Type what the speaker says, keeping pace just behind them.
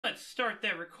let's start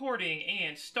that recording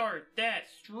and start that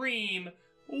stream.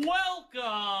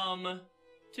 Welcome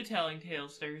to Telling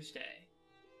Tales Thursday.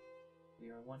 We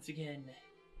are once again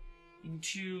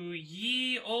into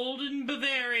ye olden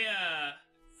Bavaria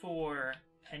for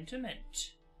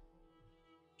Pentiment.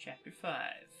 Chapter 5.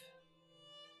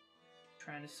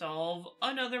 Trying to solve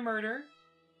another murder.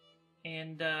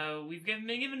 And we've been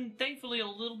given, thankfully, a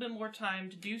little bit more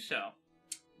time to do so.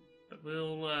 But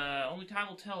we'll, only time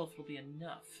will tell if it'll be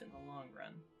enough in the long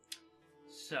run.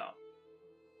 So,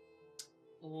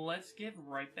 let's get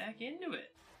right back into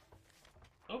it.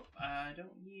 Oh, I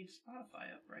don't need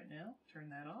Spotify up right now. Turn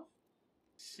that off.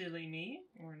 Silly me.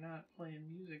 We're not playing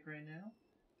music right now.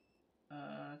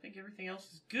 I think everything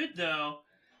else is good, though.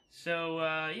 So,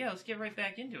 yeah, let's get right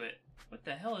back into it. What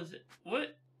the hell is it?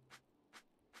 What?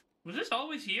 Was this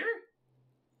always here?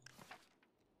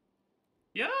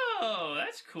 Yo,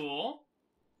 that's cool.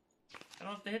 I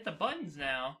don't have to hit the buttons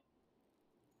now.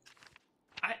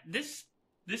 This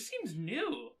seems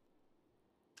new.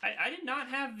 I did not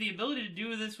have the ability to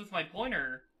do this with my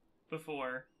pointer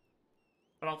before,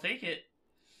 but I'll take it.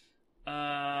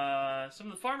 Some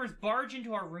of the farmers barge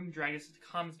into our room, drag us to the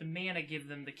commons, demand I give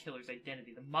them the killer's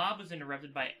identity. The mob was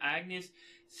interrupted by Agnes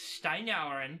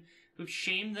Steinauern, who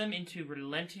shamed them into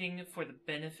relenting for the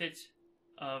benefit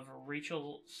of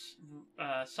Rachel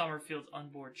Sommerfield's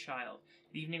unborn child.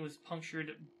 The evening was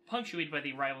punctuated by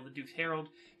the arrival of the Duke's herald,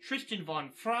 Tristan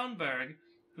von Fraunberg,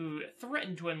 who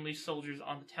threatened to unleash soldiers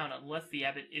on the town unless the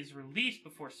abbot is released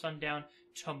before sundown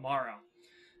tomorrow.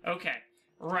 Okay,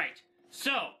 right.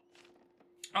 So,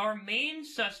 our main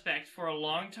suspect for a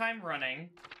long time running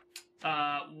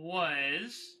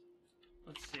was...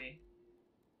 Let's see.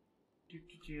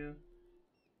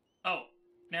 Oh,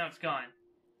 now it's gone.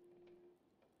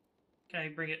 Can I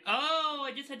bring it? Oh,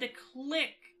 I just had to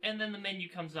click, and then the menu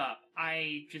comes up.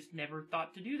 I just never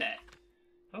thought to do that.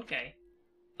 Okay.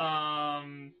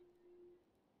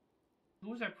 Who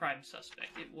was our prime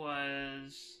suspect? It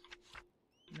was...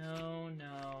 No.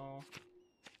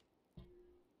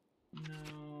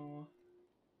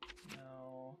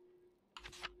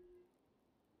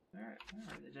 Where are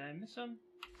they? Did I miss him?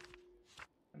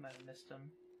 I might have missed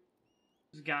him.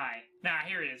 It was Guy. Nah,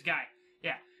 here it is. Guy.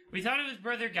 Yeah. We thought it was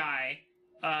Brother Guy.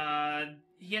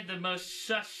 He had the most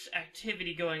sus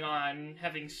activity going on,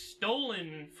 having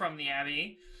stolen from the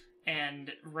Abbey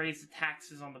and raised the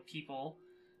taxes on the people.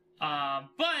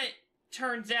 But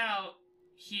turns out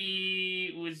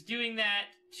he was doing that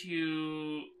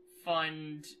to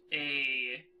fund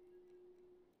a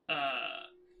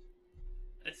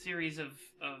series of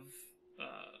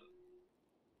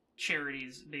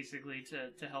charities, basically,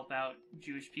 to help out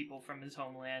Jewish people from his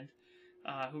homeland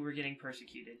who were getting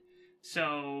persecuted.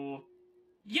 So,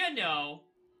 you know,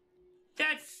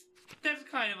 that's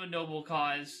kind of a noble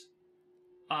cause.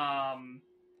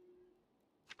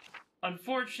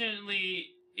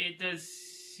 Unfortunately, it does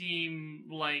seem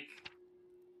like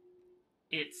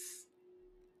it's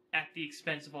at the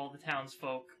expense of all the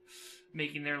townsfolk,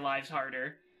 making their lives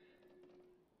harder.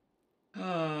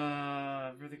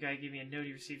 Brother Guy gave me a note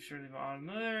he received shortly from Otto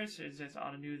Miller. So it says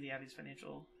Otto knew the Abbey's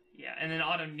financial... Yeah, and then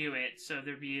Otto knew it, so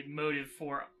there'd be a motive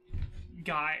for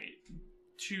Guy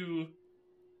to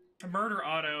murder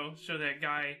Otto so that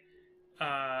Guy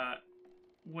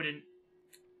wouldn't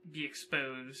be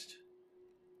exposed.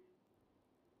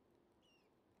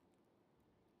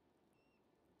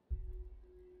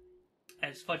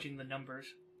 As fudging the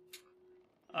numbers.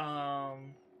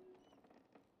 Otto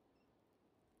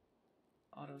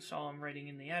saw him writing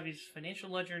in the Abbey's financial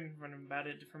ledger and running about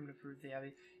it from to prove the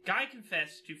Abbey. Guy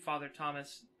confessed to Father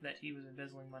Thomas that he was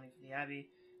embezzling money from the Abbey.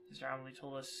 Sister Amelie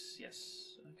told us,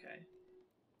 yes, okay.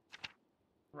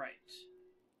 Right.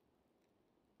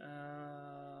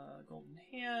 Golden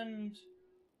Hand.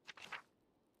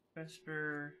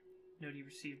 Vesper. Note he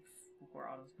received before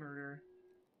Otto's murder.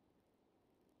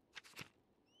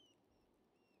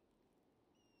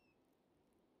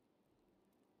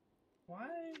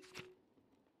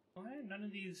 Why are none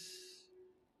of these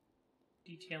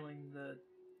detailing the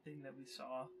thing that we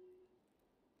saw?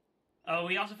 Oh,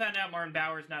 we also found out Martin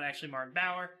Bauer is not actually Martin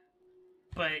Bauer,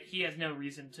 but he has no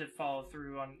reason to follow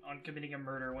through on committing a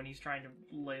murder when he's trying to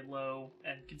lay low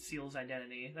and conceal his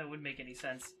identity. That wouldn't make any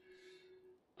sense.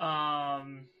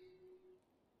 Townspeople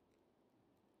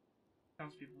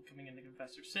coming in to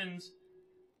confess their sins.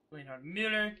 Leonhard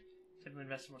Mueller, simply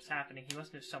invested what's happening. He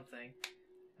must know something.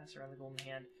 Pass around the golden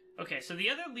hand. Okay, so the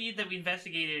other lead that we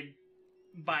investigated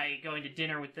by going to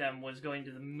dinner with them was going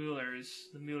to the Muellers,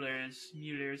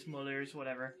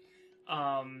 whatever.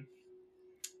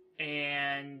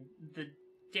 And the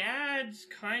dad's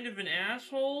kind of an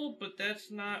asshole, but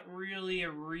that's not really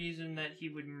a reason that he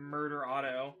would murder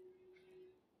Otto.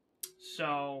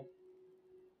 So,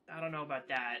 I don't know about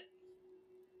that.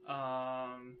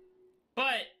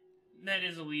 But that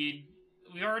is a lead.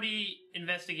 We already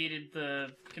investigated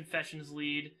the confessions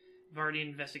lead. We've already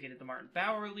investigated the Martin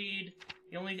Bauer lead.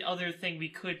 The only other thing we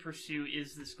could pursue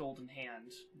is this Golden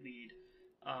Hand lead.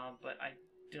 But I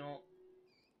don't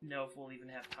know if we'll even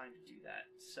have time to do that.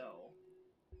 So,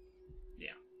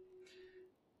 yeah.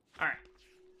 Alright.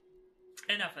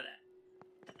 Enough of that.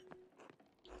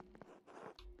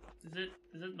 Is it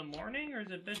in the morning or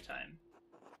is it bedtime?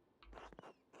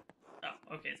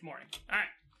 Oh, okay, it's morning. Alright.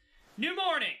 New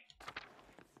morning!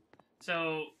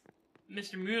 So,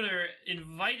 Mr. Mueller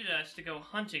invited us to go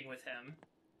hunting with him.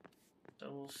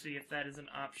 So we'll see if that is an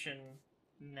option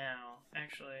now.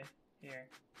 Actually, here.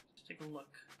 Let's take a look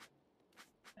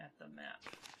at the map.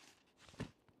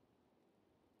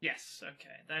 Yes,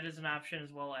 okay. That is an option,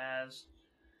 as well as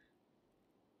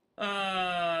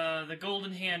the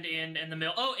Golden Hand Inn and the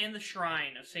mill. Oh, and the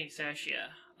Shrine of St. Saskia.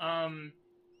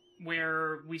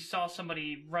 Where we saw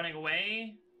somebody running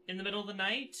away in the middle of the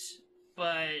night,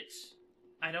 but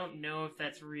I don't know if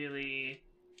that's really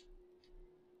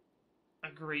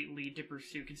a great lead to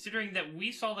pursue, considering that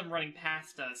we saw them running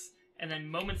past us, and then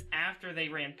moments after they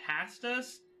ran past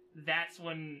us, that's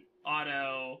when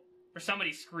Otto, or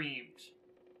somebody screamed.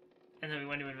 And then we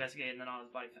went to investigate, and then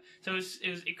Otto's body fell. So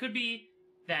it could be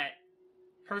that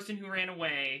person who ran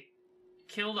away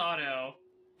killed Otto,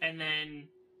 and then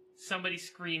somebody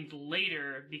screamed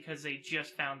later because they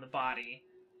just found the body.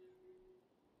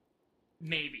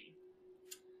 Maybe.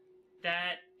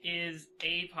 That is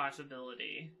a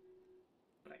possibility.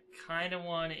 But I kind of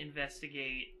want to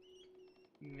investigate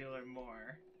Mueller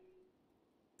more.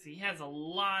 He has a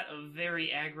lot of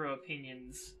very aggro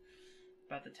opinions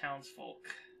about the townsfolk.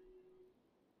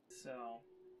 So,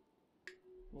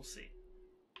 we'll see.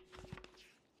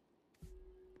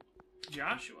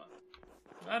 Joshua,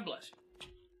 God bless you.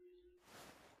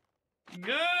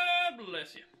 God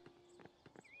bless you.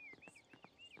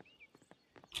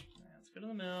 Right, let's go to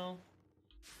the mill.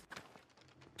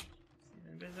 See if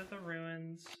anybody's at the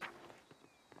ruins.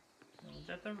 No one's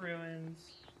at the ruins.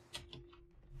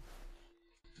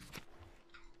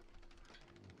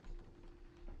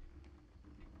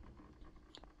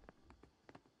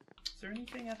 Is there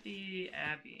anything at the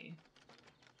Abbey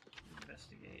to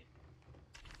investigate?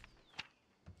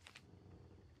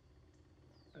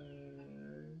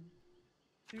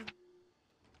 No.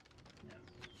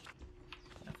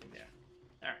 Nothing there.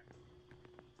 Alright.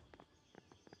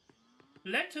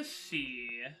 Let us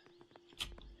see.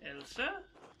 Elsa?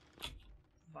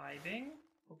 Vibing.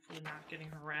 Hopefully not getting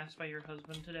harassed by your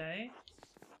husband today.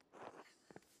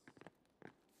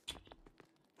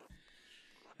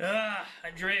 Ah,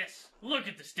 Andreas, look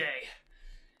at this day.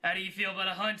 How do you feel about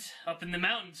a hunt up in the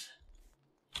mountains?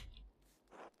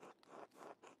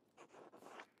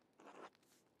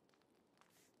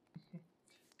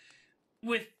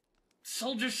 With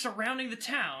soldiers surrounding the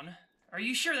town, are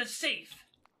you sure that's safe?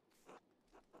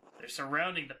 They're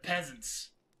surrounding the peasants.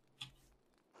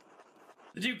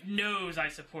 The Duke knows I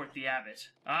support the abbot.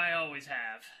 I always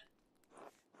have.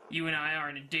 You and I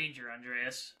aren't in danger,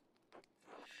 Andreas.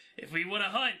 If we want to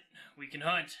hunt, we can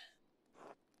hunt.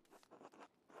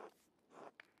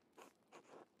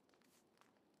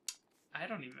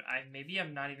 Maybe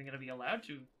I'm not even going to be allowed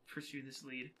to pursue this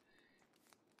lead.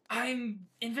 I'm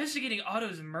investigating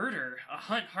Otto's murder. A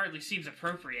hunt hardly seems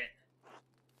appropriate.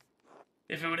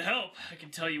 If it would help, I can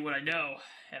tell you what I know,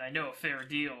 and I know a fair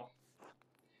deal.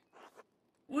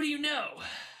 What do you know?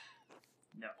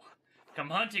 No. Come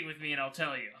hunting with me and I'll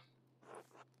tell you.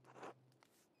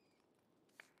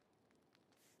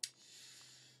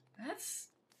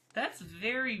 That's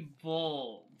very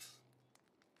bold.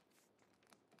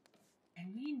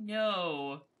 And we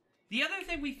know... The other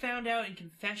thing we found out in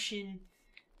confession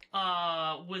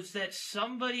was that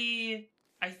somebody,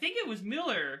 I think it was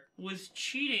Miller, was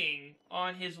cheating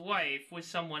on his wife with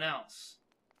someone else.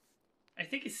 I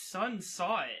think his son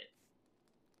saw it.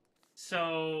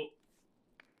 So,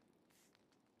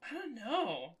 I don't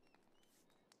know.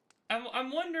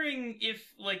 I'm wondering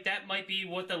if, like, that might be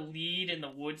what the lead in the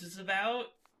woods is about.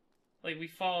 Like, we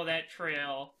follow that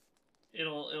trail,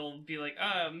 it'll be like,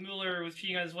 Mueller was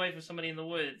cheating on his wife with somebody in the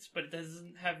woods, but it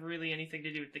doesn't have really anything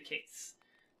to do with the case.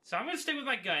 So I'm gonna stick with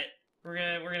my gut. We're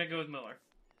gonna go with Mueller.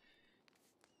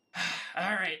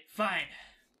 Alright, fine.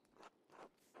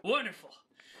 Wonderful.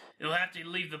 You'll have to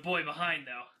leave the boy behind,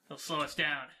 though. He'll slow us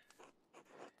down.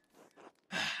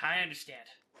 I understand.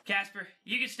 Casper,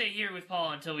 you can stay here with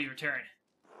Paul until we return.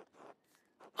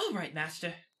 All right,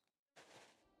 master.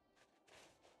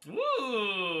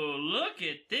 Ooh, look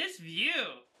at this view.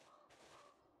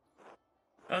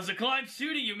 How's the climb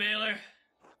suiting you, Mailer?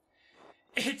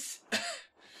 It's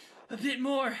a bit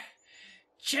more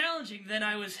challenging than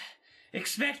I was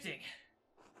expecting.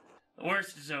 The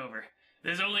worst is over.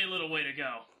 There's only a little way to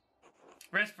go.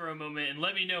 Rest for a moment and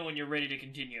let me know when you're ready to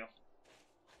continue.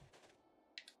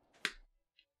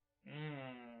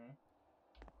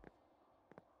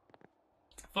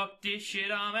 Fuck this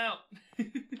shit, I'm out.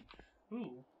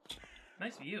 Ooh,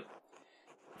 nice view.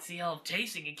 Let's see all of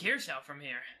Tasting and Kearsau from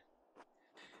here.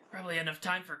 Probably enough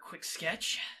time for a quick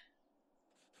sketch.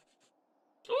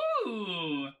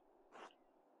 Ooh!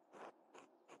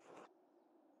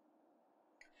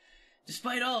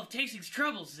 Despite all of Tasting's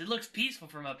troubles, it looks peaceful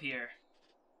from up here.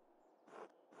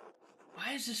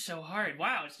 Why is this so hard?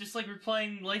 Wow, it's just like we're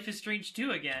playing Life is Strange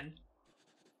 2 again.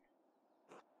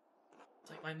 It's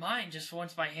like my mind just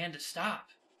wants my hand to stop.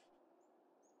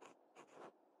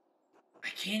 I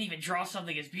can't even draw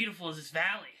something as beautiful as this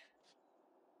valley.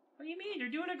 What do you mean? You're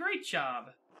doing a great job.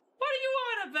 What are you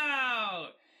on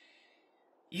about?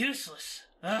 Useless.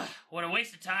 Ugh, what a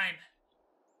waste of time.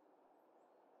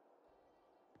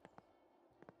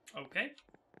 Okay.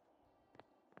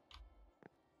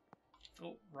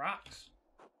 Oh, rocks.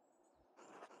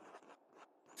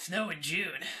 Snow in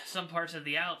June. Some parts of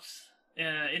the Alps.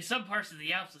 In some parts of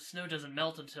the Alps, the snow doesn't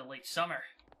melt until late summer.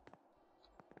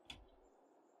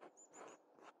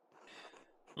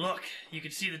 Look, you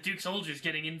can see the Duke's soldiers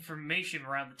getting information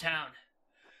around the town.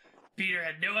 Peter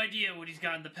had no idea what he's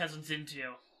gotten the peasants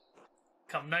into.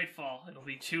 Come nightfall, it'll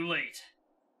be too late.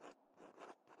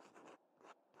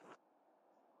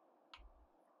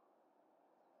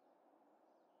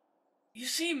 You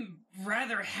seem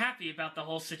rather happy about the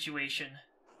whole situation.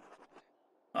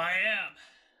 I am.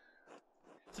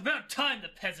 It's about time the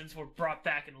peasants were brought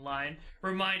back in line,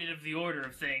 reminded of the order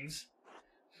of things.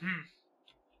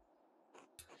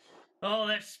 All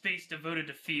that space devoted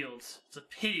to fields. It's a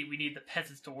pity we need the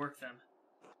peasants to work them.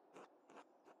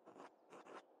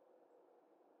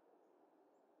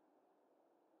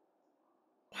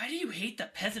 Why do you hate the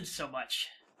peasants so much?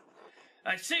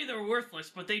 I'd say they're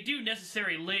worthless, but they do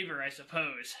necessary labor, I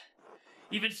suppose.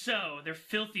 Even so, they're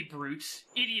filthy brutes,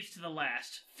 idiots to the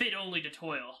last, fit only to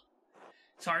toil.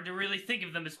 It's hard to really think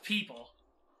of them as people.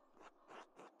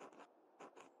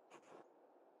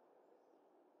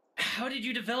 How did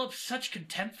you develop such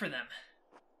contempt for them?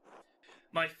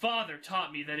 My father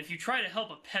taught me that if you try to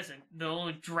help a peasant, they'll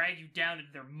only drag you down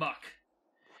into their muck.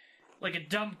 Like a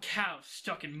dumb cow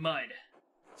stuck in mud.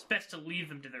 It's best to leave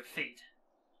them to their fate.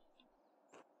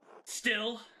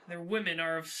 Still, their women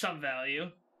are of some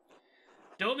value.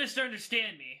 Don't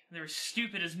misunderstand me. They're as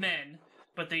stupid as men,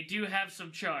 but they do have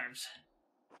some charms.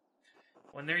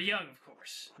 When they're young, of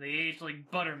course. They age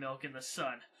like buttermilk in the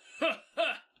sun. Ha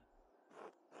ha!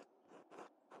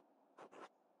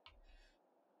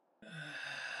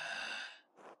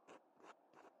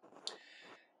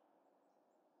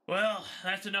 Well,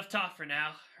 that's enough talk for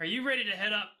now. Are you ready to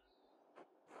head up?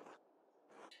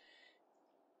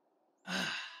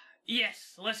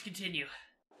 Yes, let's continue.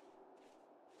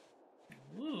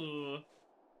 Ooh.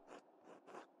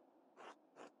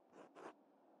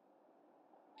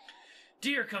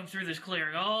 Deer come through this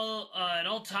clearing at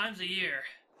all times of year.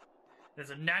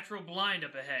 There's a natural blind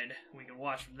up ahead. We can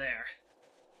watch from there.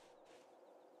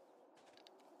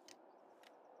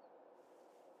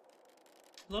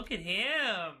 Look at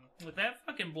him with that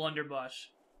fucking blunderbuss.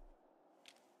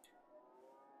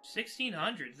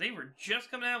 1600s. They were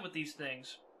just coming out with these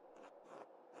things.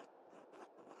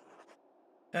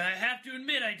 I have to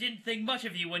admit, I didn't think much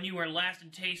of you when you were last in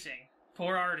Tasting.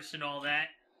 Poor artist and all that.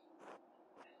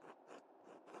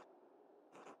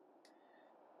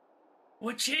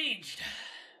 What changed?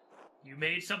 You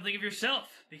made something of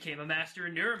yourself, became a master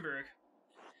in Nuremberg.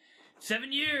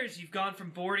 7 years, you've gone from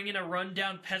boarding in a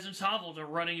run-down peasant's hovel to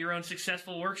running your own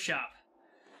successful workshop.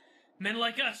 Men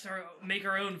like us make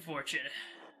our own fortune.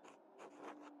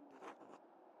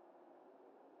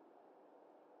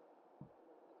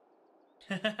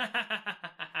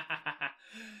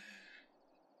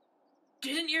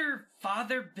 Didn't your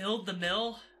father build the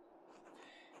mill?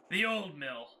 The old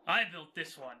mill. I built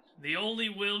this one. The only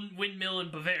windmill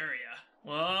in Bavaria.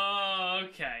 Oh,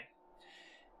 okay.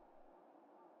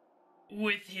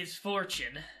 With his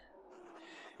fortune.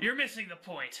 You're missing the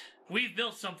point. We've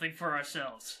built something for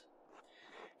ourselves.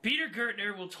 Peter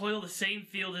Gertner will toil the same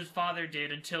field his father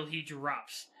did until he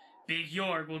drops. Big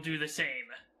Jorg will do the same.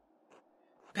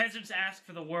 Peasants ask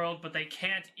for the world, but they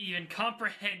can't even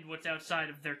comprehend what's outside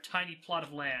of their tiny plot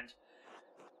of land.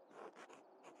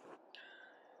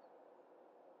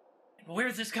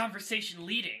 Where's this conversation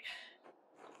leading?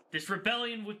 This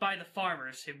rebellion by the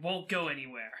farmers, it won't go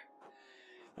anywhere.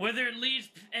 Whether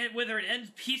it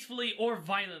ends peacefully or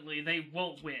violently, they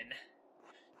won't win.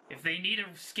 If they need a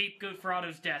scapegoat for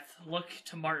Otto's death, look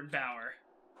to Martin Bauer.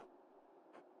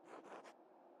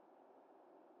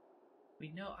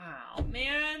 We know. Oh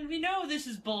man, we know this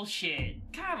is bullshit.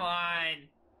 Come on.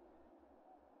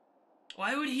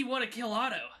 Why would he want to kill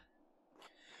Otto?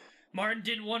 Martin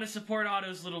didn't want to support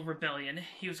Otto's little rebellion.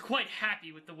 He was quite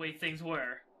happy with the way things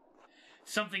were.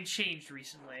 Something changed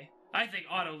recently. I think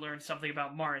Otto learned something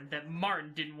about Martin that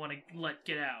Martin didn't want to let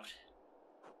get out.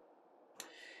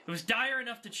 It was dire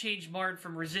enough to change Martin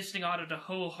from resisting Otto to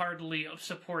wholeheartedly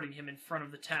supporting him in front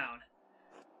of the town.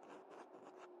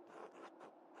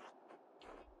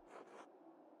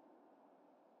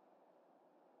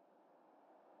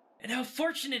 And how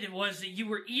fortunate it was that you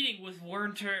were eating with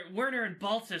Werner and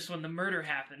Baltus when the murder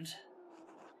happened.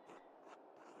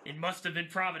 It must have been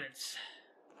Providence.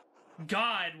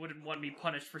 God wouldn't want me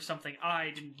punished for something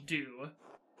I didn't do.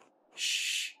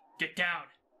 Shh! Get down!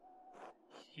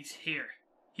 He's here.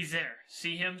 He's there.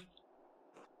 See him?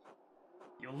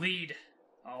 You'll lead.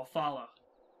 I'll follow.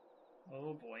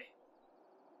 Oh boy.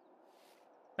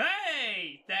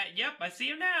 Hey! Yep, I see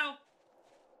him now!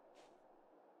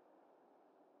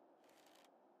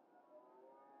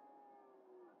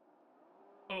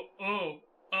 Oh,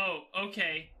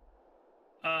 okay.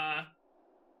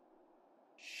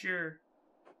 Sure.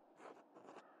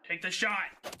 Take the shot!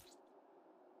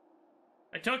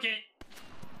 I took it!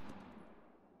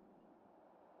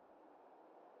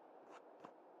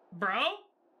 Bro?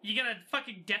 You gonna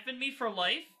fucking deafen me for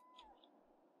life?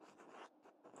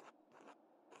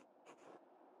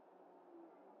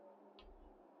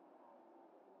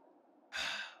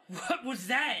 What was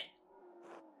that?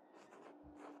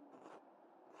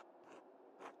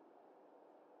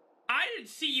 I didn't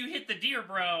see you hit the deer,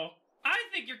 bro. I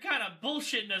think you're kind of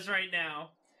bullshitting us right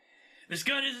now. This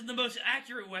gun isn't the most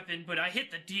accurate weapon, but I hit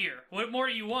the deer. What more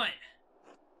do you want?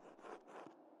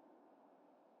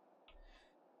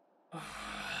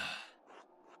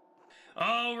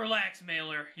 Oh, relax,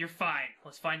 Mailer. You're fine.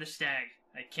 Let's find the stag.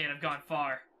 I can't have gone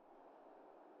far.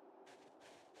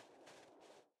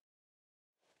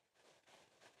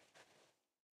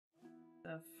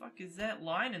 The fuck is that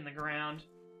line in the ground?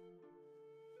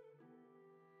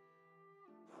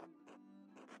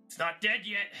 It's not dead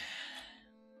yet.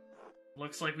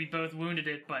 Looks like we both wounded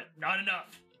it, but not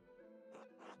enough.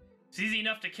 It's easy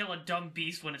enough to kill a dumb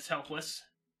beast when it's helpless.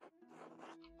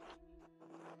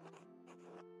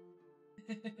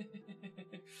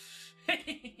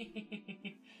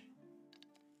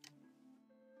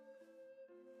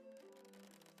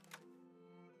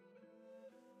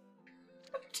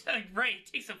 Right,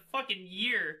 it takes a fucking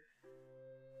year.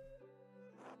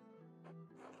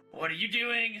 What are you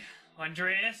doing,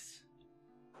 Andreas?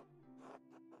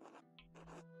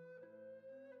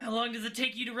 How long does it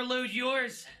take you to reload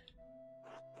yours?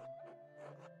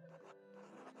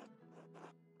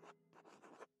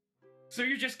 So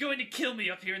you're just going to kill me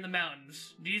up here in the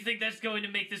mountains. Do you think that's going to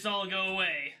make this all go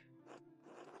away?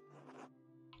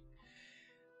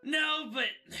 No, but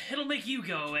it'll make you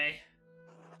go away.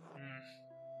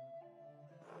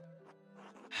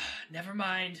 Never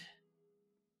mind.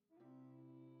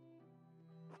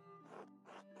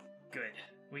 Good.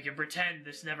 We can pretend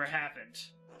this never happened.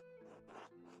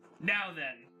 Now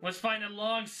then, let's find a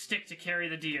long stick to carry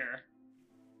the deer.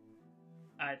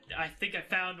 I think I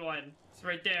found one. It's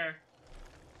right there.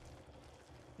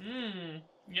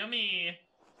 Yummy.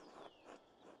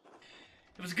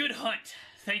 It was a good hunt.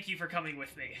 Thank you for coming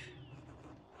with me.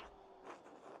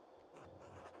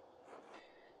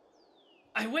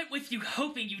 I went with you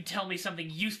hoping you'd tell me something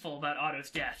useful about Otto's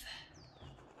death.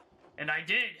 And I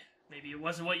did. Maybe it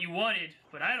wasn't what you wanted,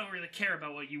 but I don't really care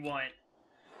about what you want.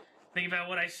 Think about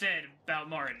what I said about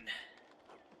Martin.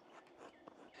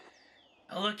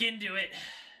 I'll look into it.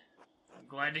 I'm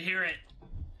glad to hear it.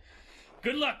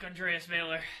 Good luck, Andreas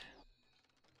Mailer.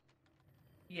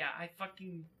 Yeah,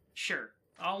 sure.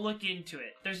 I'll look into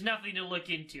it. There's nothing to look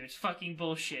into. It's fucking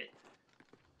bullshit.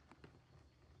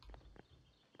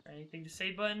 Anything to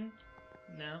say, button?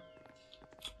 No?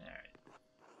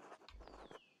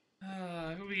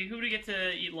 Alright. Who do we get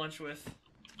to eat lunch with?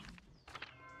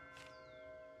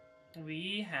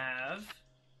 We have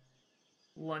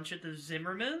lunch at the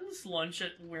Zimmermans, lunch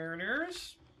at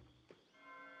Werner's,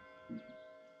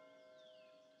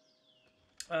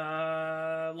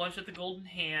 lunch at the Golden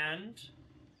Hand,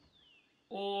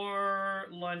 or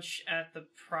lunch at the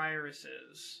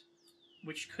Prioresses,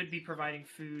 which could be providing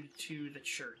food to the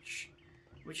church.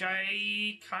 Which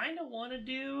I kind of want to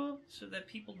do so that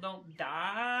people don't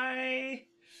die.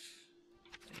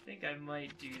 I think I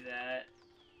might do that.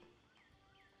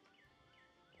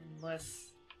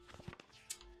 Unless...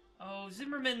 Oh,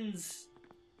 Zimmerman's...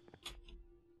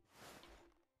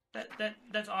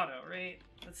 That's auto, right?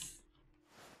 That's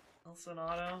also an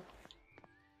auto.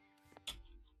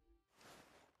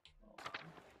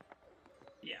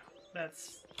 Yeah,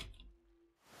 that's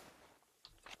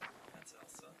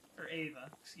Elsa. Or Ava,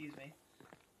 excuse me.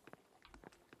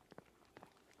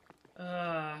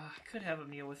 Could have a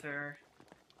meal with her.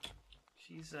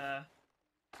 She's,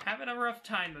 having a rough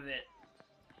time of it.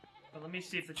 But let me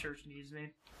see if the church needs me.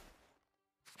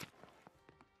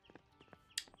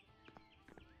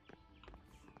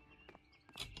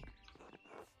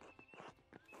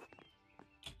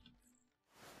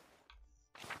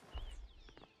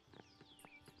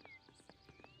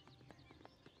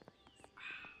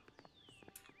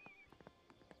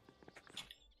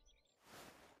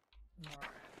 Alright.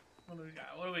 What do we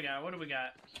got? What do we got? What do we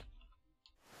got?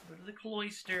 Go to the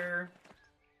cloister.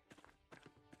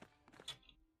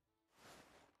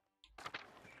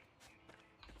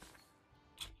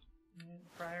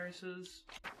 Prioresses.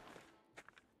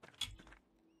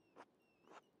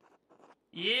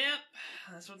 Yep,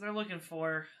 that's what they're looking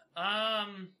for. I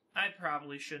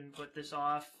probably shouldn't put this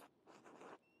off.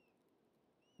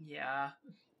 Yeah.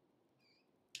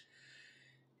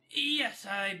 Yes,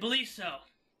 I believe so.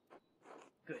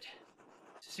 Good.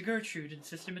 Sister Gertrude and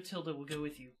Sister Matilda will go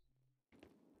with you.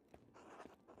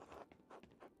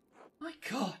 My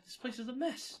God, this place is a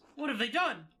mess. What have they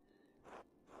done?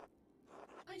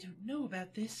 I don't know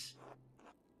about this.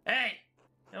 Hey!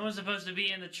 No one's supposed to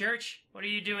be in the church. What are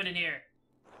you doing in here?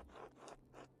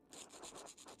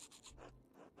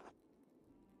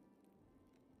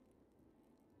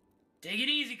 Take it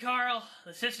easy, Carl.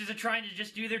 The sisters are trying to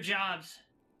just do their jobs.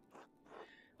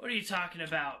 What are you talking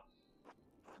about?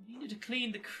 We needed to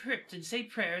clean the crypt and say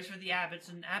prayers for the abbots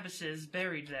and abbesses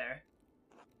buried there.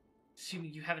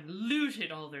 Assuming you haven't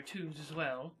looted all their tombs as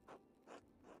well.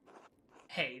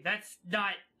 Hey, that's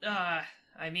not,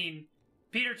 I mean,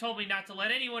 Peter told me not to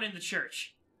let anyone in the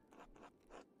church.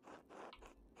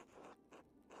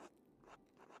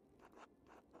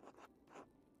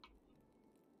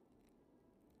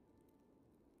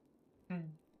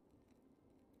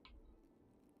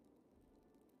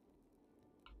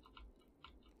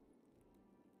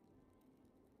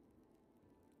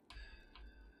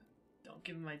 Don't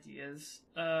give him ideas.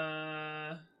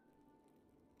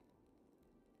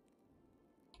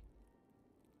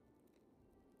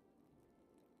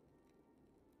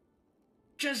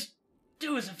 Just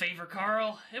do us a favor,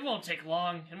 Carl. It won't take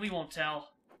long, and we won't tell.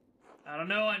 I don't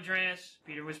know, Andreas.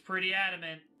 Peter was pretty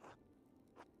adamant.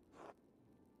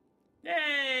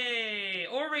 Yay!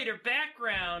 Orator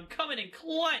background coming in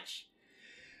clutch!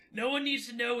 No one needs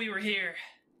to know we were here.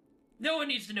 No one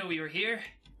needs to know we were here.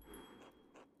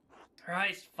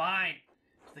 Alright, fine.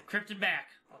 To the crypt and back.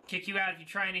 I'll kick you out if you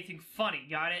try anything funny,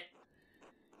 got it?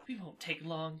 We won't take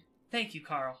long. Thank you,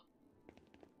 Carl.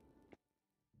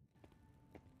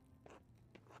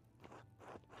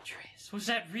 Andreas, was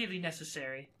that really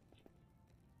necessary?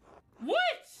 What?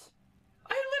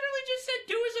 I literally just said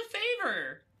do us a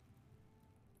favor!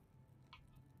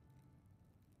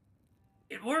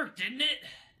 It worked, didn't it?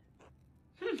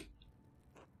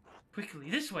 Quickly,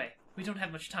 this way. We don't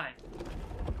have much time.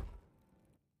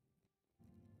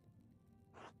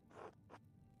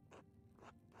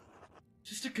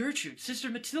 Sister Gertrude, Sister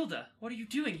Matilda, what are you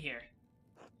doing here?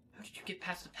 How did you get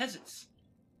past the peasants?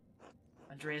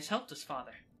 Andreas helped us,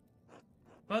 Father.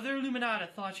 Mother Illuminata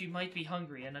thought you might be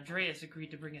hungry, and Andreas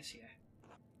agreed to bring us here.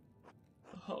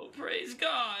 Oh, praise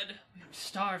God! We were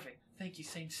starving. Thank you,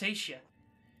 Saint Satia.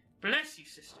 Bless you,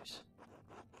 sisters.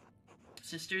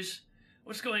 Sisters,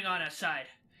 what's going on outside?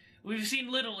 We've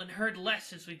seen little and heard less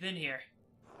since we've been here.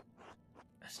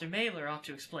 Master Mailer ought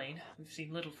to explain. We've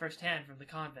seen little firsthand from the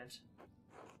convent.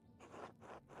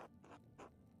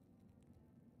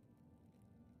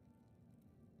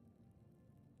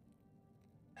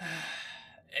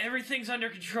 Everything's under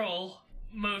control,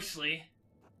 mostly.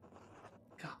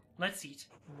 Come, let's eat,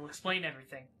 and we'll explain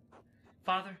everything.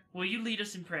 Father, will you lead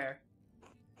us in prayer?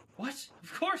 What?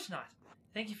 Of course not!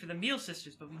 Thank you for the meal,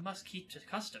 sisters, but we must keep to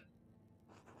custom.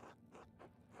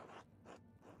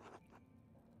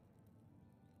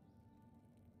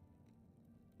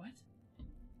 What?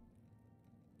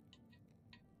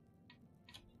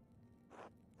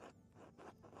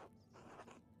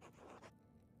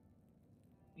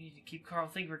 We need to keep Carl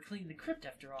thinking we're cleaning the crypt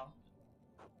after all.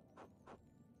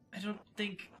 I don't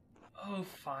think... Oh,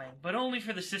 fine. But only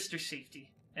for the sister's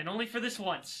safety. And only for this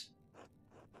once.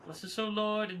 Bless us, O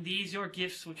Lord, and these your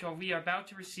gifts, which we are about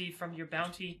to receive from your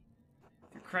bounty.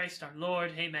 Through Christ our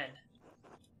Lord. Amen.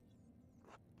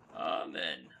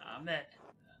 Amen. Amen.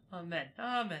 Amen.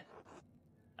 Amen.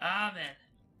 Amen.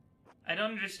 I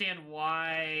don't understand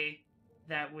why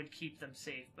that would keep them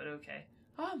safe, but okay.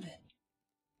 Amen.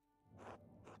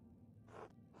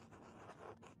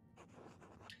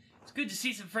 It's good to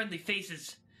see some friendly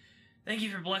faces. Thank you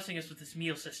for blessing us with this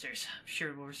meal, sisters. I'm sure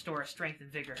it will restore our strength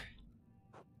and vigor.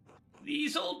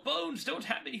 These old bones don't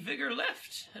have any vigor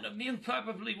left, and a meal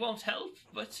probably won't help,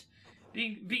 but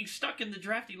being stuck in the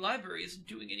drafty library isn't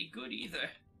doing any good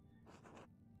either.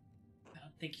 I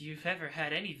don't think you've ever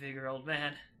had any vigor, old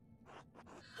man.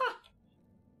 Ha!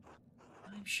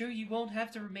 I'm sure you won't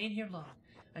have to remain here long.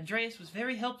 Andreas was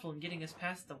very helpful in getting us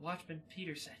past the Watchman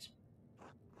Peter set.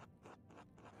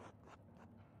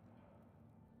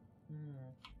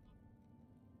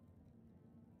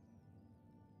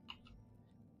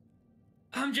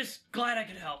 I'm just glad I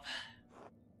could help.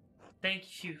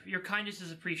 Thank you. Your kindness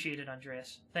is appreciated,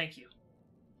 Andreas. Thank you.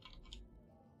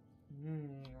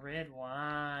 Red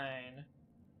wine.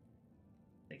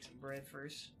 Take some bread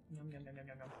first. Yum, yum, yum, yum,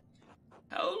 yum, yum.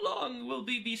 How long will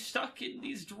we be stuck in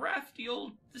this drafty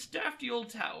old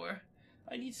tower?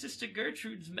 I need Sister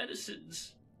Gertrude's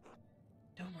medicines.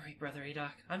 Don't worry, Brother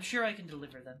Adok. I'm sure I can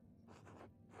deliver them.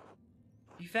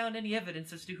 Have you found any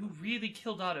evidence as to who really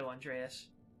killed Otto, Andreas?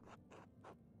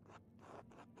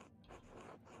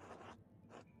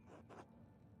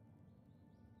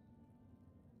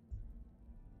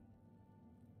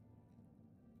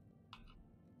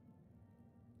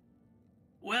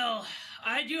 Well,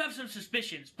 I do have some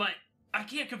suspicions, but I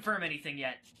can't confirm anything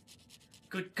yet.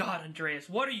 Good God, Andreas,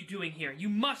 what are you doing here? You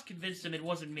must convince them it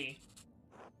wasn't me.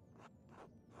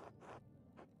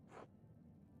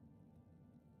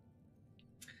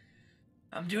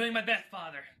 I'm doing my best,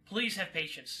 Father. Please have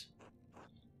patience.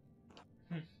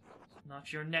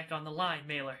 Not your neck on the line,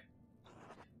 Mailer.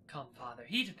 Come, Father,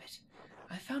 eat a bit.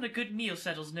 I found a good meal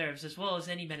settles nerves as well as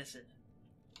any medicine.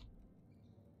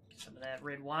 Get some of that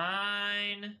red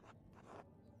wine.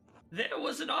 There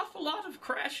was an awful lot of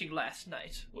crashing last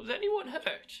night. Was anyone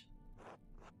hurt?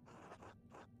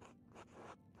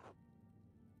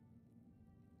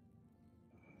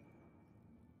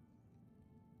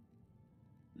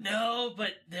 No,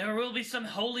 but there will be some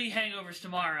holy hangovers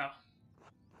tomorrow.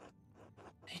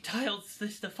 They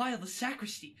defiled the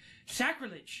sacristy.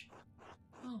 Sacrilege!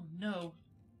 Oh no.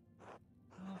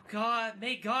 Oh God,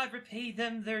 may God repay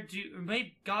them their due.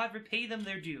 May God repay them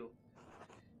their due.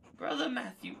 Brother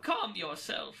Matthew, calm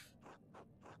yourself.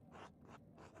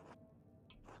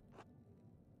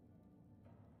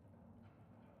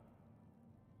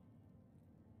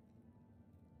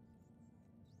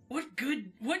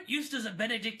 What use does a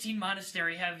Benedictine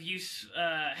monastery have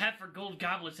for gold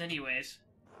goblets anyways?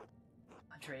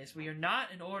 Andreas, we are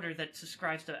not an order that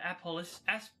subscribes to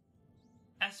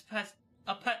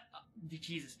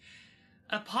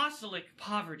apostolic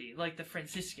poverty like the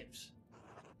Franciscans.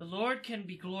 The Lord can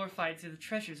be glorified through the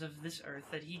treasures of this earth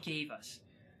that he gave us.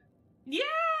 Yeah!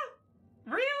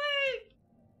 Really?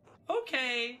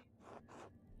 Okay.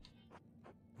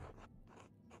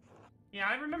 Yeah,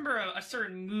 I remember a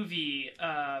certain movie,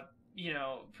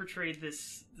 portrayed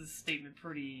this statement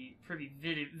pretty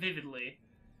vividly.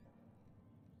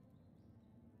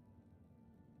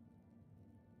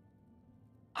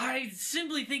 I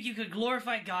simply think you could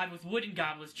glorify God with wooden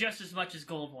goblets just as much as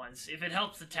gold ones, if it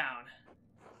helps the town.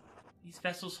 These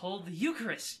vessels hold the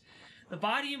Eucharist, the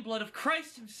body and blood of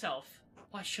Christ himself.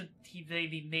 Why shouldn't they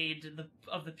be made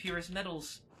of the purest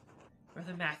metals?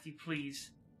 Brother Matthew,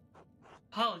 please.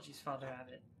 Apologies, Father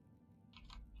Abbot.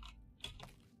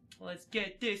 Let's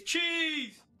get this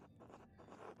cheese!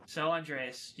 So,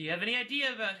 Andreas, do you have any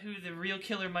idea about who the real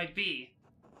killer might be?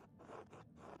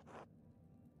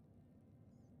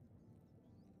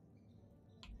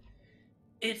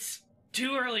 It's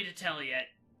too early to tell yet.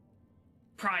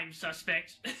 Prime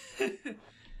suspect.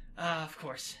 Of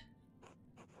course.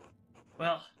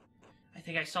 Well, I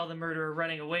think I saw the murderer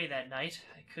running away that night.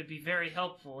 I could be very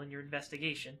helpful in your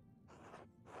investigation.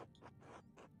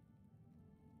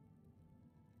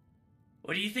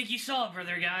 What do you think you saw,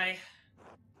 brother guy?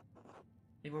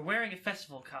 They were wearing a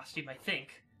festival costume, I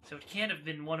think, so it can't have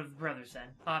been one of the brothers then,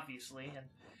 obviously, and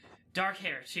dark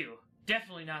hair, too.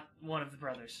 Definitely not one of the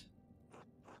brothers.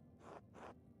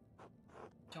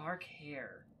 Dark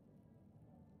hair.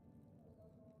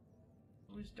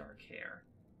 Who is dark hair?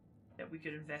 That we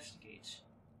could investigate.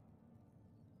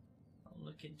 I'll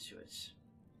look into it.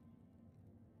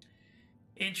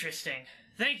 Interesting.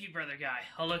 Thank you, brother guy.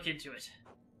 I'll look into it.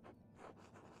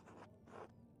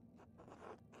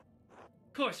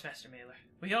 Of course, Master Mailer.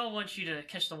 We all want you to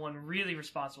catch the one really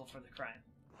responsible for the crime.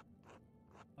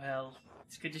 Well,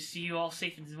 it's good to see you all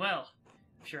safe and well.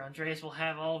 I'm sure Andreas will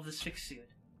have all of this fixed soon.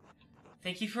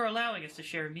 Thank you for allowing us to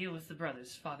share a meal with the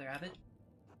brothers, Father Abbot.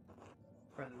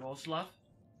 Brother Wolslav.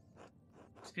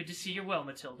 It's good to see you're well,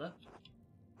 Matilda.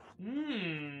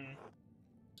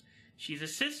 She's a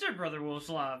sister, Brother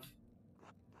Wolslav.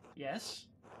 Yes.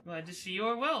 Glad to see you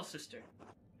are well, sister.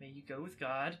 May you go with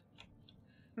God.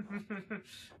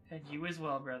 And you as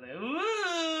well, brother.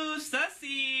 Ooh,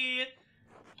 sussy!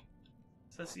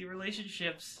 Sussy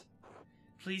relationships.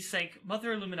 Please thank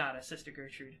Mother Illuminata, Sister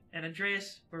Gertrude. And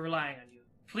Andreas, we're relying on you.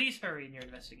 Please hurry in your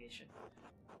investigation.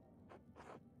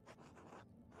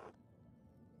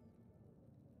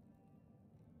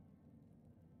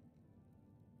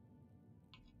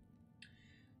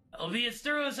 I'll be as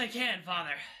thorough as I can,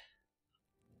 Father.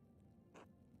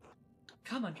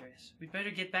 Come, Andreas. We'd better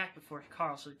get back before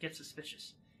Carl gets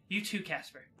suspicious. You too,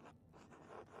 Casper.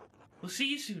 We'll see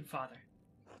you soon, Father.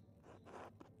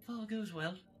 If all goes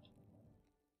well.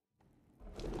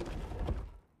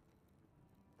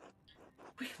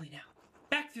 Quickly now.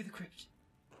 Back through the crypt.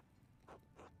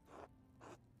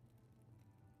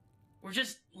 We're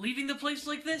just leaving the place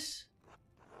like this?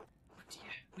 Oh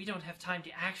dear. We don't have time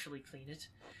to actually clean it.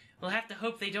 We'll have to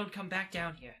hope they don't come back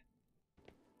down here.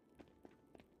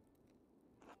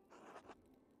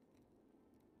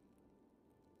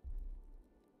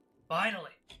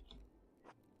 Finally.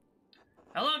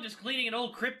 How long does cleaning an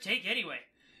old crypt take anyway?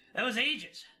 That was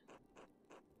ages.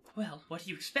 Well, what do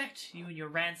you expect? You and your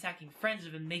ransacking friends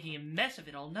have been making a mess of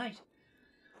it all night.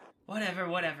 Whatever. Or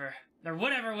whatever.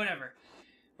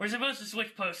 We're supposed to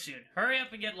switch posts soon. Hurry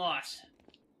up and get lost.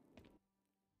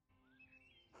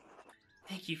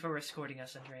 Thank you for escorting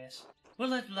us, Andreas. We'll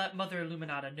let Mother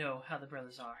Illuminata know how the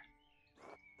brothers are.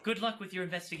 Good luck with your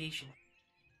investigation.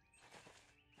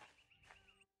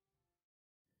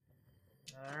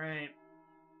 Alright.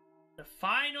 The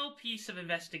final piece of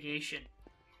investigation.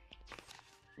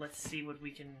 Let's see what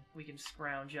we can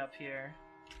scrounge up here.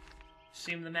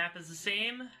 Assume the map is the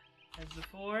same as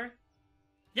before.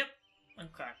 Yep.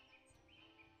 Okay.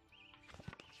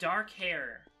 Dark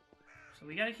hair. So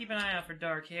we gotta keep an eye out for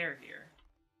dark hair here.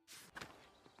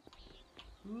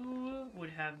 Who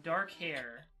would have dark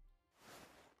hair?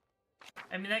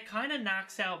 I mean, that kind of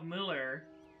knocks out Mueller.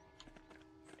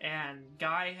 And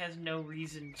Guy has no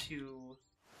reason to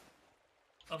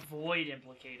avoid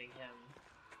implicating him.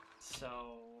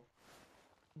 So...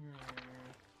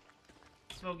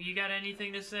 Smokey, you got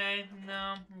anything to say?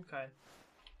 No? Okay.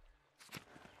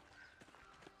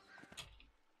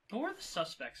 Who are the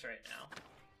suspects right now?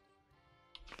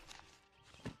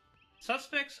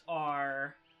 Suspects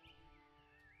are...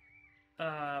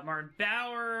 Martin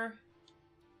Bauer...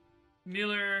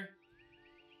 Mueller...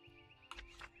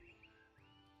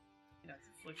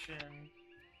 Affliction.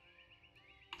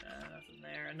 Nothing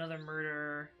there. Another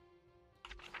murder.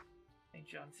 St.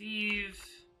 John's Eve.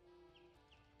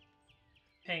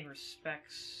 Paying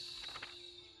respects.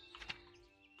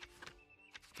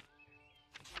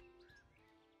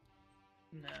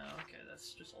 No, okay,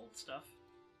 that's just old stuff.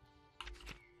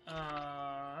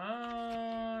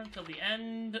 Until the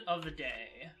end of the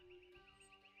day.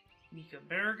 Mika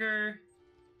Berger.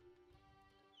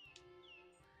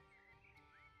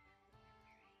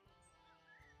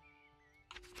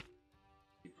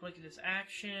 Duplicitous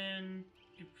actions.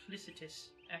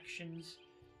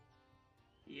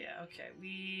 Yeah, okay,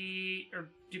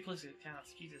 duplicitous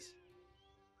counts, Jesus.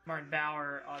 Martin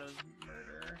Bauer, auto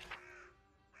murder.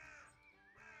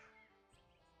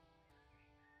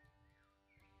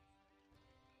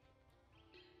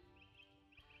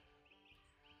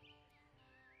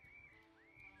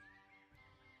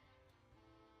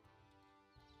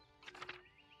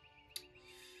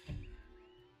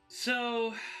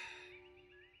 So...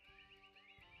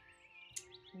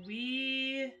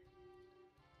 We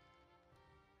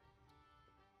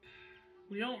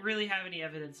don't really have any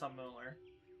evidence on Mueller.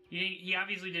 He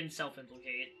obviously didn't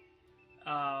self-implicate.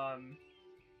 And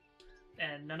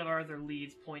none of our other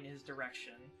leads point in his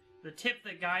direction. The tip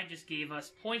that Guy just gave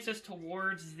us points us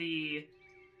towards the...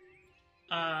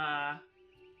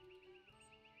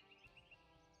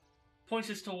 points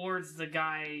us towards the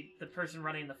guy, the person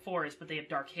running the forest, but they have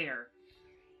dark hair.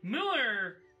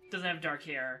 Mueller doesn't have dark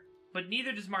hair, but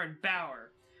neither does Martin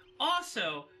Bauer.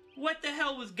 Also, what the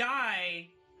hell was Guy...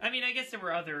 I mean, I guess there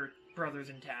were other brothers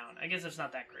in town. I guess that's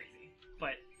not that crazy.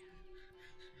 But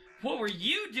what were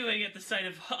you doing at the site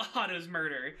of Otto's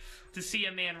murder to see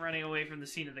a man running away from the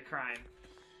scene of the crime?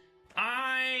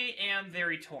 I am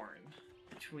very torn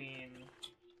between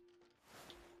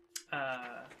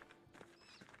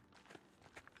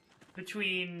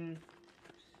between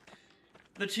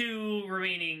the two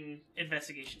remaining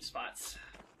investigation spots.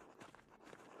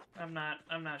 I'm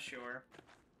not sure.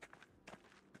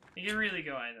 You can really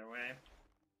go either way.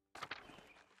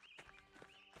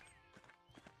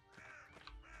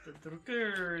 The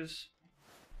Druckers.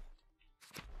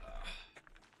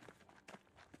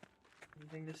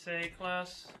 Anything to say,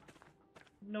 Klaus?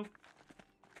 Nope.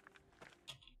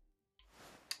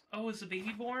 Oh, is the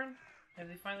baby born? Have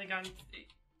they finally gotten...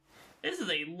 This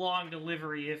is a long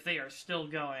delivery if they are still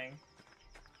going.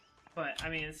 But, I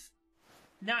mean, it's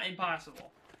not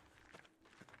impossible.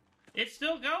 It's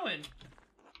still going!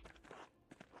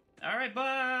 Alright,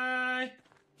 bye!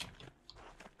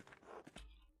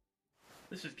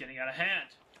 This is getting out of hand.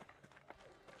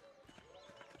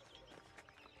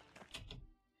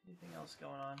 Anything else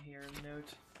going on here?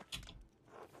 Note.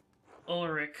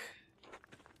 Ulrich.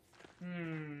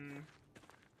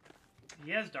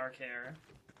 He has dark hair.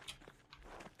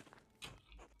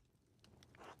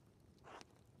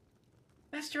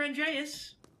 Master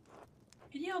Andreas,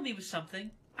 can you help me with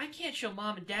something? I can't show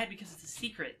Mom and Dad because it's a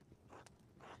secret.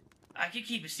 I can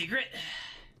keep a secret.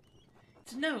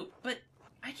 It's a note, but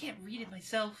I can't read it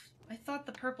myself. I thought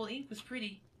the purple ink was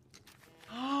pretty.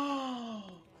 Oh!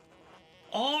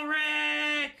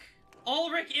 Ulrich!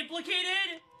 Ulrich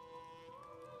implicated?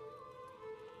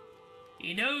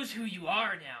 He knows who you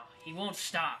are now. He won't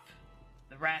stop.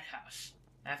 The rat house.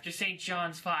 After St.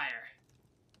 John's fire.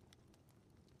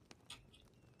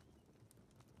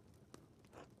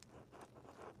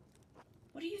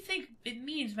 What do you think it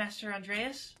means, Master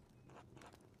Andreas?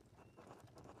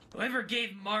 Whoever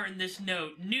gave Martin this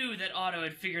note knew that Otto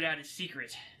had figured out his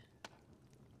secret.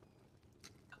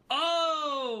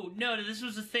 Oh! No, this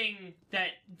was a thing that...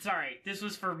 Sorry, this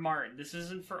was for Martin. This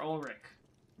isn't for Ulrich.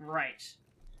 Right.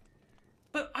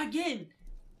 But again,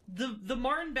 the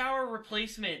Martin Bauer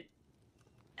replacement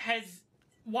has...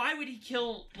 Why would he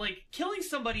kill... Like, killing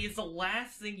somebody is the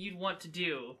last thing you'd want to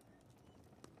do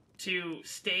to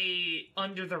stay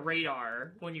under the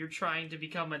radar when you're trying to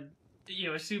become a... You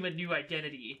know, assume a new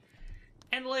identity.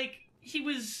 And, like, he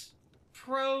was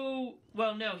pro...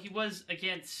 Well, no, he was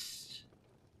against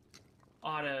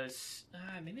Otto's...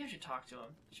 maybe I should talk to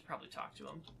him. I should probably talk to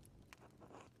him.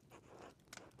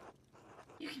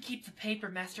 You can keep the paper,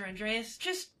 Master Andreas.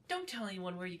 Just don't tell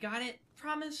anyone where you got it.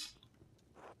 Promise?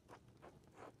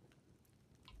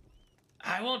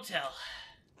 I won't tell.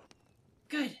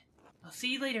 Good. I'll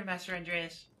see you later, Master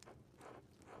Andreas.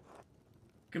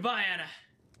 Goodbye, Anna.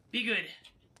 Be good.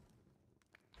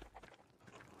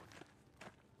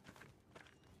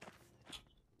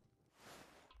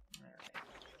 Alright.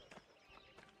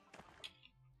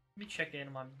 Let me check in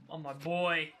on my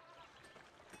boy.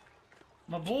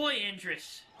 My boy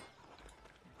Andrus.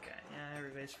 Okay, yeah,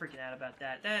 everybody's freaking out about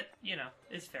that. That, you know,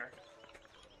 is fair.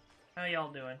 How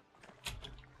y'all doing?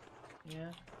 Yeah?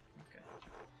 Okay.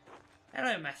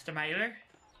 Hello, Master Mailer.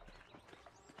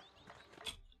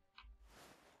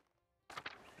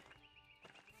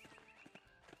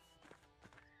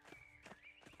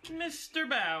 Mr.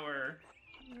 Bauer.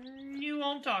 You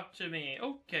won't talk to me.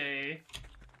 Okay.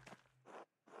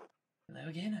 Hello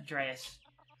again, Andreas.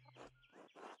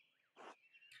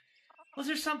 Was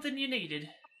there something you needed?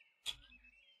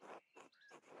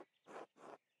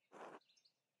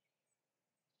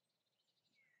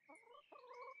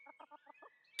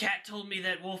 Cat told me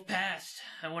that Wolf passed.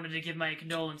 I wanted to give my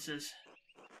condolences.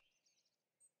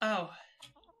 Oh.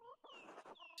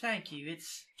 Thank you.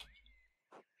 It's...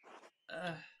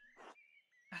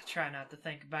 I try not to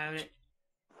think about it.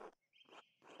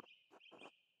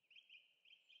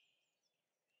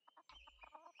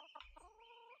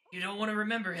 You don't want to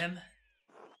remember him?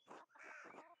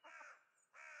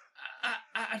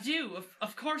 I do.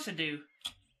 Of course I do.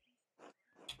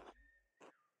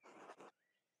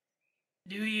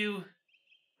 Do you?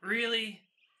 Really?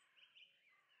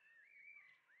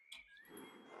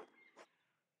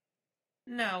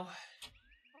 No.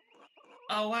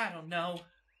 Oh, I don't know.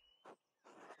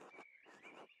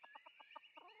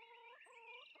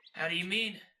 How do you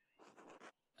mean?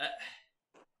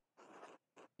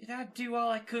 Did I do all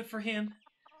I could for him?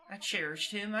 I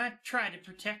cherished him. I tried to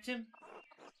protect him.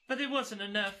 But it wasn't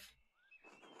enough.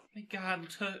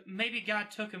 Maybe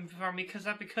God took him from me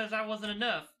because I wasn't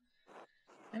enough.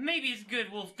 And maybe it's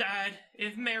good Wolf died.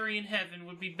 If Mary in heaven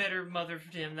would be better mother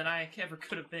for him than I ever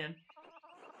could have been.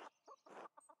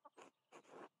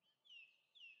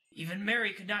 Even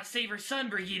Mary could not save her son,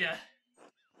 Brigida.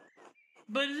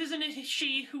 But isn't it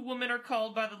she who women are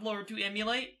called by the Lord to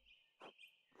emulate?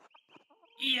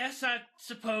 Yes, I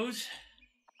suppose.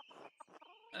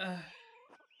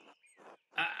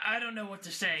 I don't know what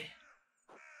to say.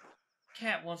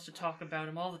 Cat wants to talk about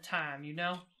him all the time, you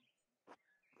know?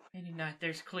 Any night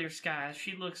there's clear skies,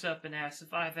 she looks up and asks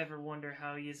if I've ever wondered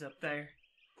how he is up there.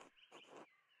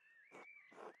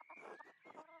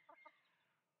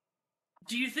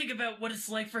 Do you think about what it's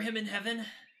like for him in heaven?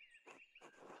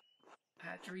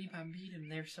 I dream I meet him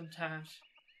there sometimes.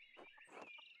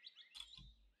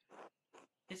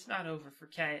 It's not over for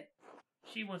Cat.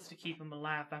 She wants to keep him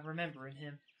alive by remembering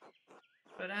him.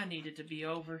 But I need it to be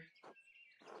over.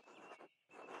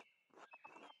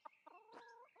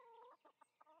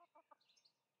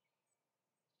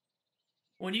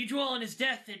 When you dwell on his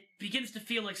death, it begins to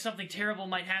feel like something terrible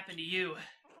might happen to you.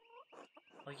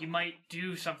 Like you might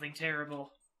do something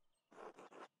terrible.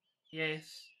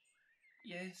 Yes.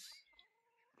 Yes.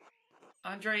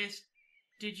 Andreas,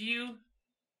 did you...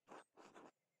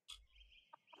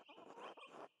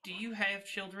 Do you have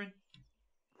children?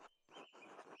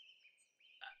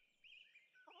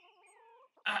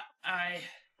 I...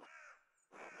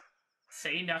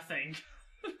 Say nothing.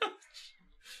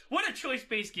 What a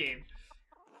choice-based game.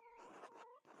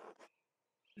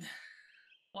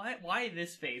 Why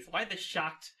this face? Why the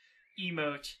shocked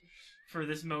emote for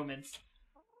this moment?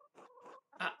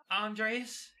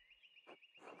 Andreas?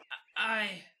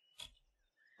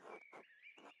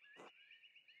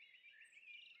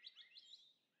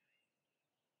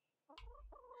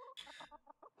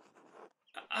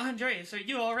 Andreas, are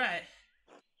you alright?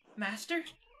 Master?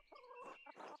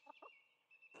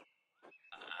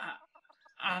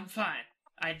 I'm fine.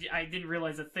 I didn't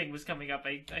realize a thing was coming up.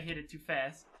 I hit it too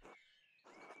fast.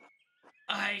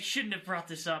 I shouldn't have brought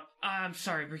this up. I'm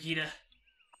sorry, Brigitte.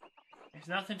 There's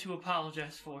nothing to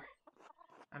apologize for.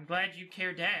 I'm glad you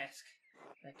cared to ask.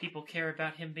 That people care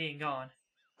about him being gone.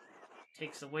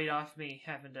 Takes the weight off me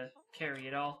having to carry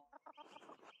it all.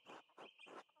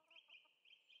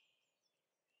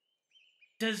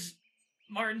 Does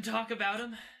Martin talk about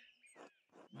him?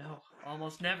 No,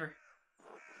 almost never.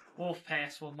 Wolf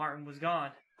passed while Martin was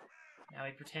gone. Now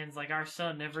he pretends like our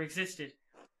son never existed.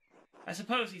 I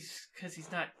suppose because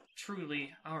he's not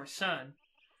truly our son.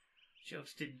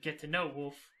 Just didn't get to know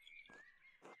Wolf.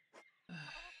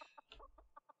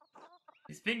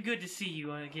 It's been good to see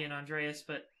you again, Andreas,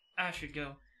 but I should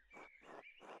go.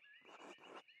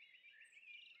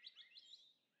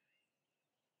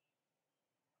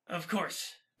 Of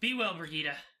course. Be well,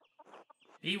 Brigitte.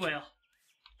 Be well.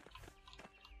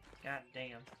 God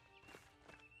damn.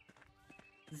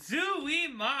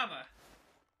 Zooey mama!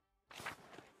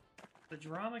 The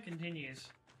drama continues.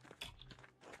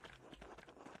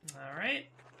 Alright.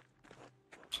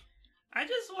 I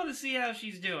just want to see how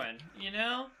she's doing, you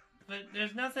know? But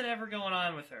there's nothing ever going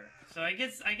on with her. So I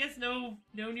guess no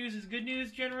news is good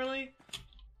news generally.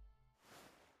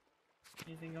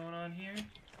 Anything going on here?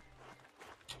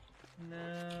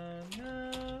 No.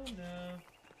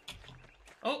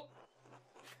 Oh!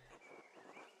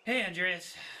 Hey,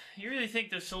 Andreas. You really think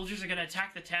those soldiers are gonna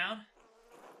attack the town?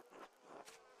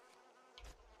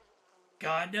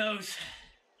 God knows.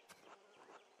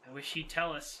 I wish he'd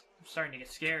tell us. I'm starting to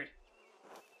get scared.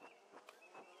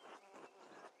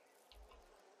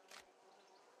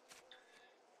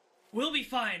 We'll be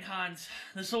fine, Hans.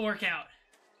 This'll work out.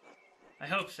 I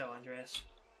hope so, Andreas.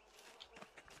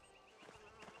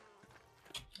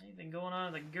 Anything going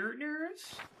on with the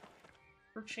Gertners?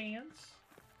 Perchance?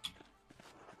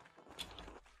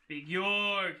 Big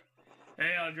Jorg!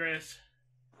 Hey, Andreas.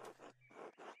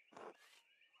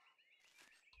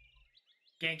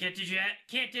 Can't get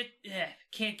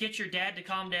your dad to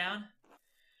calm down?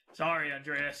 Sorry,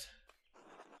 Andreas.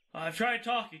 I've tried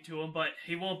talking to him, but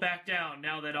he won't back down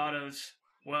now that Otto's,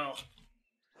 well,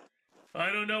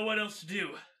 I don't know what else to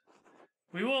do.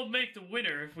 We won't make the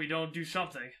winner if we don't do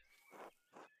something.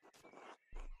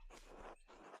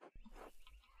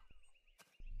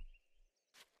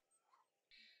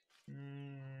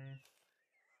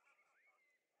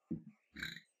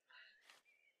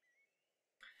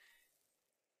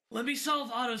 Let me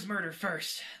solve Otto's murder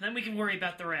first, then we can worry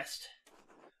about the rest.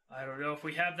 I don't know if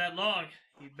we have that long.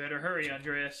 You'd better hurry,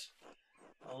 Andreas.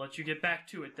 I'll let you get back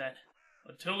to it then.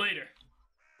 Until later.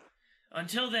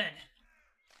 Until then.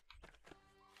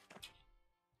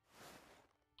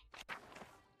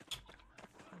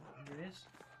 Andreas.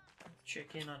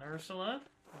 Check in on Ursula.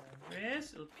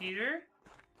 Andreas. Peter.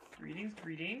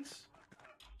 Greetings.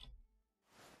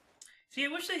 See, I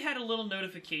wish they had a little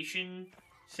notification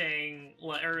saying,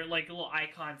 or like little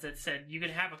icons that said you can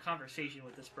have a conversation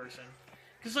with this person.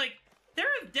 Because, like, there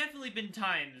have definitely been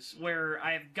times where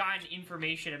I have gotten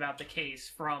information about the case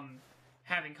from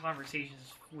having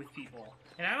conversations with people.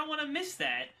 And I don't want to miss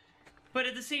that. But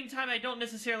at the same time, I don't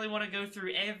necessarily want to go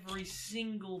through every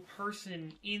single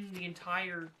person in the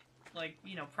entire, like,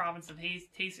 you know, province of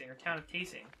Tasing, or town of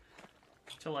Tasing,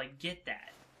 to, like, get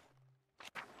that.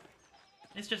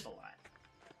 It's just a lot.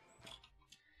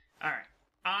 Alright.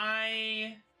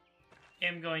 I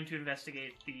am going to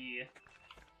investigate the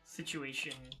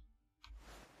situation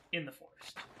in the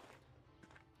forest.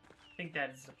 I think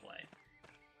that is the play.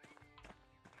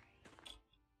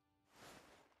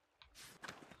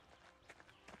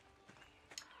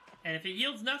 And if it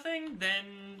yields nothing, then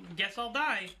guess I'll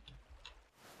die.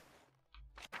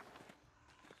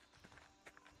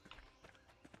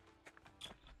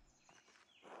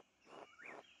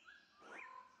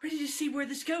 Ready to see where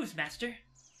this goes, Master?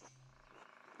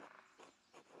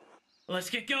 Let's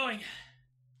get going.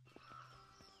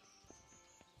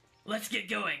 Let's get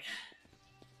going.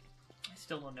 I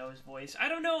still don't know his voice. I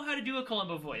don't know how to do a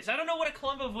Columbo voice. I don't know what a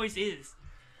Columbo voice is.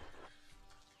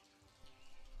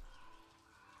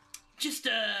 Just,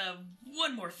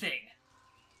 one more thing.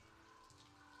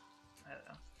 I don't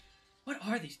know. What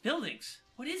are these buildings?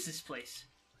 What is this place?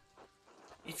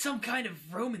 It's some kind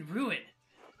of Roman ruin,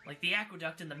 like the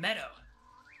aqueduct in the meadow.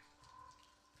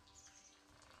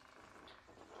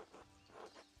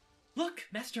 Look,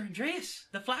 Master Andreas,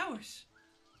 the flowers.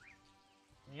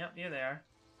 Yep, here they are.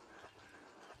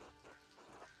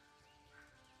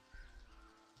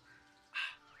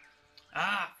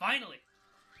 Ah, finally.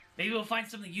 Maybe we'll find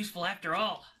something useful after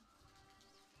all.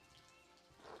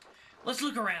 Let's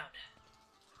look around.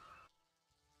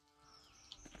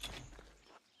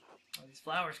 Oh, these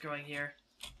flowers growing here.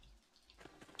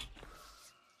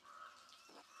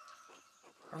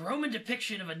 A Roman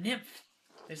depiction of a nymph.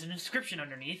 There's an inscription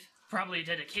underneath, probably a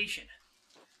dedication.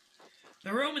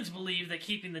 The Romans believed that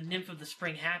keeping the nymph of the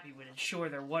spring happy would ensure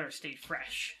their water stayed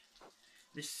fresh.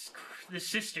 This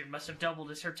cistern must have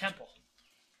doubled as her temple.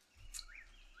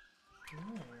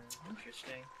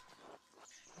 Interesting.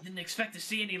 Didn't expect to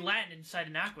see any Latin inside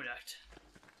an aqueduct.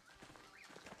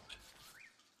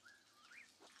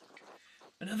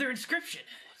 Another inscription.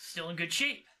 Still in good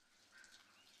shape.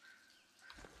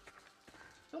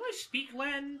 Don't I speak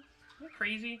Latin? Am I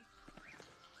crazy?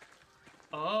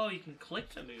 Oh, you can click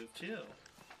to move, too.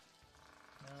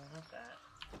 No, not that.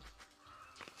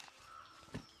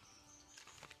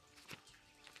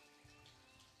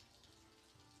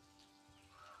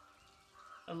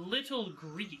 A little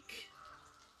Greek.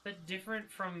 But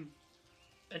different from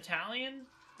Italian,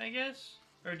 I guess?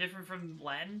 Or different from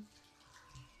Latin?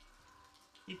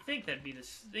 You'd think that'd be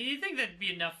this. You'd think that'd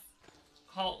be enough,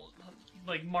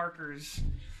 like, markers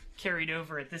carried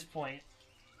over at this point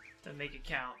to make it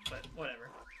count, but whatever.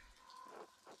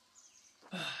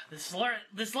 This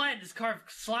Latin is carved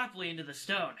sloppily into the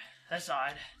stone. That's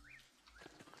odd.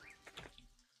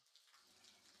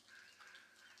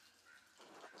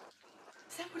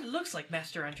 Is that what it looks like,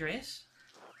 Master Andreas?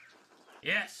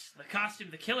 Yes, the costume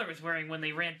the killer was wearing when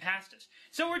they ran past us.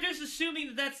 So we're just assuming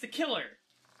that that's the killer.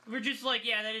 We're just like,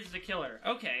 yeah, that is the killer.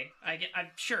 Okay, I'm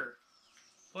sure.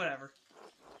 Whatever.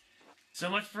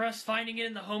 So much for us finding it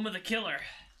in the home of the killer.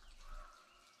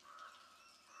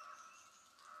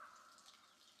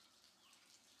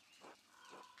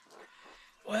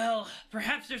 Well,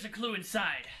 perhaps there's a clue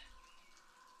inside.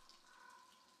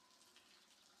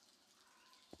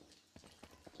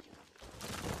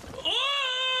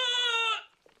 Oh!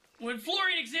 When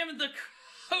Florian examined the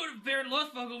code of Baron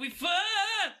Lothvogel, we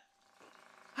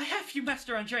I have you,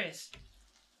 Master Andreas.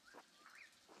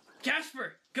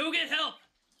 Casper, go get help.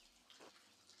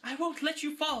 I won't let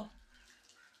you fall.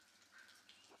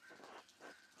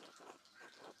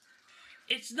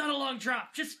 It's not a long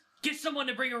drop. Just get someone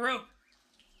to bring a rope.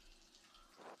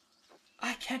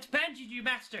 I can't bandage you,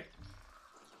 Master.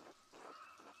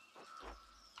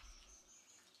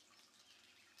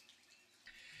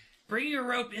 Bringing a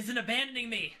rope isn't abandoning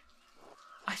me.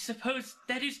 I suppose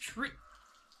that is true.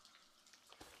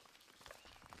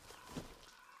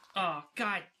 Oh,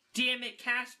 god damn it,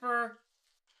 Casper.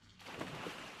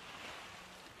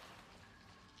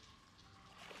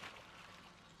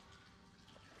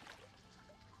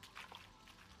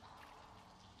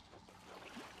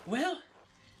 Well,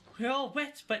 we're all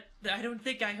wet, but I don't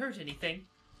think I hurt anything.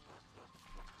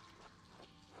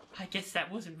 I guess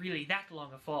that wasn't really that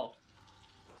long a fall.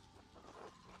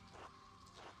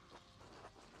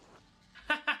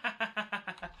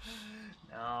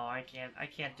 No, I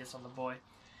can't diss on the boy.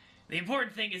 The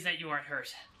important thing is that you aren't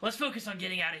hurt. Let's focus on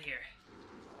getting out of here.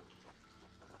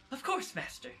 Of course,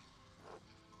 Master.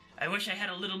 I wish I had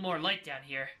a little more light down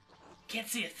here. Can't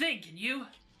see a thing, can you?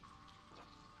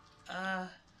 I'm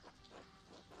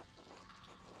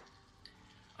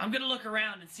gonna look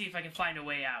around and see if I can find a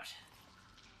way out.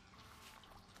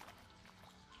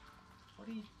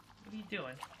 What are you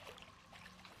doing?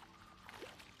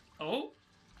 Oh?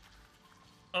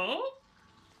 Oh?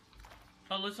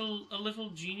 A little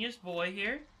genius boy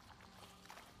here?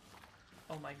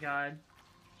 Oh my god.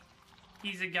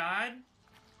 He's a god?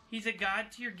 He's a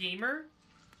god to your gamer?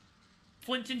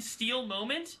 Flint and steel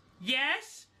moment?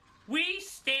 Yes! We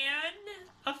stand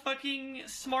a fucking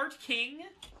smart king.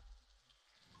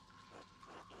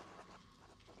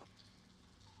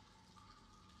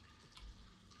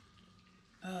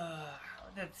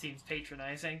 That seems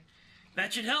patronizing.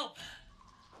 That should help.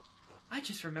 I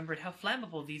just remembered how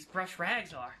flammable these brush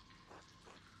rags are.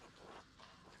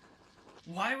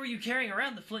 Why were you carrying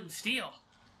around the flint and steel?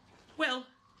 Well,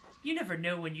 you never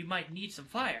know when you might need some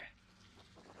fire.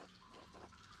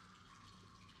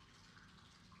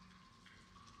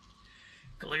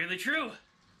 Clearly true.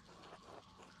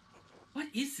 What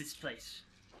is this place?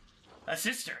 A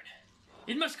cistern.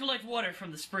 It must collect water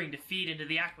from the spring to feed into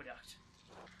the aqueduct.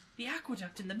 The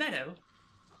aqueduct in the meadow?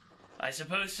 I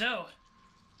suppose so.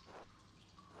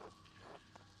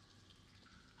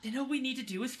 Then all we need to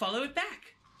do is follow it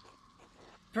back.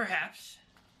 Perhaps.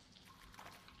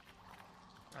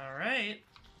 Alright.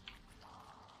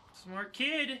 Smart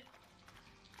kid.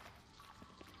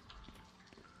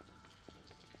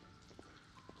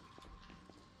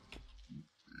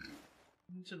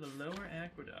 Into the lower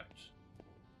aqueduct.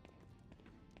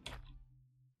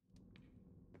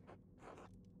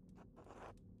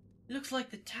 Looks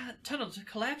like the tunnels have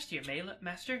collapsed here,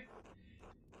 Master.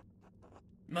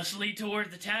 Must lead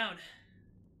toward the town.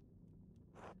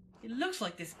 It looks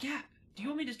like this gap. Do you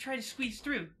want me to try to squeeze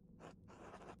through?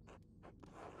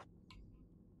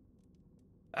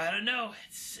 I don't know.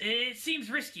 It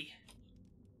seems risky.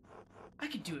 I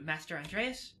could do it, Master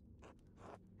Andreas.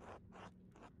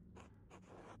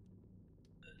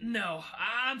 No,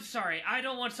 I'm sorry. I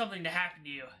don't want something to happen to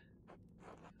you.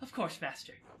 Of course,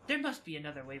 Master. There must be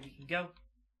another way we can go.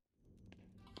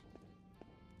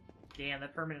 Damn,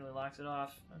 that permanently locks it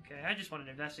off. Okay, I just wanted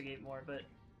to investigate more, but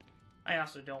I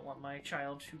also don't want my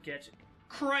child to get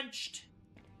crunched.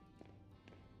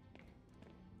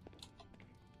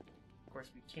 Of course,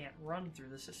 we can't run through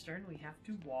the cistern. We have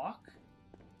to walk.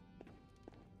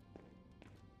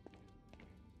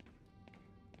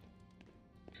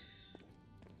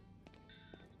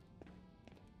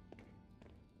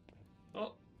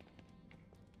 Oh.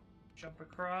 Jump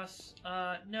across.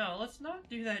 No, let's not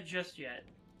do that just yet.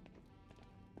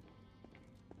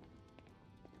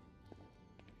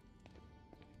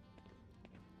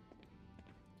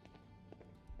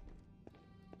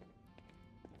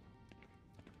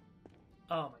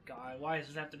 Oh my god, why does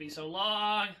this have to be so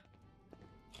long?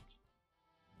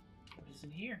 What is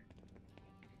in here?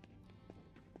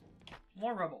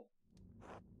 More rubble.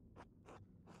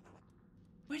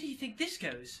 Where do you think this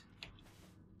goes?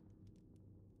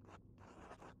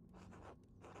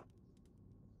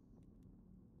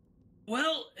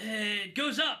 Well, it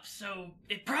goes up, so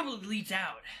it probably leads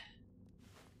out.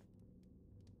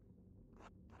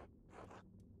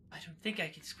 I don't think I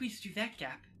can squeeze through that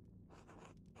gap.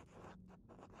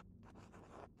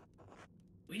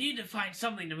 We need to find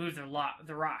something to move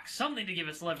the rocks. Something to give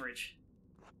us leverage.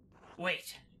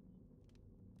 Wait.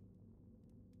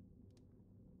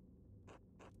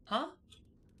 Huh?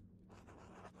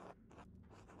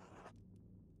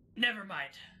 Never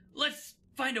mind. Let's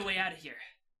find a way out of here.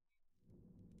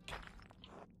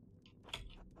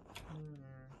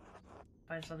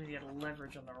 Find something to get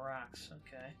leverage on the rocks.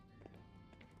 Okay.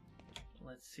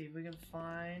 Let's see if we can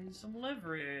find some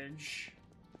leverage.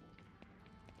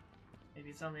 Maybe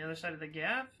it's on the other side of the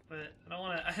gap, but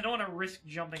I don't want to risk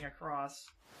jumping across.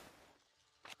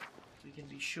 So we can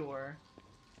be sure.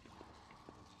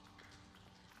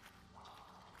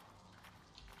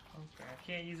 Okay, I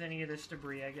can't use any of this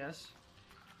debris, I guess.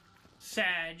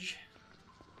 Sag.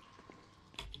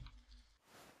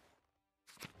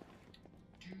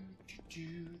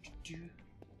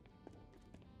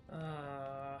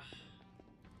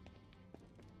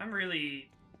 I'm really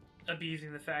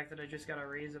abusing the fact that I just got a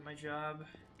raise at my job.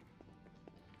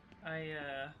 I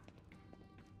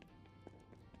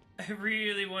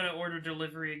really want to order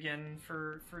delivery again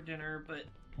for dinner, but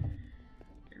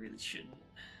I really shouldn't.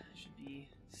 I should be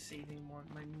saving more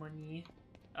of my money.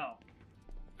 Oh.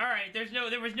 Alright,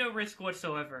 there was no risk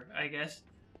whatsoever, I guess.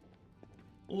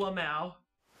 Lamau.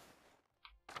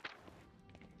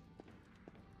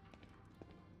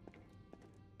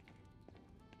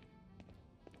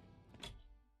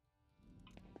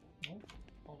 Oh,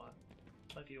 hold on.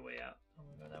 Might be a way out. I'm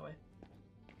gonna go that way.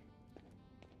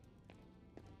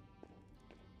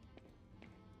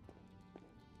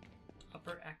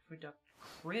 Upper Aqueduct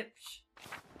Crypt.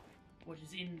 what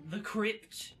is in the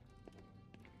crypt.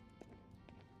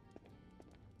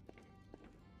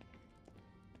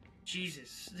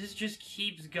 Jesus, this just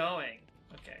keeps going.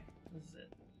 Okay, this is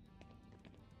it.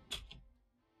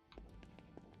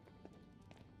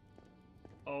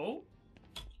 Oh?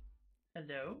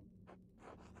 Hello?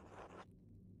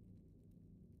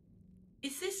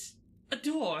 Is this a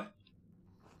door?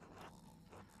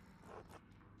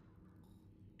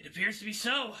 It appears to be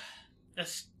so. A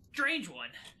strange one.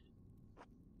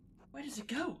 Where does it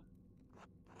go?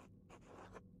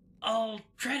 I'll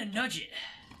try to nudge it.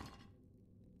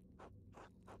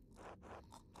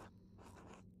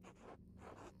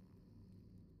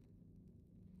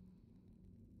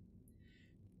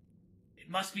 It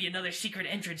must be another secret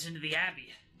entrance into the Abbey.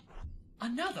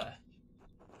 Another?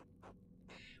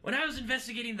 When I was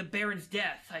investigating the Baron's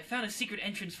death, I found a secret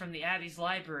entrance from the Abbey's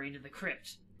library into the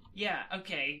crypt. Yeah,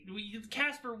 okay.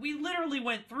 Casper, we literally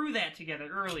went through that together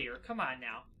earlier. Come on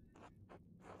now.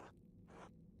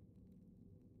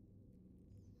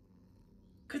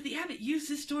 Could the abbot use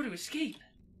this door to escape?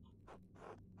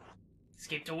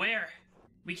 Escape to where?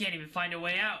 We can't even find a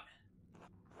way out.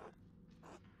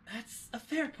 That's a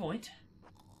fair point.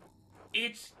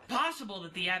 It's possible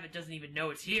that the abbot doesn't even know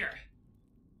it's here.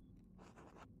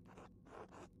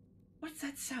 What's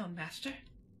that sound, Master?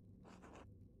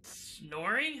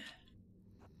 Snoring?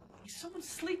 Is someone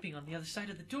sleeping on the other side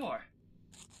of the door?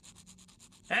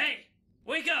 Hey!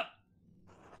 Wake up!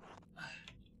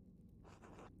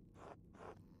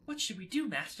 What should we do,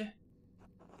 Master?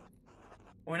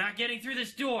 We're not getting through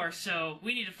this door, so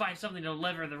we need to find something to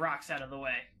lever the rocks out of the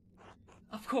way.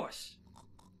 Of course.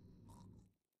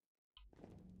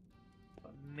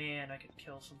 But man, I could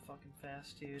kill some fucking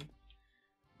fast, dude.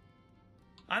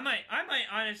 I might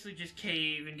honestly just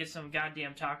cave and get some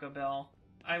goddamn Taco Bell.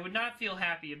 I would not feel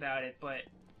happy about it, but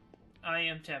I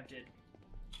am tempted.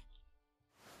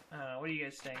 What do you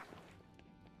guys think?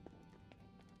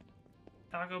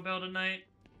 Taco Bell tonight?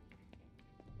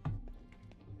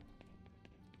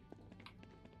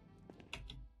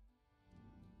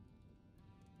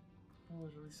 Oh,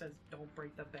 it really says don't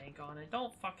break the bank on it.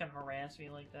 Don't fucking harass me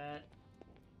like that.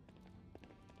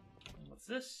 What's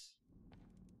this?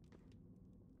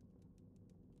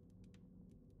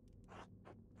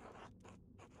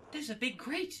 There's a big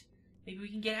grate. Maybe we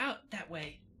can get out that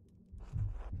way.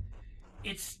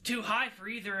 It's too high for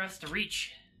either of us to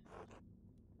reach.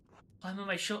 Climb on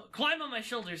my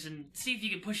shoulders and see if you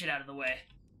can push it out of the way.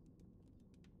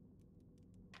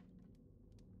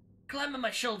 Climb on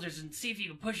my shoulders and see if you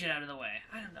can push it out of the way.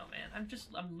 I don't know, man.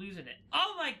 I'm losing it.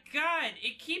 Oh my god!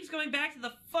 It keeps going back to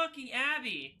the fucking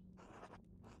Abbey!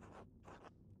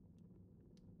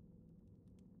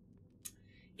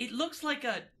 It looks like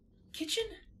a kitchen?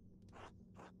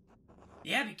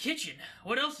 The Abbey kitchen.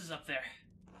 What else is up there?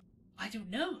 I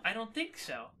don't know. I don't think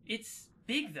so. It's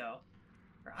big, though.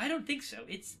 Or, I don't think so.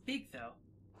 It's big, though.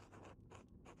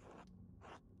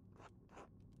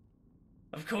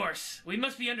 Of course. We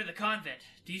must be under the convent.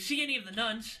 Do you see any of the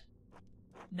nuns?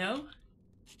 No?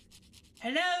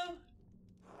 Hello?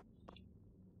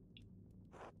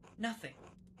 Nothing.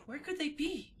 Where could they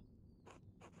be?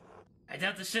 I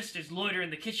doubt the sisters loiter in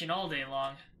the kitchen all day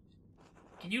long.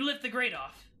 Can you lift the grate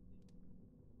off?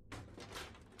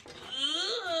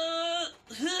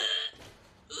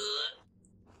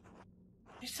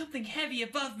 There's something heavy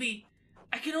above me.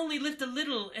 I can only lift a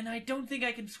little, and I don't think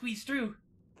I can squeeze through.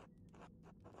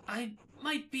 I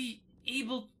might be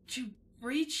able to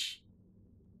reach.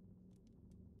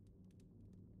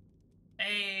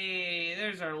 Hey,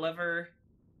 there's our lever.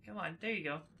 Come on, there you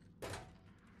go.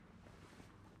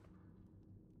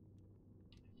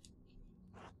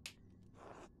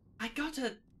 I got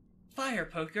a fire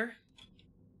poker.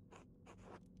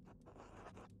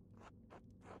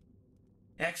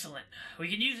 Excellent. We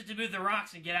can use it to move the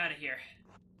rocks and get out of here.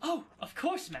 Oh, of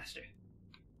course, Master.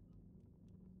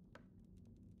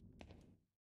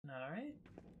 Alright.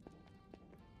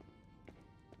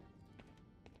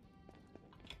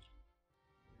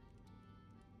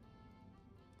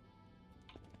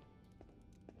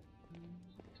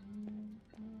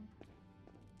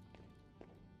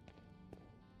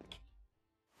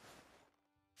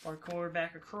 Parkour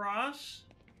back across.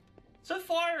 So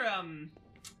far,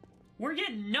 we're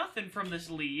getting nothing from this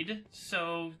lead,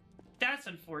 so that's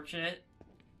unfortunate.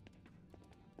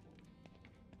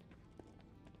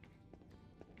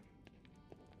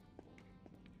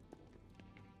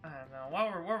 I don't know.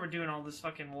 While we're doing all this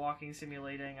fucking walking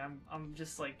simulating, I'm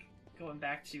just like going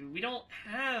back to, we don't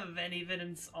have any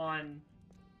evidence on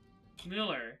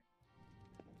Miller,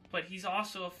 but he's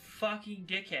also a fucking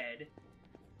dickhead.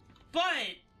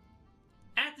 But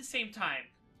at the same time,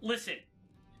 listen,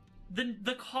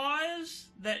 the cause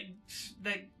that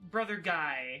brother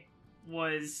Guy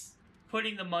was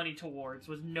putting the money towards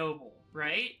was noble,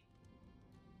 right?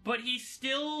 But he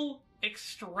still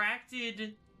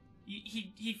extracted,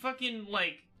 he fucking,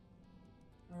 like,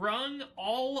 wrung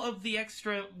all of the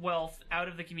extra wealth out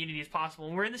of the community as possible.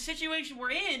 And we're in the situation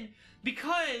we're in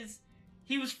because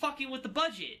he was fucking with the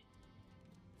budget.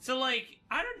 So, like,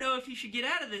 I don't know if he should get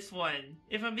out of this one,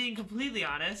 if I'm being completely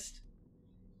honest.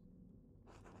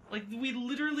 Like, we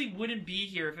literally wouldn't be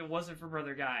here if it wasn't for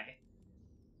Brother Guy.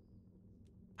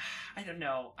 I don't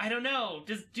know. I don't know.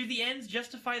 Do the ends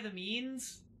justify the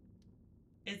means?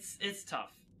 It's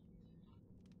tough.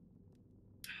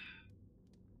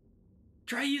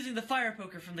 Try using the fire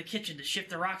poker from the kitchen to shift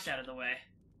the rocks out of the way.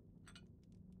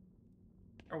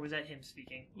 Or was that him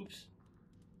speaking? Oops.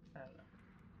 I don't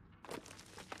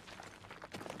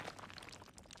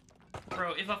know.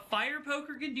 Bro, if a fire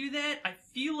poker can do that, I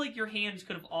feel like your hands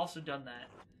could have also done that.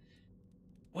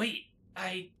 Wait,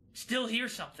 I still hear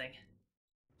something.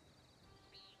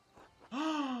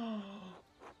 Oh!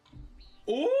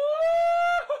 Ooh!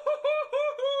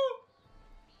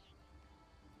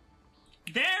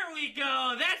 There we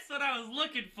go! That's what I was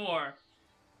looking for!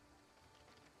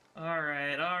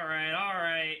 Alright, alright,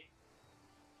 alright.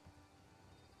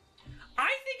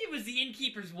 I think it was the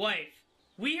innkeeper's wife.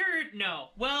 We heard... No.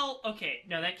 Well, okay.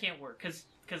 No, that can't work, because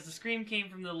the scream came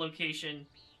from the location...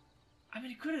 I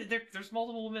mean, it could have... There's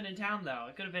multiple women in town, though.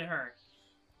 It could have been her.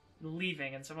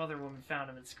 Leaving, and some other woman found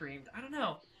him and screamed. I don't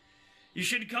know. You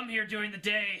shouldn't come here during the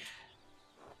day.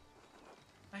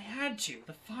 I had to.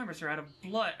 The farmers are out of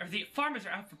blood. Or the farmers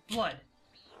are out for blood.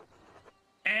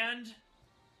 And?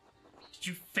 Did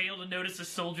you fail to notice the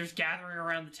soldiers gathering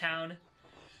around the town?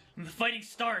 When the fighting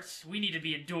starts, we need to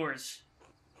be indoors.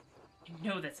 You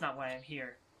know that's not why I'm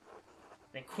here.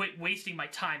 Then quit wasting my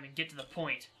time and get to the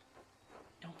point.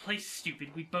 Don't play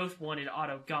stupid. We both wanted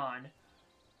Otto gone.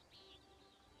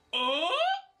 Oh!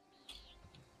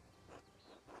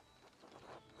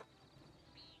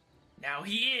 Now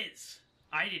he is.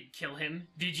 I didn't kill him,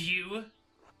 did you?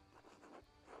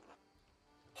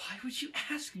 Why would you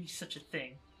ask me such a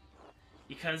thing?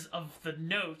 Because of the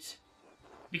note.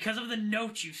 Because of the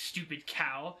note, you stupid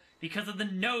cow. Because of the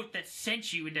note that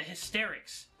sent you into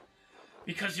hysterics.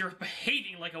 Because you're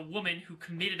behaving like a woman who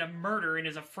committed a murder and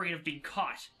is afraid of being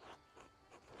caught.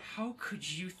 How could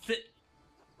you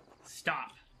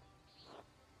Stop.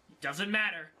 It doesn't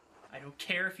matter. I don't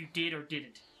care if you did or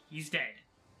didn't. He's dead.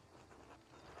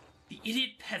 The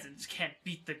idiot peasants can't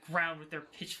beat the ground with their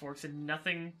pitchforks and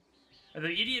nothing... Or the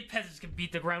idiot peasants can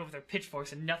beat the ground with their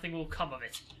pitchforks and nothing will come of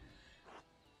it.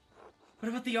 What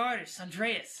about the artist,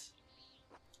 Andreas?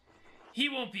 He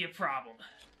won't be a problem.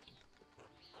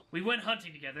 We went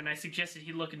hunting together and I suggested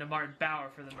he look into Martin Bauer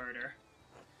for the murder.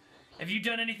 Have you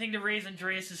done anything to raise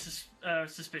Andreas'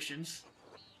 suspicions?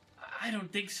 I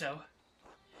don't think so.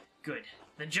 Good.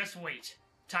 Then just wait.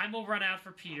 Time will run out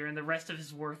for Peter and the rest of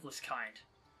his worthless kind.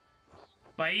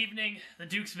 By evening, the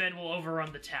Duke's men will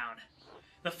overrun the town.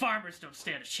 The farmers don't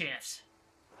stand a chance.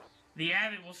 The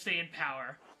abbot will stay in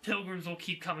power. Pilgrims will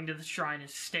keep coming to the shrine and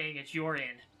staying at your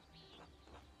inn.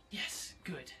 Yes,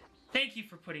 good. Thank you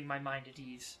for putting my mind at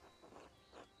ease.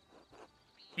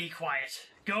 Be quiet.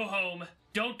 Go home.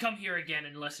 Don't come here again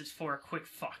unless it's for a quick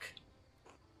fuck.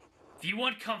 If you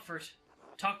want comfort,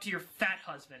 talk to your fat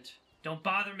husband. Don't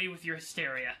bother me with your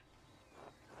hysteria.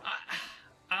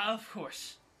 Of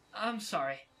course. I'm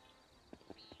sorry.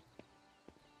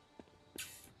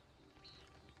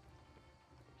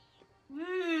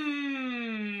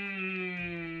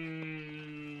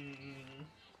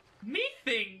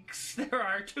 Methinks there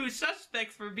are 2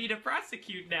 suspects for me to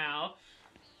prosecute now.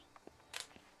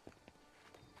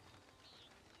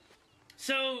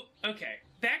 So, okay,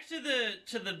 back to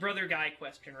the brother guy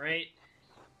question, right?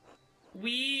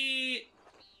 We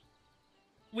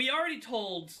already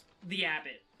told the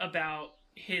abbot about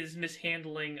his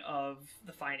mishandling of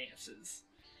the finances.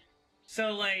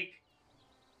 So, like,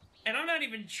 and I'm not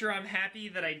even sure I'm happy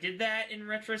that I did that in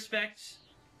retrospect,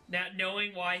 not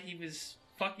knowing why he was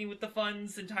fucking with the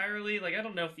funds entirely. Like, I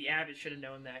don't know if the abbot should have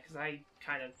known that, because I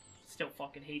kind of still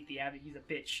fucking hate the abbot. He's a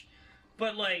bitch.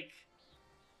 But, like,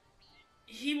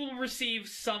 he will receive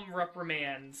some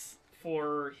reprimands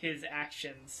for his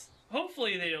actions.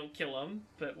 Hopefully they don't kill him,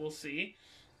 but we'll see.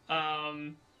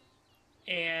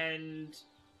 And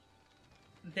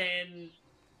then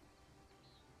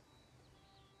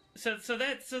so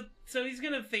he's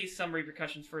gonna face some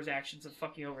repercussions for his actions of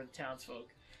fucking over the townsfolk.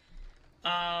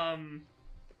 Now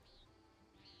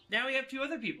we have 2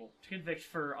 other people to convict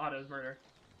for Otto's murder.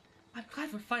 I'm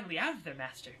glad we're finally out of there,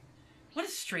 Master. What a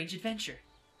strange adventure.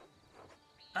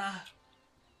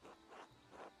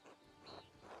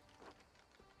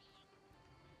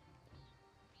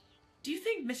 Do you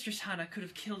think Mistress Hannah could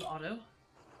have killed Otto?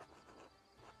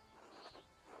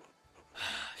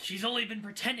 She's only been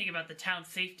pretending about the town's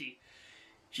safety.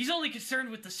 She's only concerned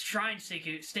with the shrine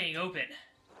staying open.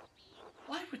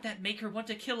 Why would that make her want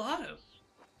to kill Otto?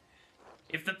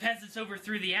 If the peasants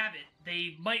overthrew the abbot,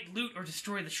 they might loot or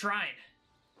destroy the shrine.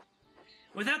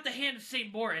 Without the hand of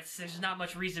St. Moritz, there's not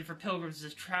much reason for pilgrims to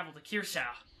travel to Kirsau.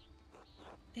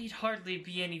 They'd hardly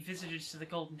be any visitors to the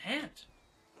Golden Hand.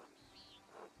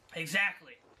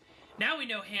 Exactly. Now we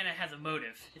know Hannah has a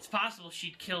motive. It's possible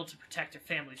she'd kill to protect her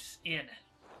family's inn.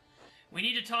 We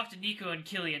need to talk to Nico and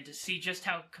Killian to see just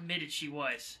how committed she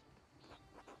was.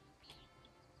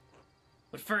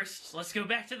 But first, let's go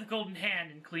back to the Golden Hand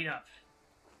and clean up.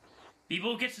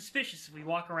 People will get suspicious if we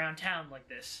walk around town like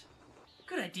this.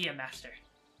 Good idea, Master.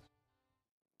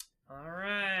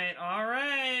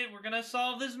 Alright, we're gonna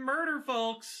solve this murder,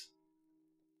 folks.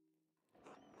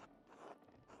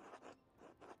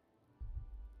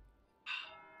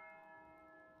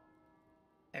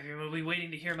 Everyone will be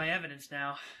waiting to hear my evidence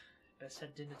now. Best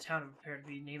head into town and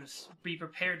be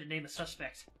prepared to name a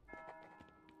suspect.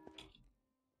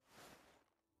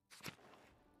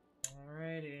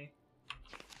 Alrighty.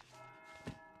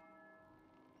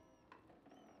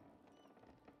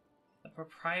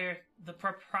 The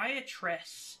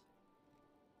proprietress.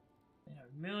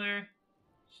 Miller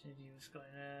said he was going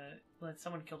to let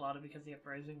someone kill Otto because the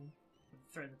uprising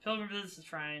threatened the pilgrim visits the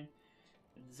shrine.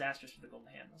 Disastrous for the Golden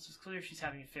Hand. This is clear she's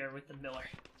having an affair with the Miller.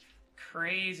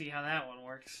 Crazy how that one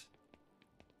works.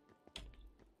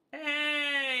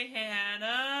 Hey,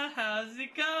 Hannah! How's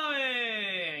it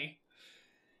going?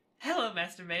 Hello,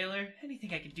 Master Mailer.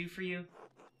 Anything I can do for you?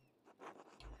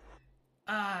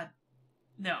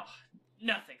 No.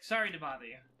 Nothing. Sorry to bother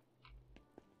you.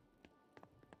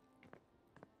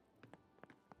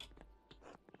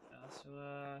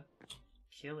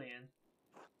 Killian.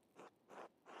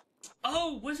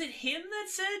 Oh, was it him that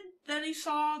said that he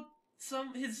saw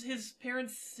his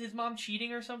parents, his mom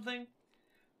cheating or something?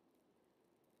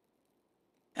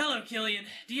 Hello, Killian.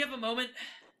 Do you have a moment?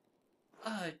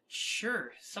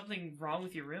 Sure. Something wrong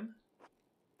with your room?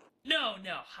 No.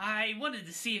 I wanted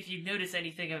to see if you've noticed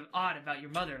anything odd about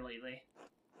your mother lately.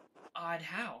 Odd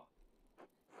how?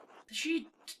 Does she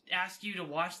ask you to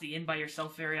watch the inn by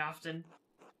yourself very often?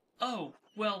 Oh,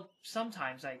 well,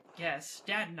 sometimes, I guess.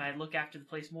 Dad and I look after the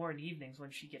place more in the evenings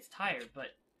when she gets tired,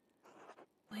 but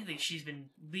lately she's been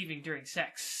leaving during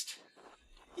sex.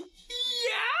 Yeah?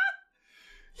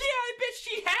 Yeah, I bet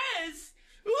she has!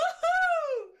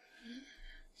 Woohoo!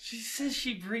 She says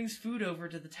she brings food over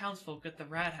to the townsfolk at the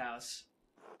rat house.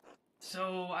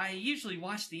 So I usually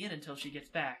watch the inn until she gets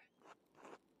back.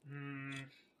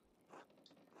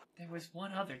 There was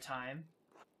one other time.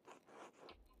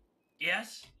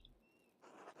 Yes?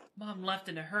 Mom left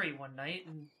in a hurry one night,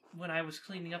 and when I was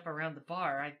cleaning up around the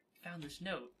bar, I found this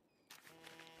note.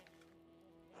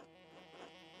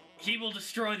 He will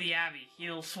destroy the abbey.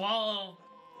 Hella will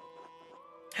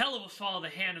swallow the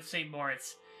hand of St.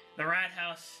 Moritz, the rat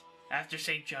house, after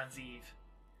St. John's Eve.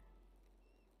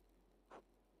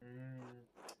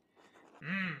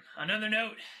 Another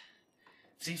note.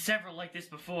 I've seen several like this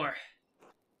before.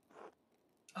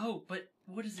 Oh, but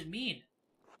what does it mean?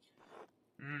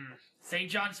 St.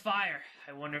 John's fire.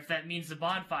 I wonder if that means the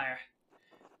bonfire.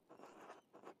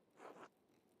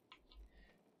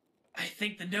 I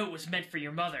think the note was meant for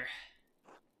your mother.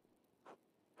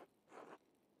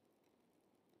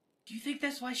 Do you think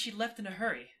that's why she left in a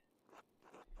hurry?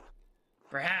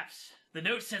 Perhaps. The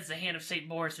note says the hand of St.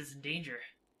 Moritz is in danger.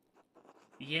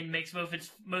 The inn makes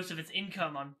most of its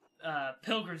income on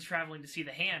pilgrims traveling to see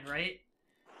the hand, right?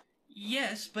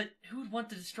 Yes, but who would want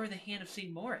to destroy the hand of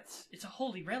St. Moritz? It's a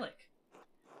holy relic.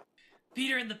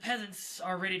 Peter and the peasants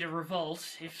are ready to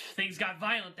revolt. If things got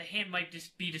violent, the hand might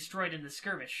just be destroyed in the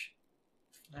skirmish.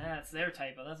 That's their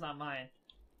typo, that's not mine.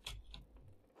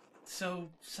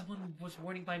 So, someone was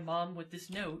warning my mom with this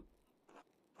note?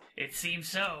 It seems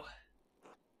so.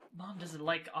 Mom doesn't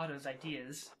like Otto's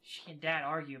ideas. She and Dad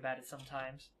argue about it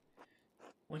sometimes.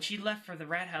 When she left for the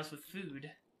rat house with food,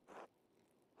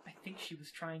 I think she was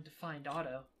trying to find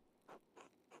Otto.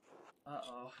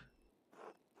 Uh-oh.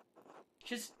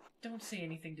 Just don't say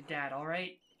anything to Dad,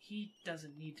 alright? He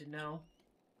doesn't need to know.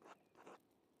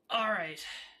 Alright.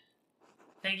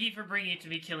 Thank you for bringing it to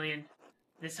me, Killian.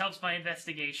 This helps my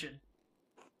investigation.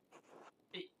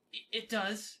 It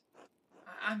does.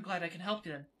 I'm glad I can help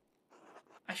you then.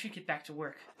 I should get back to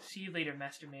work. See you later,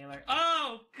 Master Mailer.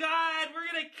 Oh, God!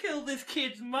 We're gonna kill this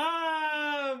kid's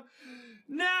mom!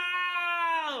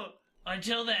 No!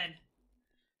 Until then.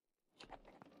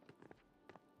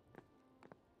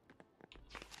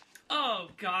 Oh,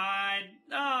 God.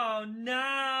 Oh,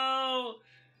 no.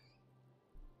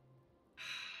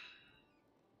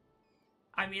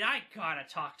 I mean, I gotta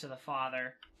talk to the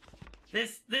father.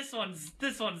 This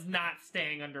one's not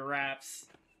staying under wraps.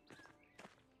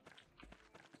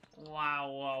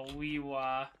 Wow, wee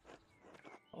wah.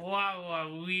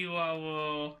 Wow, wee wah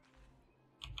whoa.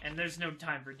 And there's no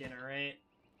time for dinner, right?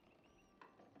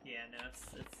 Yeah, no,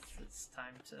 it's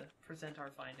time to present our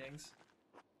findings.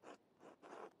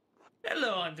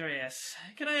 Hello, Andreas.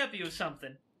 Can I help you with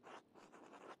something?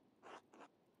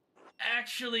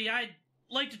 Actually, I'd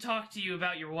like to talk to you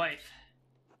about your wife.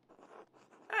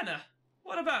 Anna,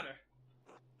 what about her?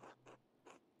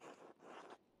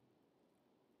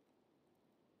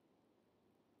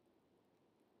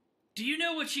 Do you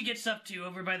know what she gets up to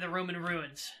over by the Roman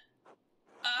ruins?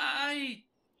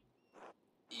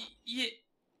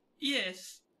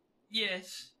 Yes.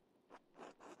 Yes.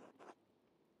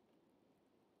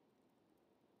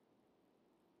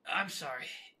 I'm sorry.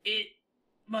 It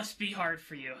must be hard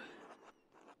for you.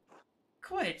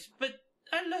 Quite, but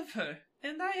I love her,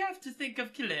 and I have to think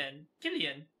of Killian.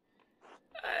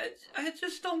 I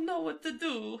just don't know what to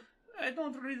do. I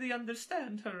don't really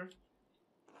understand her.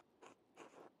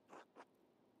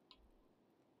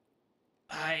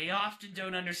 I often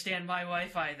don't understand my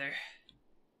wife either.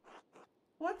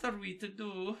 What are we to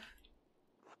do?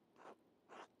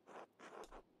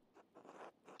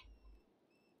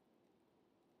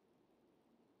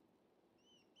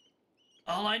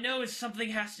 All I know is something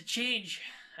has to change.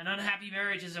 An unhappy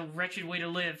marriage is a wretched way to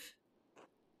live.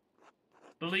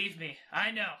 Believe me,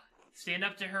 I know. Stand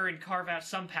up to her and carve out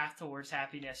some path towards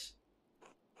happiness.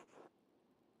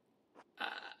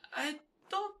 I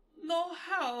don't know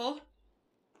how.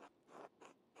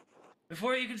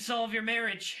 Before you can solve your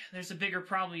marriage, there's a bigger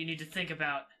problem you need to think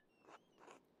about.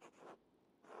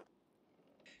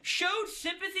 Showed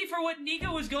sympathy for what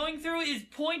Nico was going through is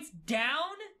points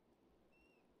down?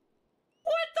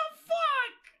 What the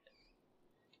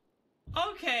fuck?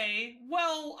 Okay,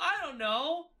 well, I don't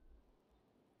know.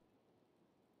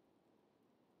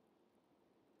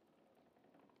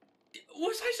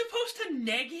 Was I supposed to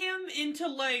neg him into,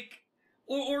 like...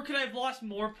 Or could I have lost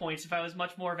more points if I was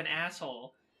much more of an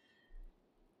asshole?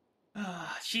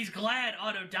 She's glad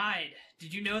Otto died.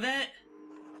 Did you know that?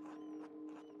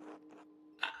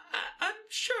 I'm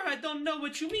sure I don't know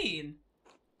what you mean.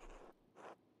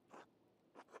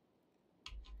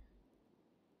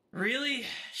 Really?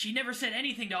 She never said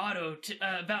anything to Otto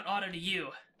about Otto to you?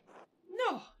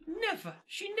 No, never.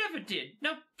 She never did.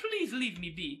 Now please leave me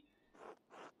be.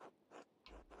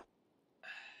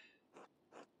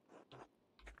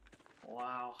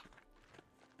 Wow.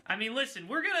 I mean, listen,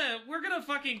 we're gonna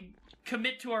fucking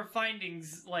commit to our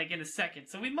findings, like, in a second,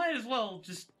 so we might as well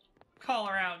just call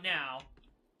her out now.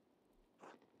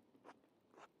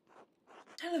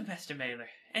 Hello, Master Mailer.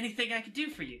 Anything I could do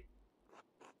for you?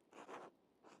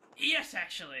 Yes,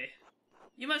 actually.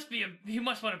 You must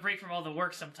want a break from all the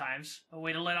work sometimes. A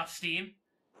way to let off steam.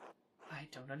 I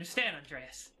don't understand,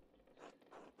 Andreas.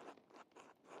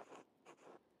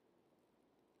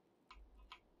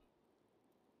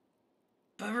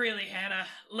 But really, Hannah,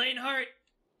 Lanehart,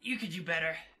 you could do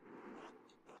better.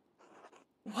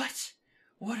 What?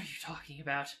 What are you talking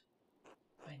about?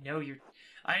 I know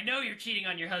you're cheating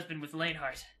on your husband with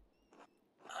Lanehart.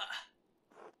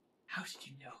 How did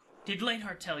you know? Did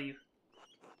Lanehart tell you?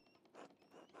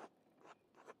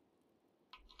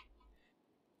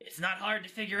 It's not hard to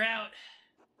figure out.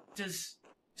 Does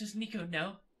Nico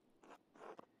know?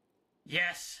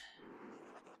 Yes.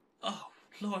 Oh,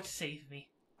 Lord save me.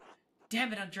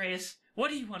 Damn it, Andreas. What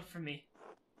do you want from me?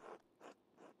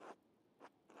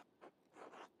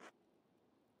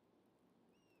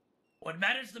 What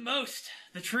matters the most?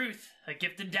 The truth, a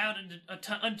gift endowed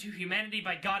unto humanity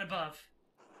by God above.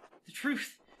 The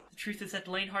truth is that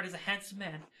Lanehart is a handsome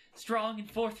man, strong and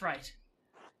forthright.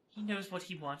 He knows what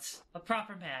he wants, a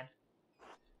proper man.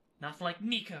 Not like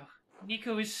Nico.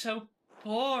 Nico is so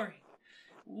boring,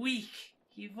 weak.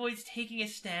 He avoids taking a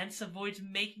stance, avoids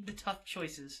making the tough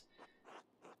choices.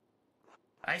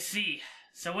 I see.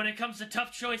 So when it comes to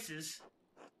tough choices,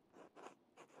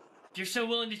 if you're so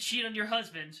willing to cheat on your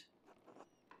husband...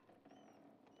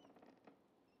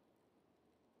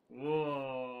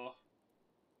 Whoa.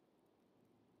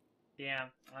 Yeah,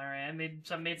 alright, I made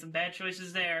some bad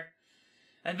choices there.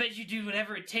 I bet you do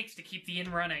whatever it takes to keep the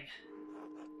inn running.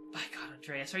 By God,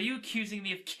 Andreas, are you accusing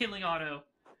me of killing Otto?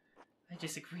 I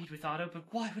disagreed with Otto, but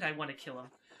why would I want to kill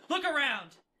him? Look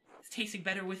around! It's tasting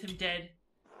better with him dead.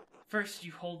 First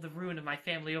you hold the ruin of my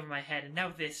family over my head, and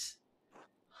now this.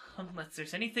 Unless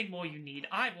there's anything more you need,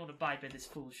 I won't abide by this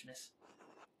foolishness.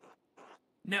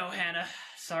 No, Hannah.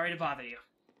 Sorry to bother you.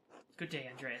 Good day,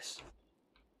 Andreas.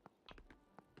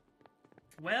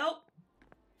 Well,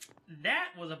 that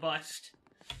was a bust.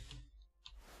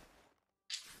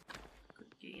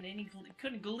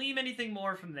 Couldn't glean anything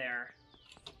more from there.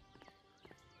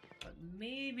 But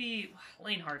maybe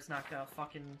Lanehart's not gonna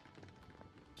fucking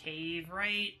cave,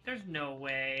 right? There's no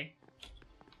way.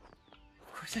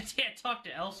 Of course, I can't talk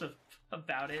to Elsa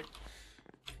about it.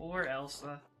 Poor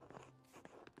Elsa.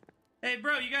 Hey,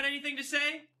 bro, you got anything to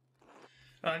say?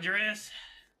 Andreas?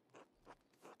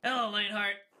 Hello,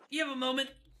 Lanehart. You have a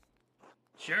moment?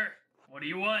 Sure. What do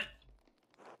you want?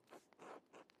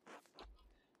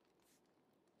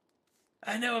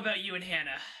 I know about you and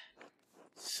Hannah.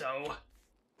 So?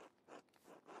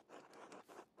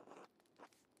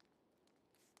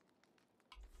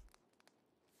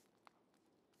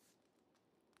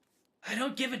 I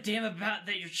don't give a damn about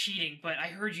that you're cheating, but I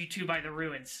heard you two by the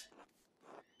ruins.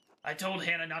 I told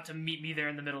Hannah not to meet me there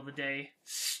in the middle of the day.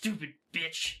 Stupid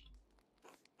bitch.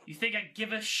 You think I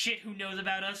give a shit who knows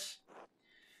about us?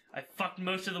 I fucked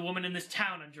most of the women in this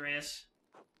town, Andreas.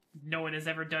 No one has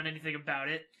ever done anything about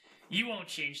it. You won't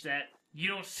change that. You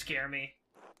don't scare me.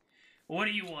 What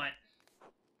do you want?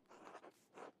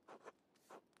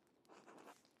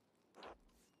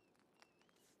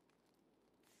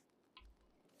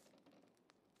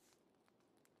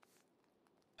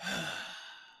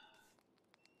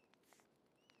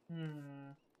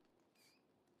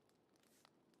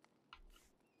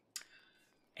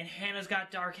 And Hannah's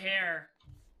got dark hair.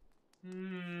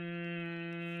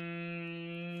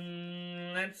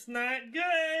 That's not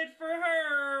good for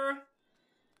her.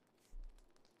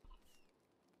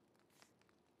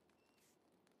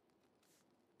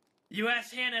 You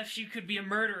asked Hannah if she could be a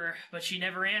murderer, but she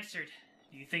never answered.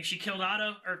 Do you think she killed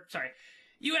Otto?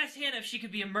 You asked Hannah if she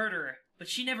could be a murderer, but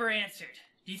she never answered.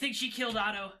 Do you think she killed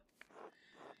Otto?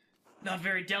 Not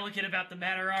very delicate about the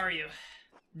matter, are you?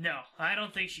 No, I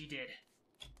don't think she did.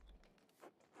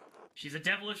 She's a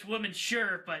devilish woman,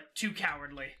 sure, but too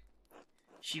cowardly.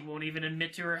 She won't even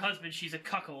admit to her husband she's a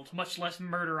cuckold, much less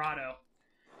murder Otto.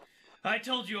 I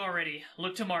told you already,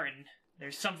 look to Martin.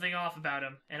 There's something off about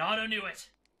him, and Otto knew it.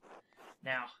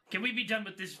 Now, can we be done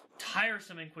with this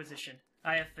tiresome inquisition?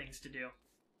 I have things to do.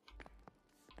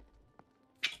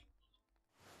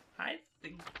 I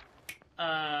think,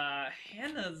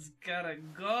 Hannah's gotta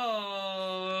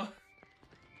go.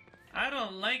 I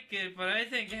don't like it, but I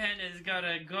think Hannah's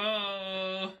gotta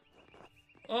go.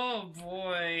 Oh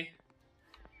boy.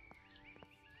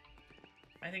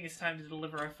 I think it's time to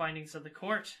deliver our findings of the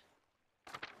court.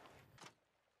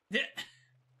 Yeah.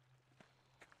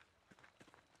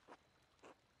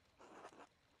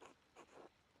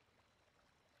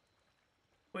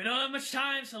 We don't have much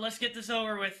time, so let's get this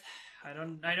over with.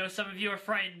 I know some of you are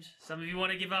frightened, some of you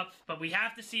want to give up, but we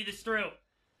have to see this through.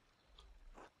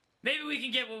 Maybe we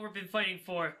can get what we've been fighting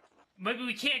for. Maybe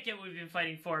we can't get what we've been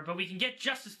fighting for, but we can get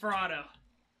justice for Otto.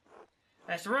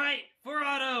 That's right, for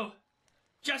Otto!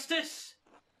 Justice!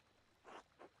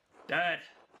 Dad,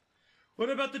 what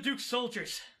about the Duke's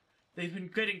soldiers? They've been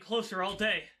getting closer all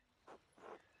day.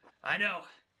 I know.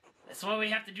 That's why we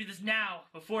have to do this now,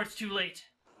 before it's too late.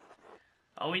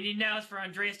 All we need now is for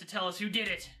Andreas to tell us who did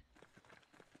it.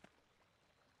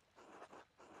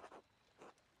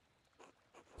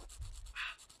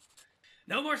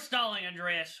 No more stalling,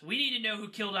 Andreas. We need to know who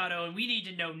killed Otto, and we need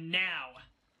to know now.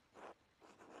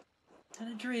 Did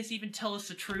Andreas even tell us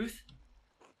the truth?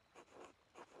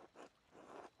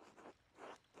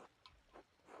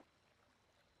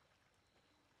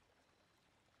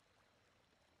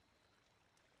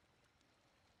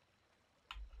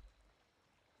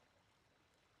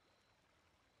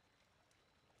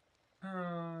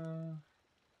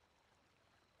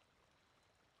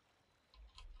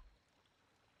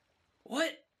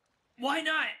 What? Why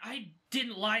not? I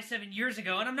didn't lie 7 years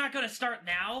ago, and I'm not gonna start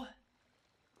now.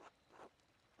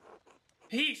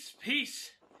 Peace,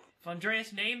 peace. If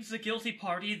Andreas names the guilty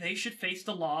party, they should face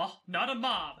the law, not a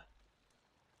mob.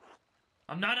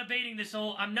 I'm not debating this,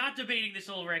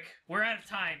 Ulrich. We're out of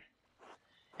time.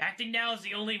 Acting now is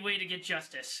the only way to get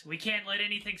justice. We can't let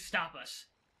anything stop us.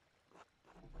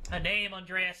 A name,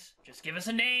 Andreas. Just give us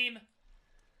a name.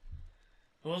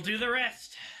 We'll do the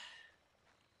rest.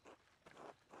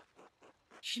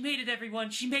 She made it, everyone.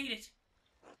 She made it.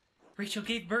 Rachel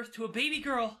gave birth to a baby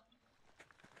girl.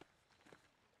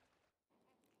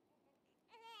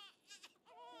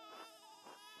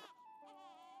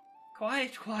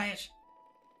 Quiet, quiet.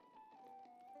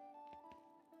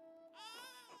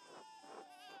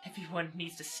 Everyone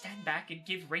needs to stand back and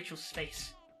give Rachel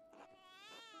space.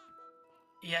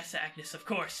 Yes, Agnes, of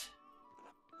course.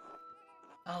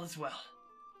 All is well.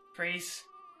 Praise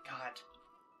God.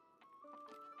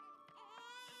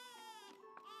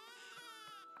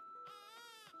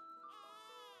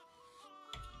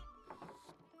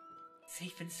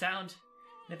 Safe and sound.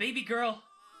 And a baby girl.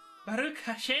 Baruch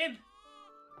Hashem.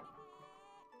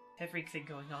 Everything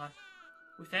going on.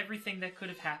 With everything that could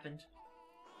have happened.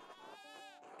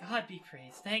 God be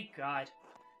praised. Thank God.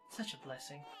 Such a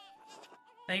blessing.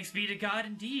 Thanks be to God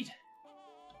indeed.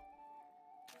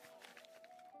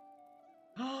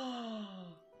 Aww.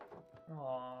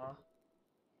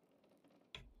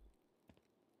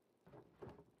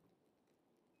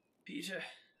 Peter,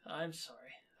 I'm sorry.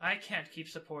 I can't keep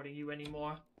supporting you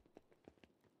anymore.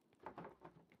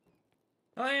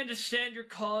 I understand your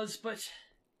cause, but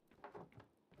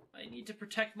I need to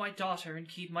protect my daughter and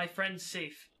keep my friends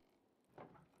safe.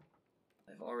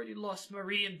 I've already lost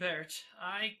Marie and Bert.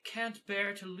 I can't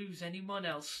bear to lose anyone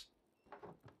else.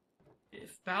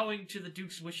 If bowing to the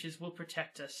Duke's wishes will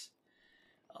protect us,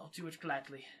 I'll do it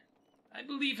gladly. I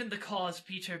believe in the cause,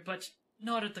 Peter, but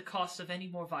not at the cost of any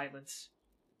more violence.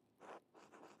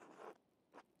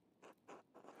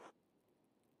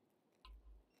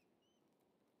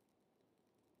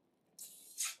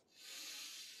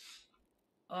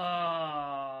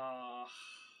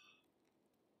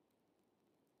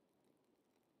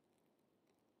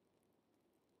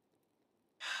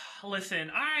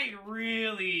 Listen, I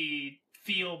really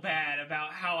feel bad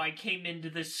about how I came into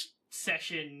this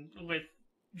session with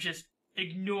just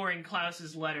ignoring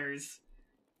Klaus's letters.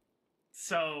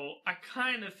 So, I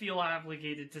kind of feel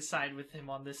obligated to side with him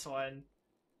on this one.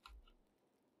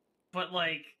 But,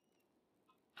 like,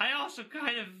 I also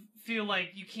kind of feel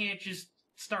like you can't just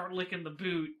start licking the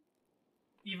boot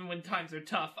even when times are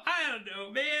tough. I don't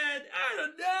know, man! I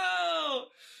don't know!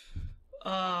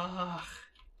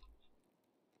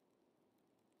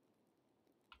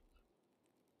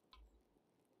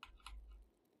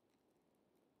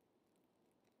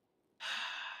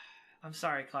 I'm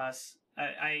sorry, Klaus.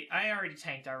 I already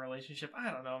tanked our relationship. I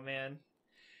don't know, man.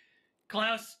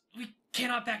 Klaus, we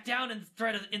cannot back down in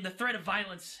the threat of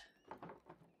violence.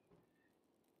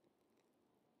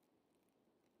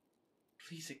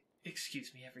 Please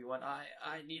excuse me, everyone.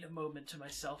 I need a moment to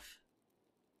myself.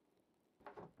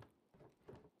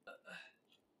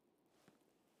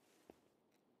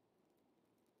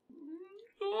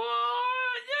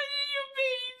 Oh, you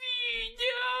baby!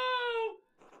 No!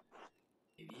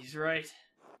 Maybe he's right.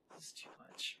 This is too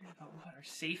much. About what? Our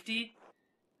safety?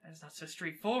 That is not so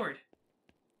straightforward.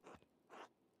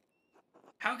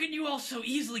 How can you all so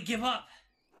easily give up?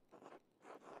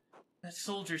 That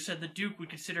soldier said the Duke would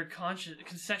consider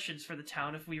concessions for the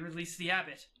town if we release the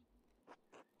abbot.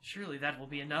 Surely that will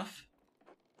be enough.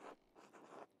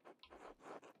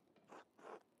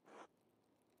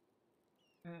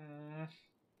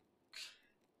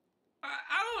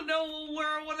 I don't know where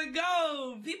I want to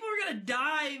go. People are gonna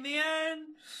die,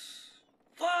 man.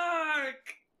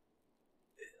 Fuck.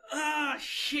 Ah,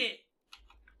 shit.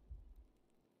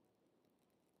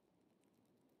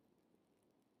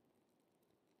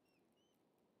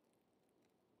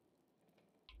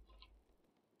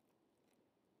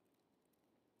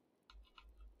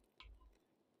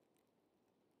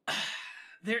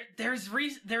 There is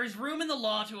room in the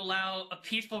law to allow a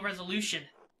peaceful resolution.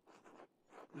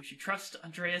 We should trust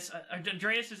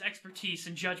Andreas's expertise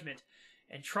and judgment,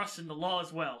 and trust in the law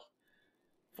as well.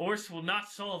 Force will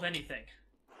not solve anything.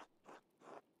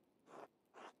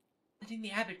 Letting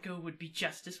the abbot go would be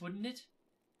justice, wouldn't it?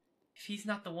 If he's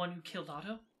not the one who killed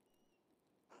Otto?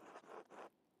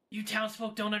 You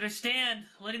townsfolk don't understand.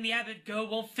 Letting the abbot go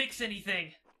won't fix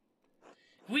anything.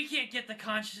 If we can't get the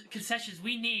concessions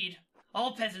we need,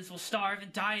 all peasants will starve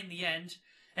and die in the end,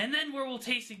 and then where will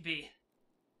Tasting be?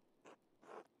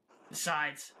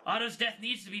 Besides, Otto's death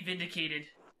needs to be vindicated.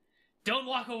 Don't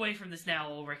walk away from this now,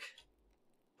 Ulrich.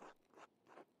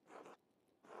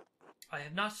 I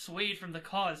have not swayed from the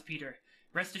cause, Peter.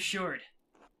 Rest assured.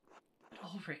 But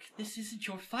Ulrich, this isn't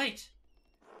your fight.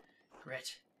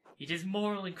 Gret, it is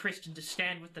moral and Christian to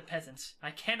stand with the peasants.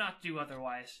 I cannot do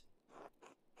otherwise.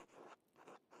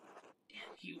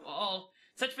 Damn you all.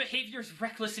 Such behavior is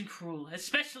reckless and cruel,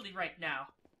 especially right now.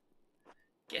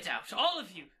 Get out, all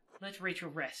of you. Let Rachel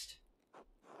rest.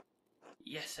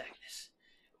 Yes, Agnes.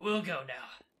 We'll go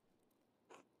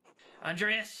now.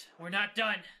 Andreas, we're not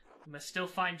done. We must still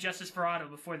find justice for Otto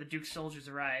before the Duke's soldiers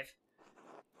arrive.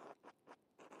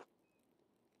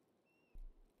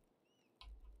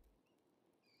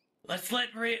 Let's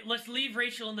leave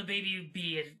Rachel and the baby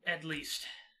be at least.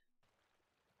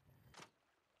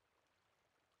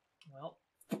 Well,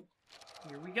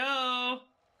 here we go.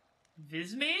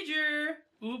 Viz Major.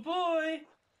 Ooh boy.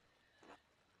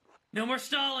 No more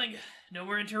stalling. No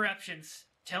more interruptions.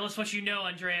 Tell us what you know,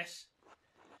 Andreas.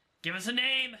 Give us a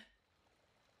name.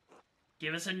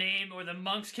 Give us a name, or the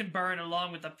monks can burn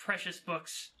along with the precious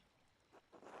books.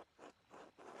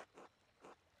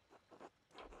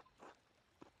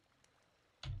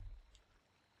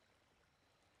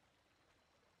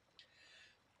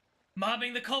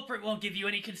 Mobbing the culprit won't give you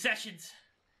any concessions.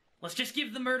 Let's just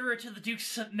give the murderer to the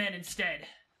Duke's men instead.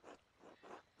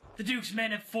 The Duke's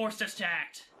men have forced us to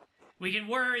act. We can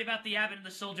worry about the abbot and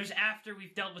the soldiers after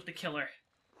we've dealt with the killer.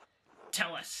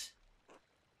 Tell us.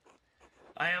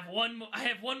 I have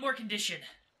one more condition.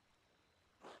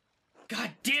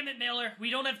 God damn it, Mailer! We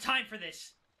don't have time for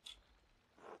this!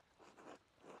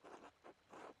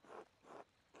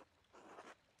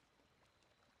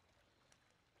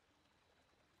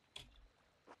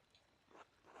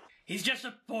 He's just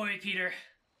a boy, Peter.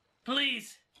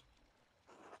 Please.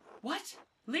 What?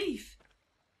 Leave.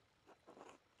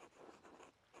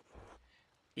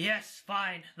 Yes,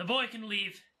 fine. The boy can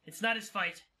leave. It's not his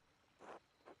fight.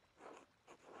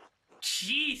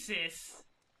 Jesus.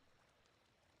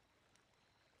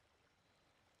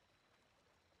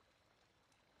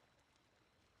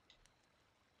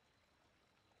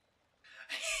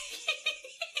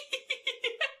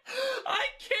 I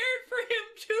cared for him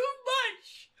too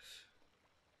much.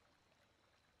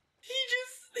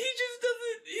 He just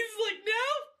doesn't, he's like, no,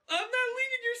 I'm not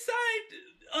leaving your side,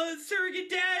 surrogate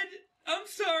dad. I'm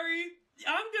sorry.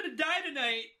 I'm gonna die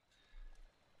tonight.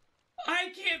 I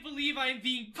can't believe I'm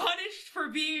being punished for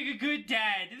being a good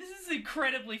dad. This is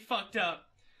incredibly fucked up.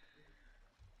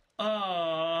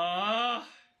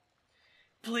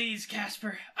 Please,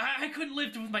 Casper. I couldn't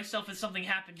live with myself if something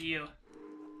happened to you.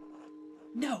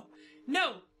 No,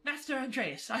 Master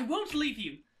Andreas, I won't leave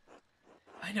you.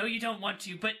 I know you don't want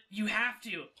to, but you have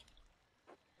to.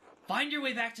 Find your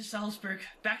way back to Salzburg,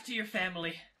 back to your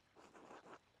family.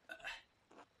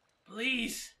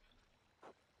 Please.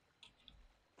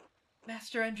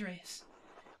 Master Andreas,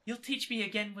 you'll teach me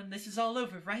again when this is all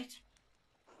over, right?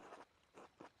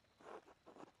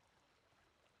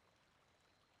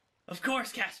 Of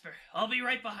course, Casper. I'll be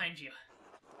right behind you.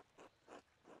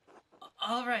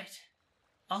 All right.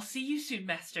 I'll see you soon,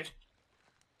 Master.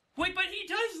 Wait, but he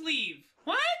does leave!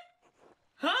 What?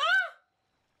 Huh?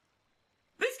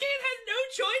 This game has no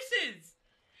choices!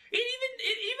 Even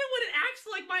when it acts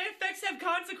like my effects have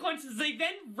consequences, they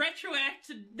then retroact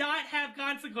to not have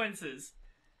consequences.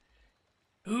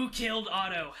 Who killed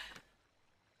Otto?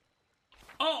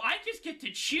 Oh, I just get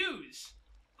to choose.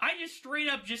 I just straight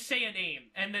up just say a name,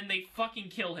 and then they fucking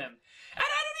kill him. And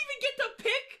I don't even get to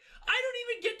pick! I don't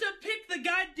even get to pick the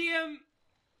goddamn...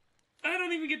 I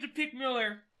don't even get to pick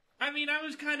Miller. I mean, I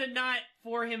was kind of not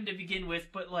for him to begin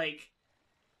with, but like...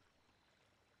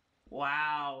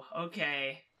 Wow,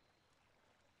 okay.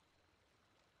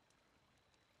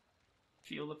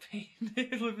 Feel the pain.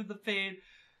 Live in the pain.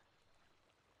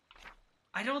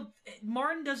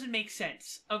 Martin doesn't make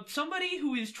sense. Somebody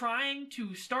who is trying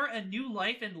to start a new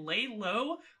life and lay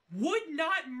low would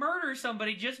not murder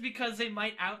somebody just because they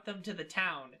might out them to the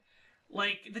town.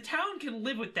 Like, the town can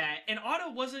live with that, and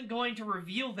Otto wasn't going to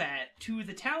reveal that to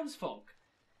the townsfolk.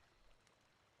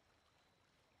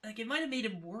 Like, it might have made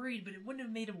him worried, but it wouldn't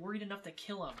have made him worried enough to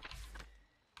kill him.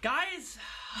 Guys,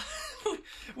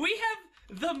 we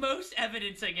have the most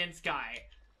evidence against Guy.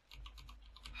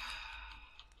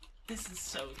 This is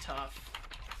so tough.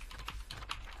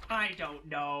 I don't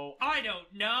know.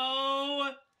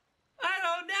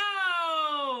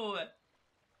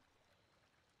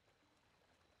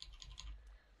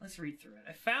 Let's read through it.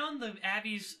 I found the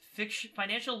Abbey's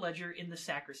financial ledger in the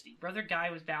sacristy. Brother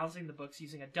Guy was balancing the books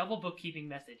using a double bookkeeping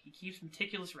method. He keeps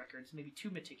meticulous records, maybe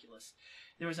too meticulous.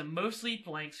 There was a mostly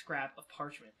blank scrap of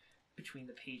parchment between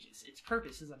the pages. Its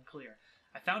purpose is unclear.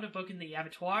 I found a book in the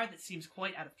abattoir that seems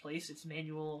quite out of place. It's a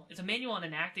manual on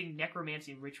enacting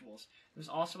necromancy rituals. There was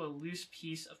also a loose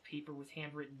piece of paper with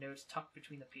handwritten notes tucked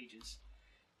between the pages.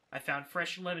 I found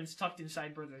fresh lemons tucked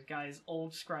inside Brother Guy's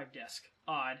old scribe desk.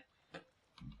 Odd.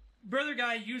 Brother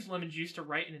Guy used lemon juice to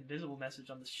write an invisible message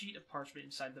on the sheet of parchment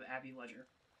inside the Abbey ledger.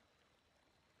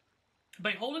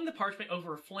 By holding the parchment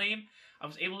over a flame, I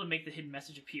was able to make the hidden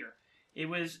message appear. It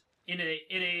was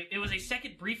a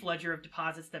second brief ledger of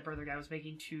deposits that Brother Guy was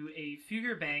making to a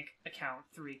Fugger Bank account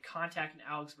through a contact in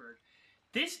Augsburg.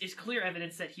 This is clear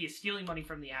evidence that he is stealing money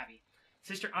from the Abbey.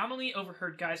 Sister Amelie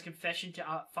overheard Guy's confession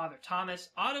to Father Thomas.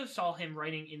 Otto saw him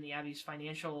writing in the Abbey's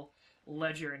financial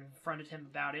ledger and confronted him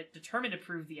about it, determined to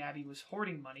prove the Abbey was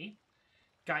hoarding money.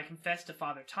 Guy confessed to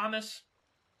Father Thomas.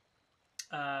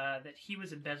 that he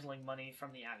was embezzling money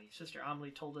from the Abbey. Sister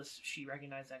Amelie told us she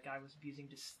recognized that guy was abusing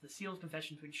the sealed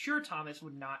confession to ensure Thomas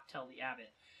would not tell the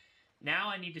abbot. Now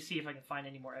I need to see if I can find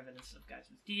any more evidence of Guy's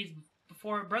misdeeds.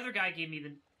 Before, Brother Guy gave me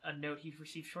a note he'd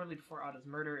received shortly before Otto's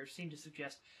murder. It seemed to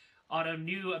suggest Otto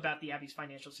knew about the Abbey's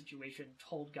financial situation,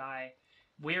 told Guy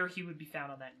where he would be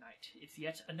found on that night. It's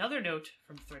yet another note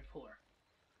from Thread Puller.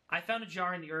 I found a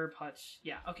jar in the herb hut.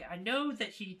 Yeah, okay, I know that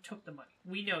he took the money.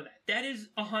 We know that. That is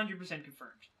 100%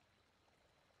 confirmed.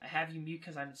 I have you mute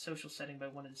because I'm in a social setting, but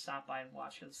I wanted to stop by and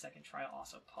watch because the second trial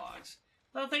also pogs.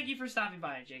 Well, thank you for stopping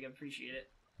by, Jacob. Appreciate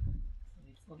it.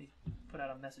 Let me put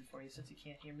out a message for you since you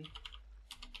can't hear me.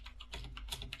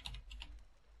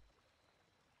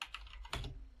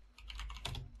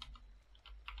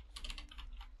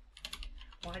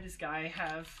 Why does Guy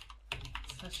have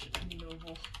such a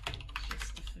noble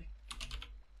justification?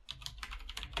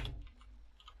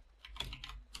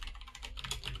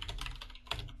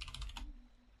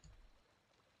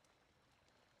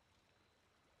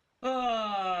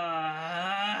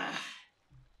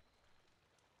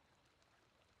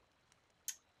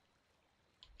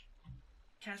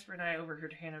 Casper and I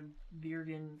overheard Hannah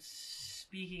Biergen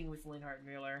speaking with Linhart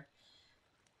Mueller.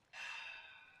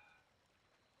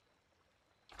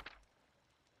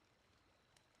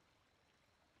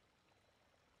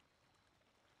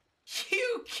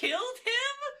 You killed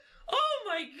him? Oh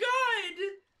my god!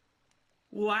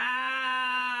 Wow!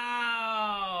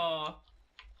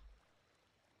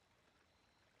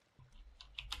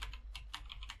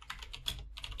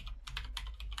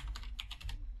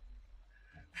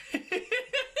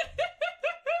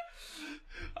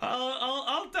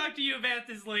 I'll talk to you about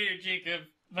this later, Jacob.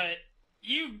 But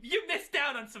you missed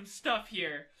out on some stuff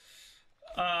here.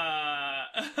 Wow.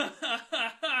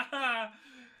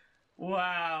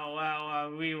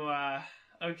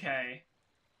 Okay.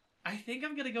 I think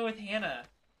I'm gonna go with Hannah.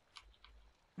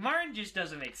 Martin just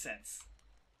doesn't make sense.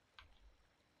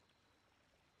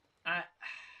 Fuck,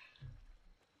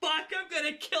 I'm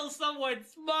gonna kill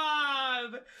someone's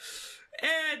mom!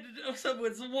 And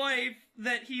someone's wife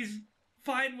that he's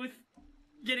fine with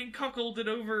getting cuckolded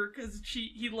over because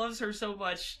he loves her so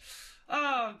much.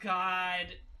 Oh, God.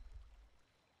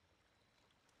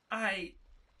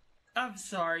 I'm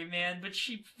sorry, man, but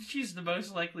she's the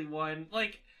most likely one.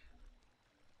 Like,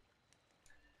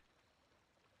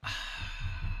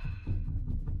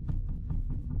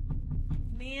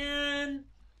 man.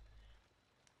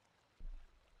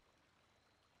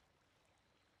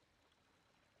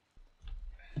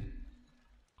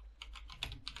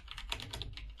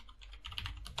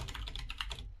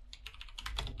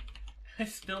 I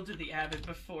spilled to the abbot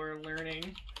before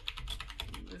learning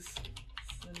he was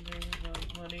sending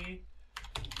the money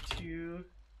to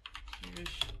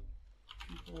Jewish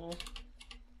people.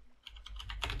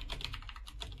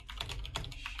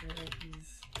 I'm sure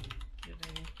he's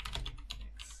getting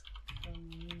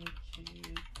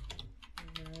excommunicated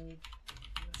around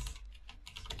this.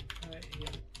 I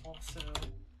am also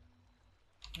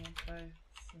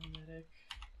anti-Semitic.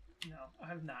 No,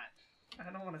 I'm not. I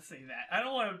don't want to say that. I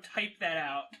don't want to type that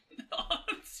out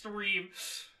on stream.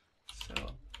 So,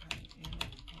 I am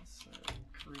also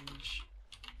cringe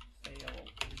fail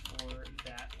for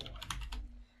that one.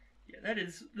 Yeah, that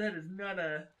is not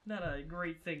a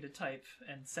great thing to type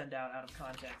and send out of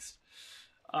context.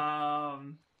 I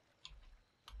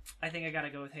think I gotta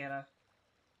go with Hannah.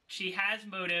 She has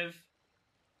motive.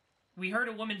 We heard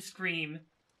a woman scream.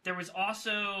 There was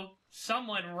also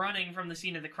someone running from the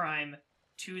scene of the crime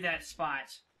to that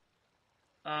spot.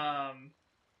 And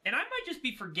I might just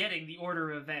be forgetting the order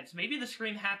of events. Maybe the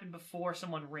scream happened before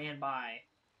someone ran by.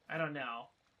 I don't know.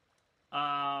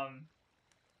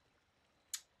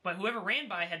 But whoever ran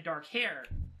by had dark hair.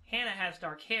 Hannah has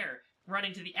dark hair.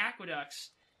 Running to the aqueducts,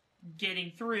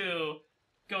 getting through,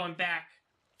 going back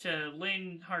to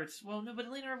Linhart's... Well, no, but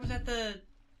Linhart was at the...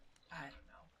 I don't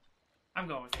know. I'm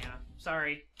going with Hannah.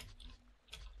 Sorry.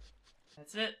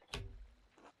 That's it.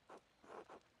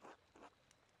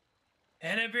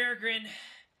 Hannah Berggren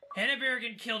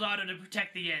killed Otto to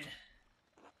protect the inn.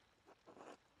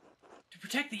 To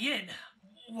protect the inn?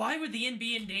 Why would the inn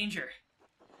be in danger?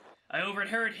 I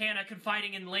overheard Hannah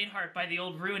confiding in Linhart by the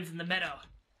old ruins in the meadow.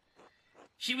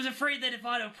 She was afraid that if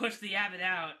Otto pushed the abbot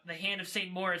out, the hand of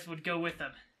St. Moritz would go with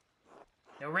them.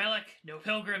 No relic, no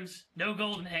pilgrims, no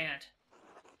golden hand.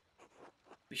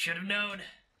 We should have known.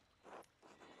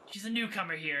 She's a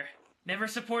newcomer here. Never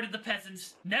supported the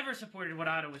peasants, never supported what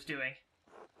Otto was doing.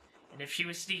 And if she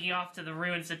was sneaking off to the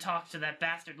ruins to talk to that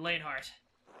bastard Linhart,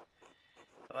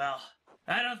 well,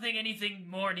 I don't think anything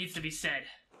more needs to be said.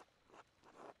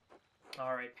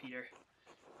 Alright, Peter.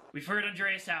 We've heard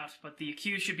Andreas out, but the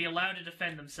accused should be allowed to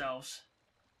defend themselves.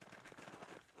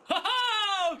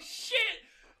 Oh, shit!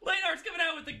 Leonard's coming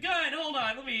out with the gun! Hold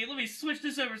on, let me switch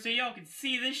this over so y'all can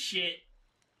see this shit.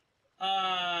 Not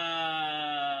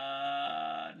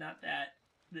that.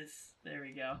 This. There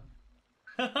we go.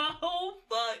 Oh,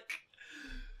 fuck!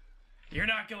 You're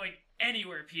not going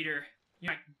anywhere, Peter.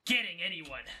 You're not getting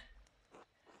anyone.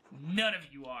 None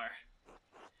of you are.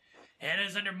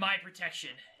 Anna's under my protection,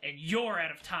 and you're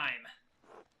out of time.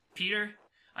 Peter,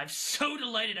 I'm so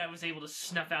delighted I was able to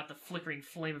snuff out the flickering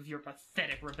flame of your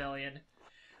pathetic rebellion.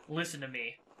 Listen to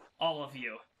me, all of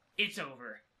you. It's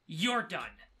over. You're done.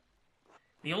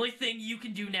 The only thing you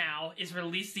can do now is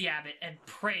release the abbot and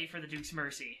pray for the Duke's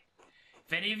mercy.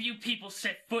 If any of you people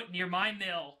set foot near my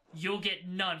mill, you'll get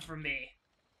none from me.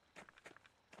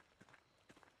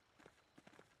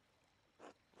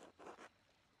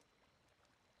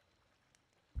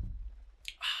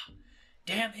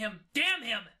 Damn him! Damn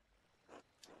him!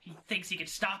 He thinks he can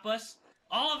stop us?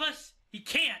 All of us? He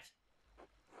can't!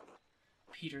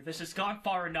 Peter, this has gone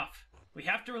far enough. We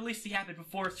have to release the abbot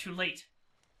before it's too late.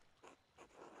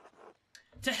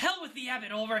 To hell with the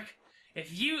abbot, Ulrich!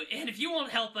 If you won't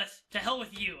help us, to hell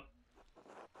with you.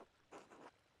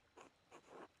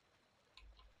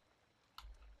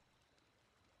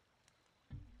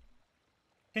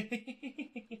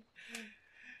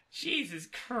 Jesus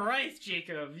Christ,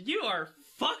 Jacob, you are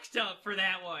fucked up for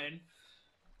that one.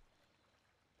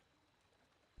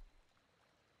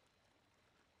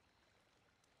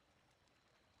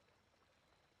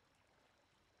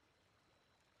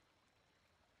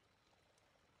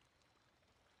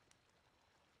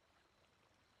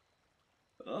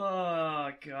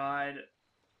 Oh, God.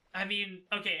 I mean,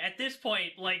 okay, at this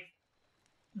point, like,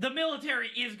 the military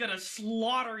is gonna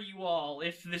slaughter you all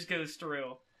if this goes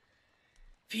through.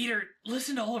 Peter,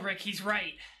 listen to Ulrich, he's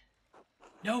right.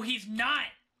 No, he's not!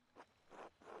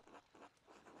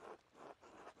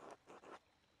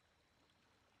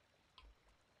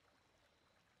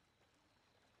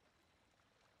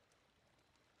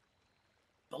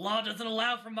 The law doesn't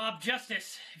allow for mob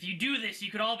justice. If you do this, you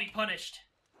could all be punished.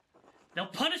 They'll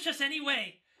punish us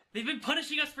anyway! They've been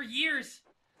punishing us for years!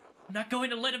 I'm not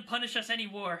going to let them punish us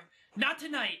anymore. Not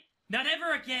tonight! Not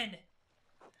ever again!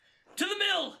 To the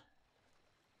mill!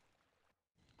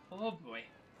 Oh boy.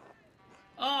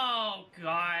 Oh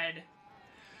God.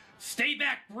 Stay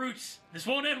back, brutes! This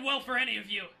won't end well for any of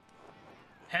you!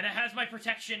 Hannah has my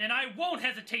protection, and I won't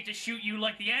hesitate to shoot you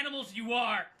like the animals you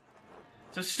are!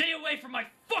 So stay away from my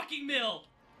fucking mill!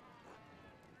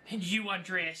 And you,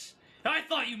 Andreas, I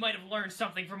thought you might have learned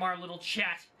something from our little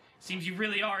chat. Seems you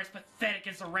really are as pathetic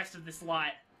as the rest of this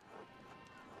lot.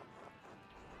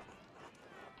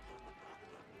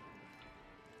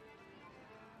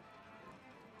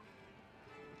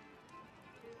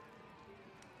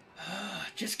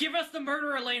 Just give us the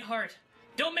murderer, Lanehart.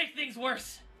 Don't make things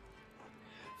worse.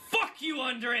 Fuck you,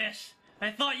 Andreas!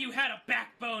 I thought you had a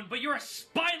backbone, but you're a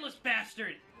spineless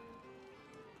bastard!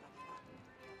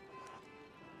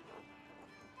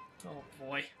 Oh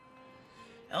boy.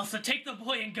 Elsa, take the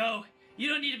boy and go. You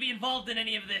don't need to be involved in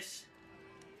any of this.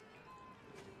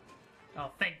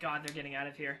 Oh, thank God they're getting out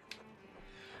of here.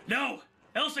 No!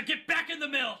 Elsa, get back in the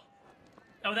mill!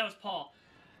 Oh, that was Paul.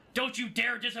 Don't you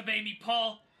dare disobey me,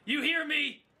 Paul! You hear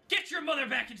me? Get your mother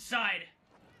back inside!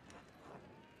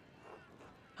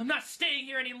 I'm not staying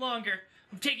here any longer.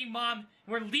 I'm taking Mom, and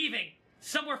we're leaving.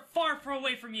 Somewhere far, far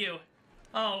away from you.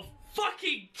 Oh,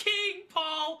 fucking king,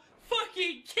 Paul!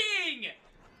 Fucking king!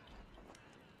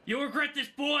 You'll regret this,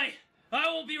 boy! I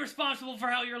won't be responsible for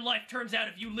how your life turns out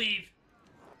if you leave.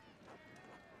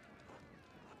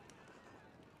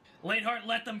 Lanehart,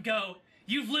 let them go.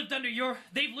 They've lived under your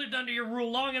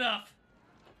rule long enough.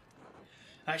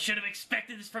 I should have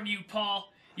expected this from you,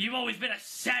 Paul. You've always been a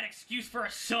sad excuse for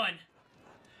a son.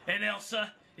 And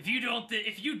Elsa, if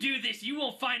you do this, you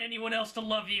won't find anyone else to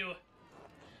love you.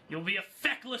 You'll be a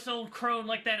feckless old crone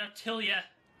like that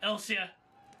Elsa.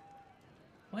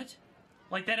 What?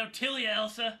 Like that Ottilia,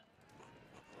 Elsa.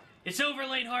 It's over,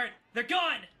 Lanehart. They're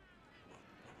gone!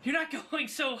 You're not going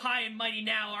so high and mighty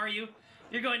now, are you?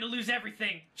 You're going to lose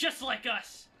everything, just like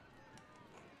us.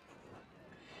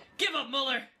 Give up,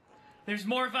 Muller! There's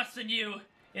more of us than you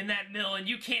in that mill, and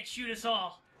you can't shoot us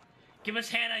all. Give us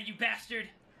Hannah, you bastard.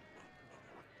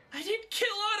 I didn't kill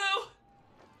Otto!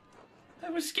 I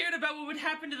was scared about what would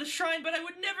happen to the shrine, but I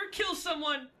would never kill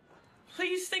someone.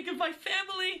 Please think of my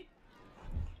family.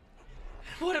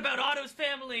 What about Otto's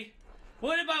family?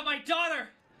 What about my daughter?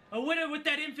 A widow with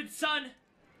that infant son?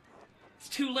 It's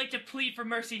too late to plead for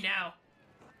mercy now.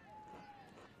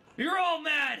 You're all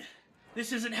mad!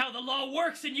 This isn't how the law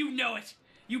works and you know it!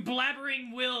 Your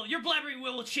blabbering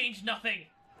will change nothing.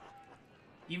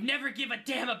 You never give a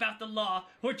damn about the law,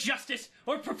 or justice,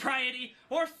 or propriety,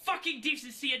 or fucking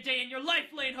decency a day in your life,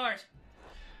 Lanehart!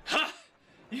 Ha!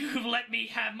 You've let me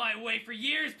have my way for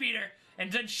years, Peter,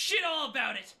 and done shit all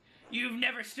about it! You've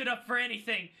never stood up for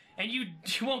anything, and you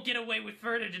won't get away with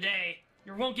further today.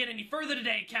 You won't get any further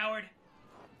today, coward!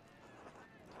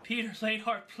 Peter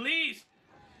Lanehart, please!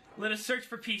 Let us search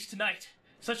for peace tonight.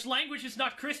 Such language is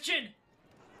not Christian!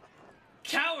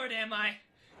 Coward, am I?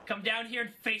 Come down here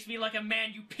and face me like a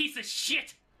man, you piece of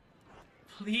shit!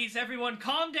 Please, everyone,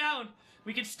 calm down!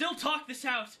 We can still talk this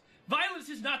out! Violence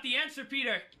is not the answer,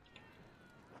 Peter!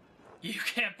 You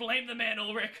can't blame the man,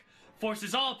 Ulrich. Force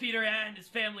is all Peter and his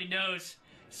family knows.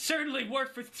 Certainly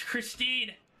worked for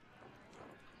Christine.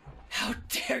 How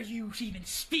dare you even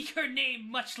speak her name,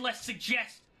 much less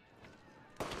suggest...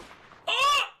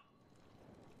 Oh!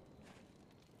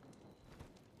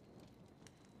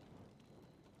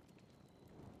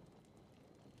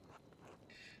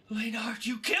 Lanehart,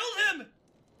 you killed him!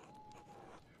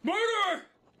 Murderer!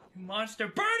 You monster,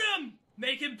 burn him!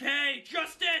 Make him pay!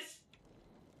 Justice!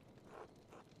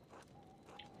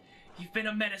 You've been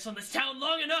a menace on this town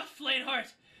long enough,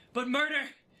 Lanehart, but murder,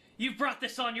 you've brought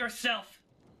this on yourself.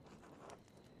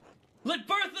 Let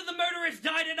Bertha the murderess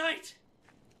die tonight!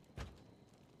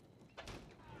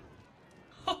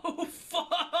 Oh, fuck!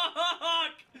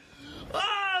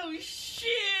 Oh,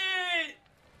 shit!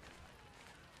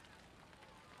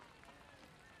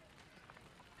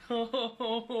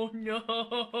 Oh, no!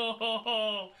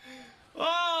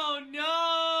 Oh,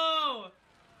 no!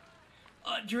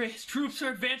 Andre's troops are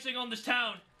advancing on this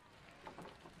town.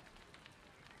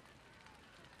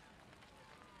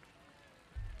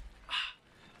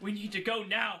 We need to go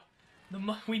now.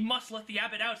 We must let the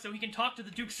abbot out so he can talk to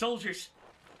the Duke's soldiers.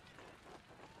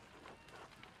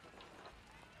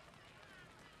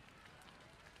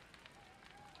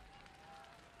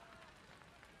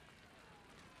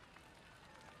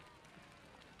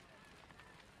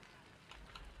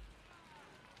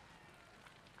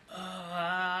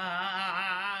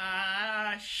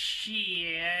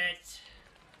 Shit.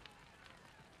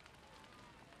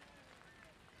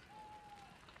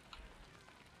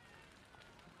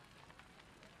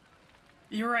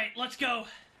 You're right, let's go.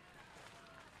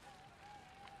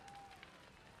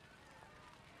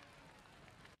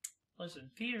 Listen,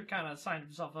 Peter kind of signed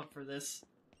himself up for this.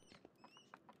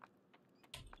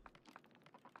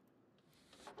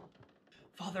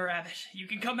 Father Abbot, you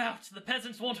can come out. The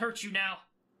peasants won't hurt you now.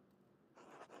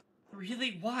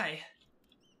 Really? Why?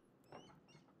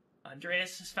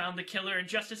 Andreas has found the killer and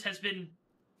justice has been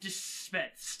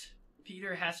dispensed.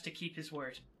 Peter has to keep his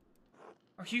word.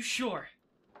 Are you sure?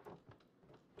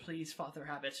 Please, Father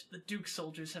Abbot, the Duke's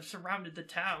soldiers have surrounded the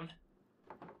town.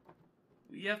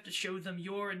 We have to show them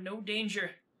you're in no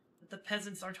danger, that the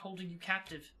peasants aren't holding you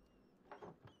captive.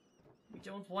 We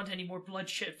don't want any more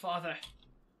bloodshed, Father.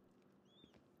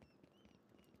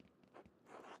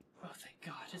 Oh, thank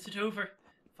God. Is it over?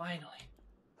 Finally.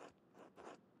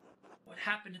 What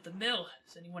happened at the mill?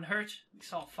 Is anyone hurt? We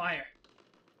saw fire.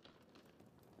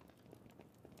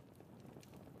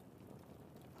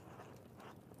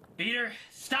 Peter,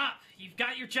 stop! You've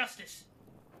got your justice.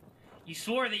 You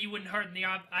swore that you wouldn't hurt the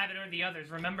abbot or the others,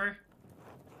 remember?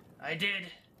 I did.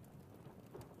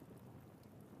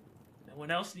 No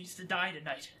one else needs to die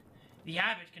tonight. The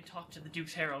abbot can talk to the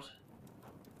Duke's herald.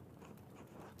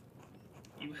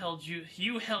 You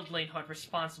held Lanehart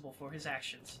responsible for his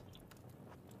actions.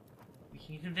 We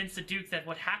can convince the Duke that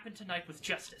what happened tonight was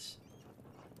justice.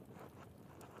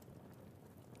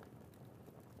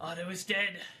 Otto is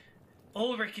dead.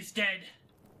 Ulrich is dead.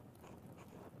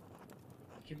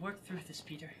 We can work through this,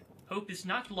 Peter. Hope is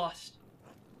not lost.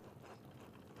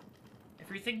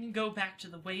 Everything can go back to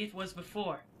the way it was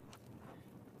before.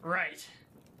 Right.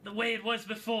 The way it was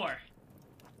before.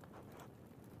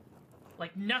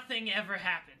 Like nothing ever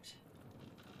happened.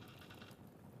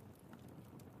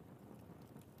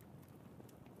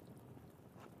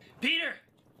 Peter!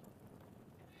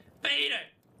 Peter!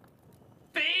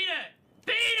 Peter!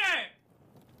 Peter!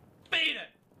 Peter!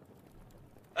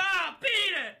 Ah,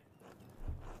 Peter!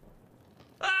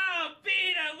 Oh,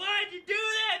 Peter! Why'd you do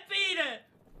that, Peter?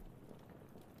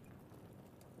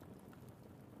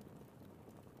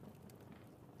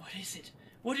 What is it?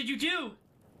 What did you do?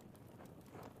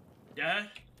 Dad?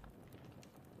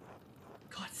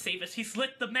 God save us, he's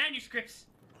lit the manuscripts!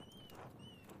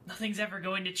 Nothing's ever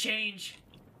going to change.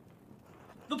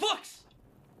 The books!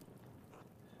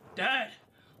 Dad,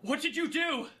 what did you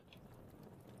do?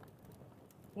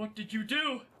 What did you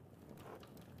do?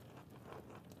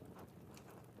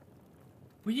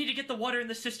 We need to get the water in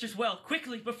the sister's well,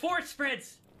 quickly, before it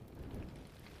spreads!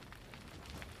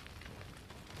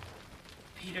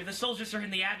 Peter, the soldiers are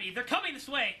in the abbey. They're coming this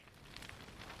way!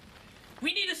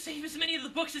 We need to save as many of the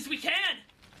books as we can!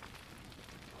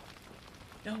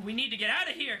 No, we need to get out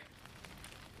of here!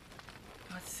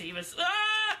 God save us.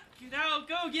 Ah! Get out,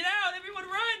 go, get out! Everyone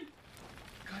run!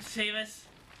 God save us.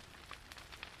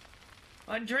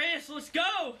 Andreas, let's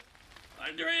go!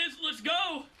 Andreas, let's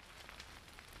go!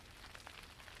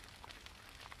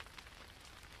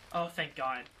 Oh, thank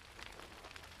God.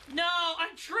 No,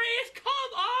 Andreas,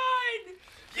 come on!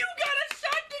 You got a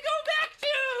son to go back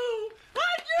to!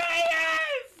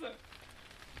 Andreas!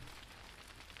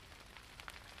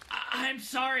 I'm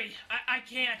sorry. I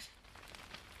can't.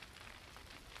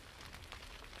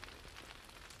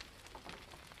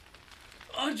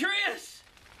 Andreas!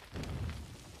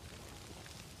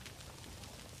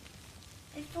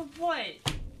 And for what?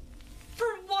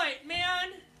 For what,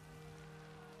 man?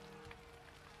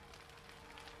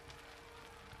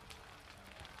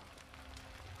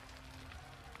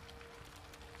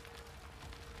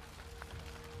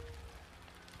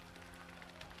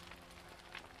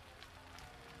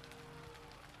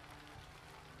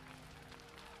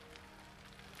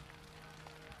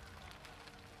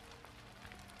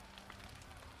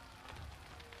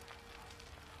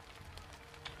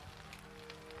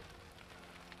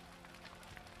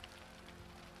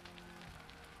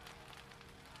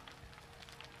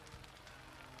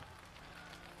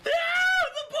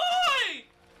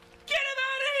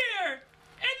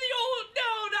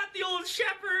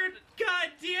 Shepherd! God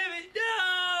damn it,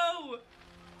 no!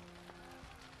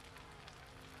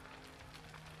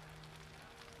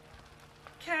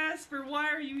 Casper, why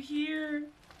are you here?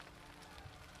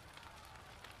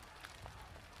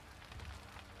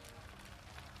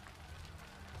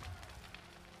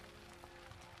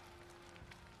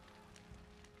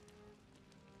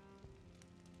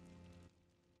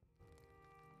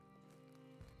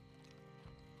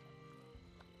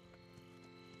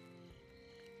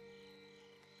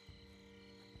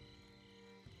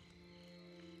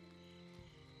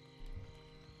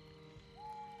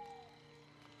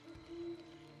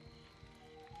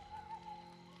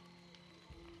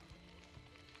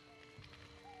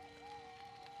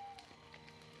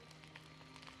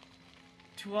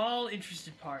 To all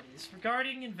interested parties,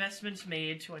 regarding investments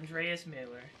made to Andreas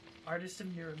Mailer, artist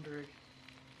of Nuremberg,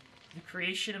 the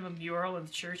creation of a mural in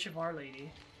the Church of Our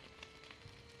Lady,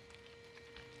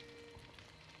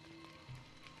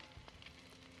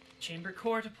 Chamber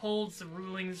Court upholds the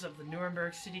rulings of the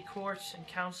Nuremberg City Court and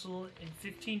Council in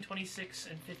 1526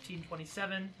 and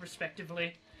 1527,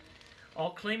 respectively. All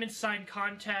claimants signed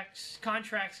contracts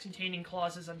containing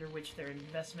clauses under which their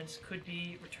investments could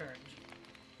be returned.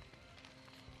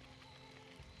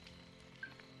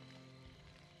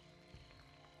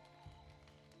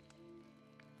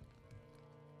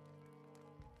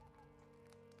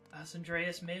 As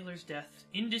Andreas Mailer's death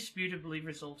indisputably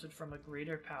resulted from a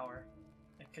greater power,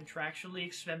 a contractually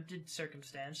exempted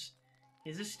circumstance,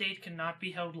 his estate cannot be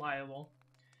held liable.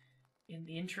 In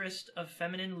the interest of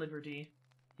feminine liberty,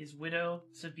 his widow,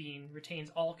 Sabine, retains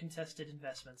all contested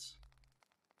investments.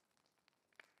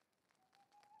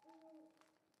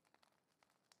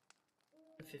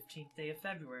 The 15th day of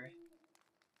February,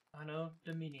 Anno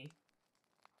Domini,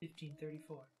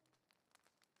 1534.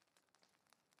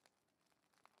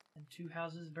 And 2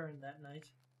 houses burned that night.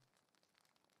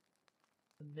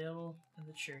 The mill and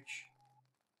the church.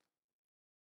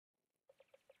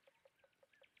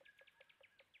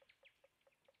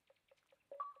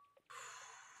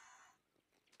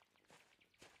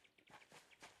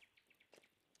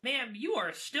 Ma'am, you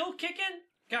are still kicking?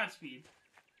 Godspeed.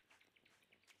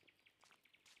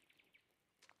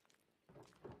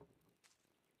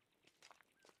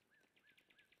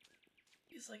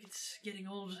 Feels like it's getting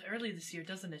old early this year,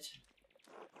 doesn't it?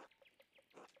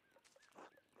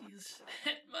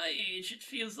 At my age, it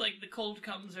feels like the cold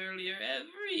comes earlier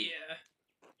every year.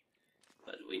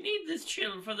 But we need this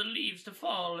chill for the leaves to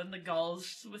fall and the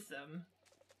galls with them.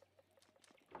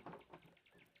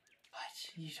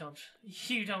 What?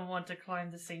 You don't want to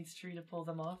climb the Saint's Tree to pull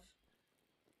them off?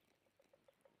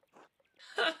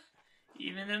 Ha!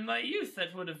 Even in my youth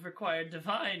that would have required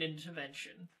divine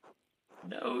intervention.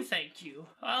 No, thank you.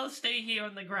 I'll stay here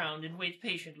on the ground and wait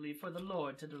patiently for the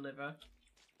Lord to deliver.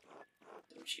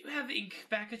 Don't you have ink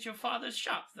back at your father's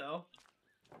shop, though?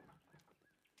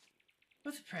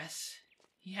 With the press.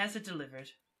 He has it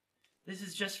delivered. This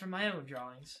is just for my own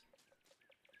drawings.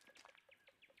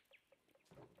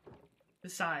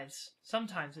 Besides,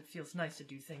 sometimes it feels nice to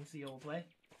do things the old way.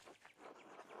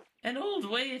 An old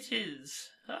way it is.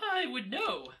 I would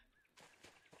know.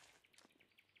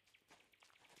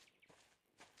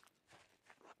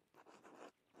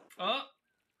 Oh!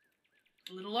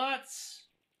 Little Lots.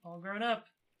 All grown up.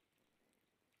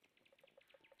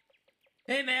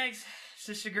 Hey, Mags.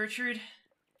 Sister Gertrude.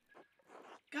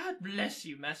 God bless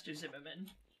you, Master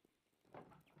Zimmerman.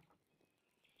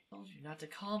 Told you not to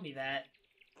call me that.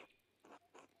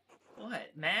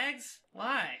 What, Mags?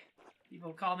 Why?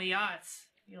 People call me Yachts.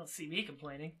 You don't see me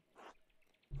complaining.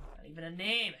 Not even a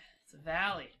name. It's a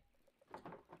valley.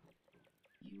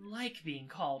 You like being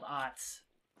called Otts.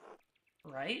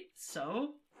 Right?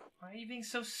 So? Why are you being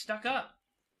so stuck up?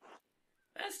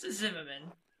 Master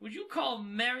Zimmerman, would you call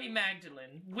Mary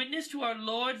Magdalene, witness to our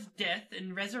Lord's death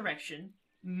and resurrection,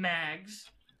 Mags?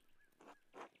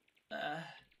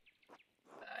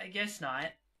 I guess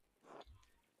not.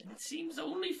 And it seems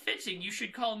only fitting you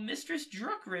should call Mistress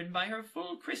Druckrin by her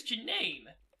full Christian name.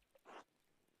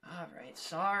 Alright,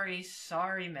 sorry,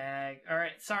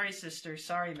 Alright, sorry, sister,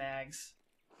 sorry, Mags.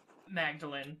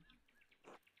 Magdalene.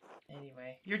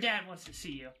 Anyway, your dad wants to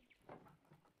see you.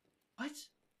 What?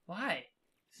 Why?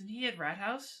 Isn't he at the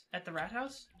rat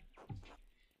house?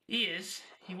 He is.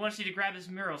 He wants you to grab his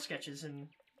mural sketches and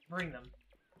bring them.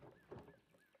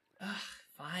 Ugh,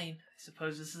 fine. I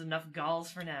suppose this is enough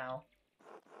galls for now.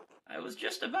 I was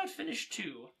just about finished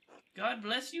too. God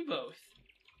bless you both.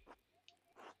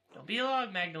 Don't be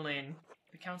alarmed, Magdalene.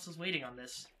 The council's waiting on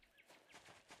this.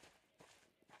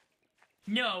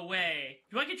 No way!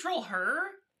 Do I control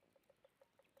her?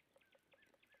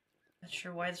 Not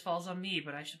sure why this falls on me,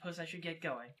 but I suppose I should get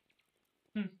going.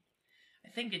 I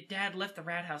think that Dad left the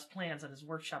rat house plans on his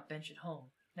workshop bench at home,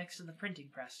 next to the printing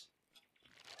press.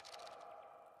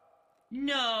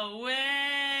 No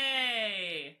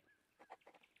way!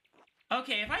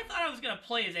 Okay, if I thought I was gonna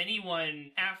play as anyone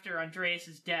after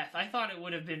Andreas' death, I thought it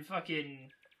would have been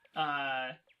fucking,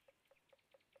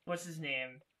 what's his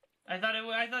name? I thought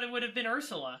it would have been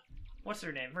Ursula. What's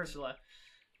her name? Ursula.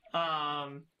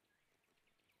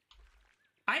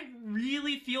 I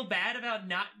really feel bad about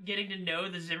not getting to know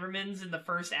the Zimmermans in the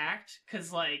first act,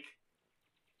 because, like,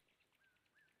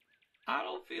 I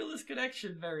don't feel this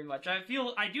connection very much. I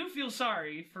do feel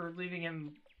sorry for leaving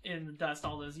him in the dust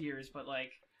all those years, but,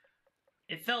 like,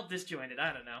 it felt disjointed.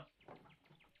 I don't know.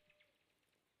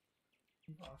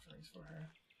 Offerings for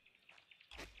her.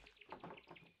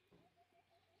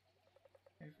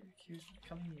 Pray for the accused of the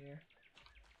coming year.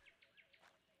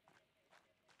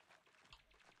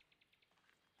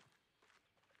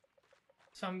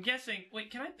 So I'm guessing... Wait,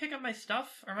 can I pick up my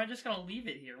stuff? Or am I just gonna leave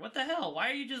it here? What the hell?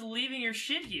 Why are you just leaving your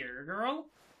shit here,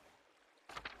 girl?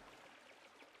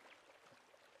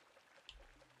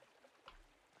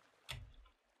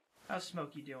 How's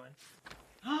Smokey doing?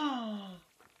 Oh!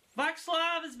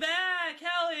 Václav is back!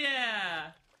 Hell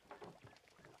yeah!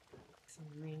 Some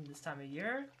green this time of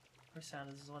year.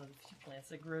 Corsound is one of the few plants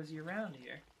that grows year round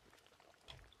here.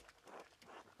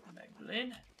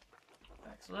 Magdalene.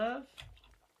 Václav.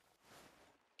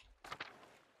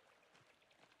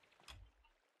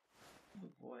 Oh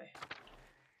boy.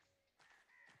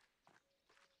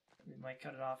 We might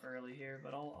cut it off early here,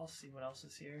 but I'll see what else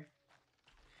is here.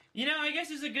 You know, I guess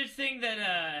it's a good thing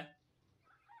that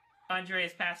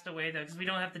Andreas passed away though, because we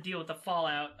don't have to deal with the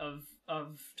fallout of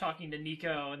talking to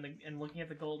Nico and looking at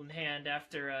the golden hand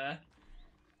after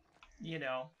you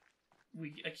know,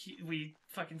 we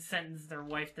fucking sentenced their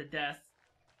wife to death.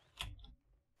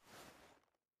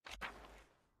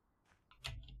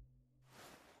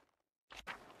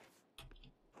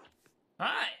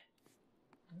 Hi!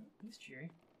 Oh, he's cheery.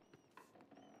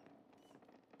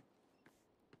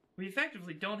 We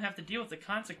effectively don't have to deal with the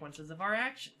consequences of our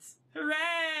actions.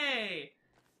 Hooray!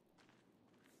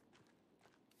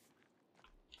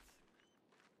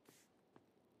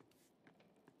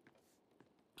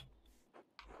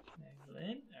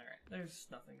 Magdalene? Alright, there's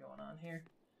nothing going on here.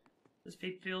 Just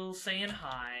people saying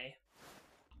hi.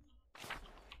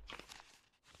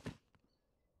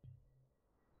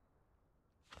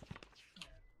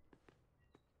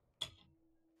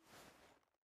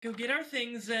 Go get our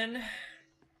things then.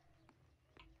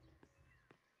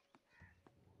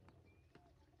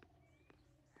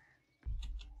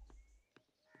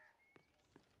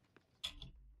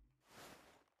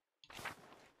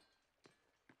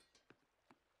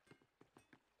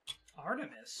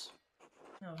 Artemis?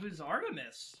 Oh, who's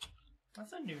Artemis?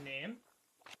 That's a new name.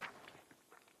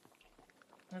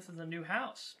 This is a new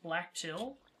house. Black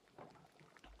Till.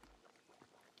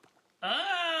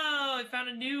 Oh! I found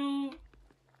a new...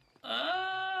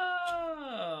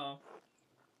 Oh!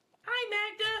 Hi,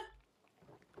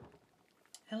 Magda!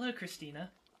 Hello,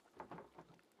 Christina.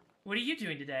 What are you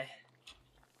doing today?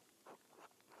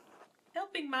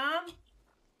 Helping, Mom.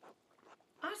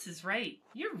 Oz is right.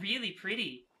 You're really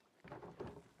pretty.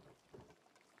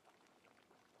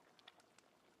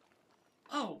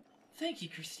 Oh, thank you,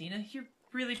 Christina. You're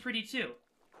really pretty, too.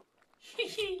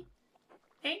 Hehe.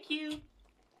 Thank you.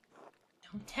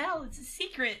 Don't tell, it's a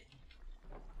secret.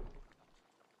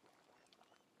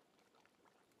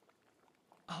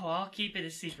 Oh, I'll keep it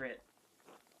a secret.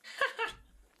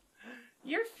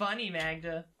 You're funny,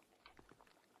 Magda.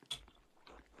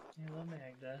 I love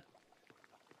Magda.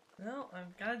 Well,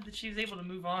 I'm glad that she was able to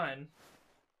move on.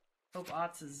 Hope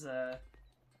Otz is,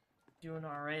 doing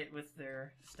alright with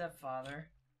their stepfather.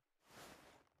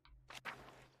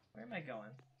 Where am I going?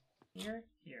 Here?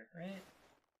 Here, right?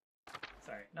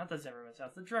 Sorry, not the Zimmerman's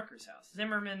house, the Drucker's house.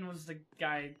 Zimmerman was the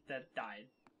guy that died.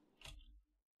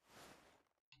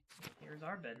 Here's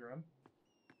our bedroom.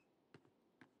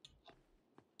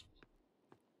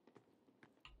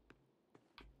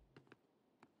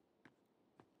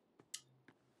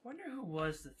 Wonder who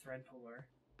was the thread puller.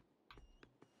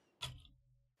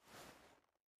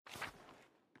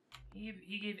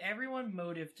 He gave everyone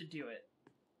motive to do it.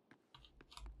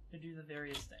 To do the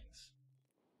various things.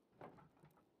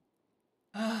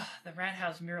 Ah, the Rat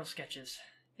House mural sketches.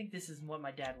 I think this is what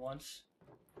my dad wants.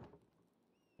 I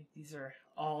think these are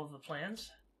all of the plans.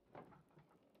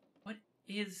 What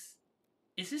is...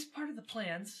 Is this part of the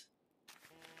plans?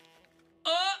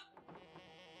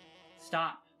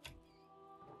 Stop.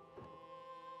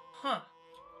 Huh.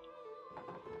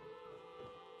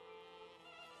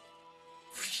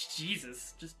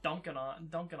 Jesus, just dunking on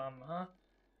them, huh?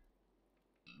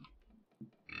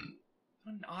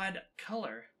 What an odd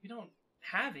color. We don't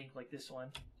have ink like this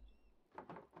one.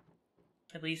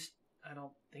 At least, I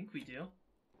don't think we do.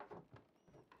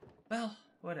 Well,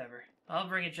 whatever. I'll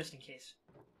bring it just in case.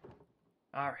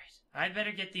 Alright, I'd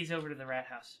better get these over to the Rat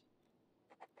House.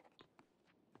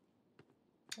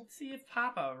 Let's see if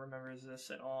Papa remembers this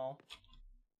at all.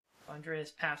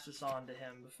 Andreas passed this on to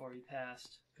him before he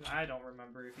passed. Because I don't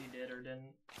remember if he did or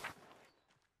didn't.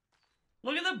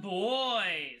 Look at the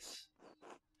boys!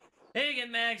 Hey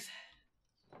again, Mags!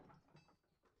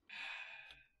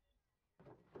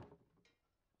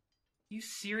 You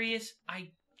serious?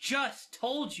 I just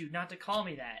told you not to call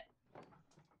me that.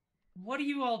 What are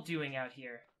you all doing out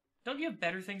here? Don't you have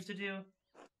better things to do?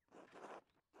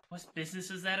 What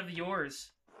business is that of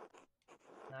yours?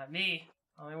 Not me.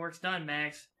 All my work's done,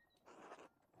 Max.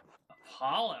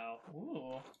 Apollo?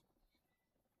 Ooh.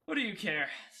 What do you care?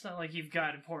 It's not like you've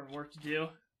got important work to do.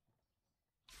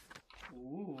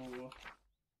 Ooh.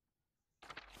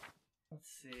 Let's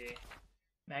see.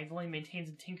 Magdalene maintains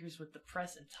and tinkers with the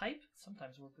press and type,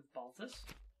 sometimes work with Baltus.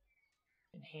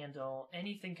 Can handle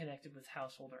anything connected with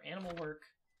household or animal work.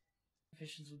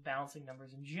 Proficiency with balancing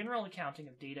numbers and general accounting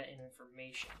of data and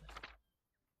information.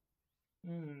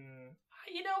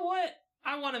 You know what?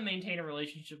 I want to maintain a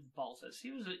relationship with Baltus.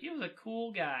 He was a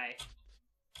cool guy.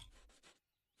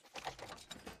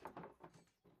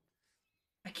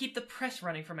 I keep the press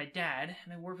running for my dad,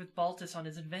 and I work with Baltus on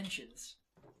his inventions.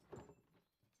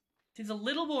 Seems a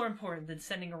little more important than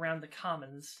standing around in the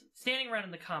commons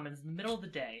in the middle of the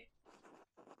day.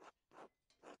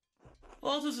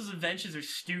 Baltus's inventions are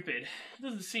stupid. It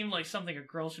doesn't seem like something a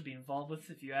girl should be involved with,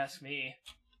 if you ask me.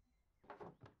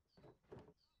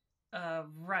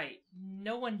 Right.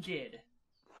 No one did.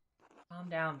 Calm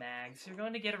down, Mags. You're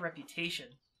going to get a reputation.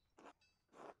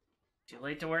 Too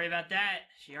late to worry about that.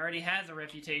 She already has a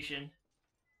reputation.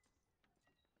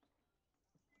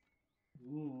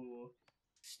 Ooh.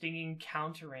 Stinging,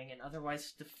 countering, and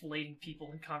otherwise deflating people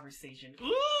in conversation.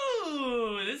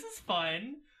 Ooh! This is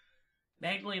fun!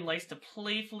 Magdalene likes to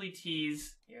playfully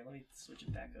tease... Here, let me switch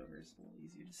it back over. It's a little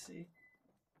easier to see.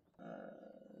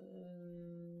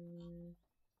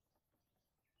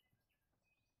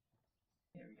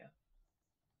 There we go.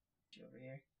 Get you over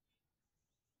here.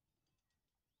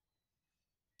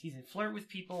 Tease and flirt with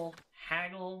people.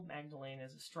 Haggle. Magdalene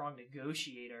is a strong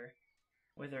negotiator.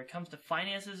 Whether it comes to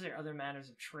finances or other matters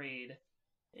of trade.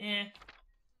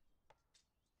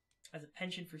 As a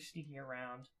penchant for sneaking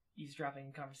around, eavesdropping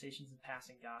in conversations and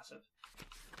passing gossip.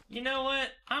 You know what?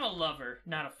 I'm a lover,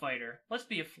 not a fighter. Let's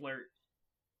be a flirt.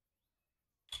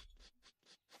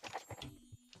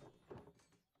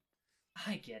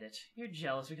 I get it. You're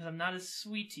jealous because I'm not as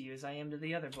sweet to you as I am to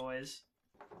the other boys.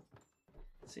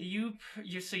 So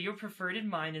your preferred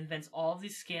mind invents all of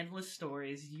these scandalous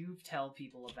stories you tell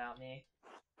people about me.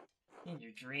 In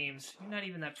your dreams. You're not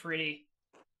even that pretty.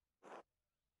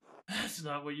 That's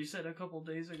not what you said a couple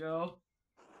days ago.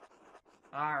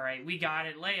 Alright, we got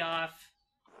it. Lay off.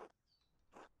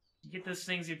 You get those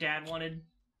things your dad wanted?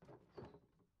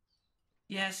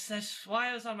 Yes, that's why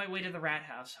I was on my way to the Rat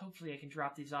House. Hopefully I can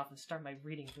drop these off and start my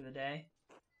reading for the day.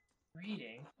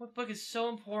 Reading? What book is so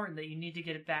important that you need to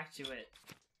get it back to it?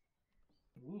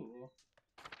 Ooh.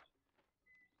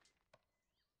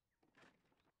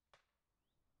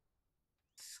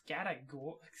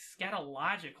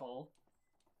 Scatological?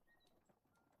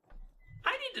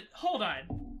 I need to... Hold on.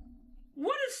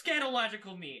 What does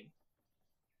scatological mean?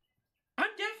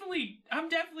 I'm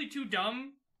definitely too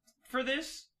dumb for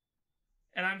this.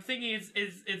 And I'm thinking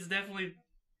it's definitely...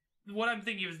 What I'm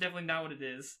thinking is definitely not what it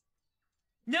is.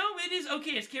 No, it is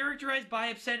okay. It's characterized by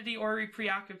obscenity or a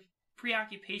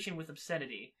preoccupation with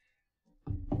obscenity.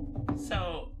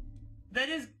 So, that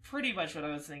is pretty much what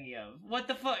I was thinking of. What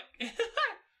the fuck?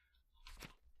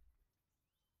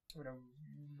 With a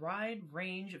wide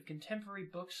range of contemporary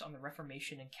books on the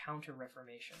Reformation and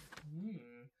Counter-Reformation.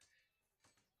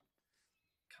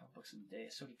 Comic books of the day,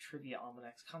 assorted trivia,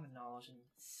 almanacs, common knowledge, and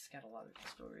scatological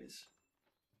stories.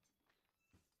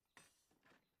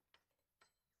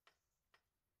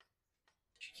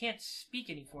 She can't speak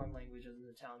any foreign languages in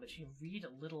the town, but she can read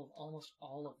a little of almost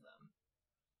all of them.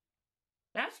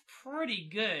 That's pretty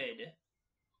good.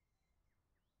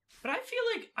 But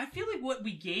I feel like what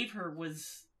we gave her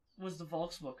was the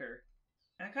Volksbooker.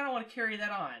 And I kind of want to carry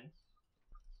that on.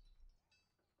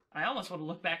 I almost want to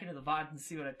look back into the VOD and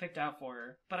see what I picked out for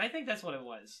her. But I think that's what it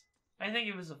was. I think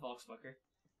it was a Volksbooker.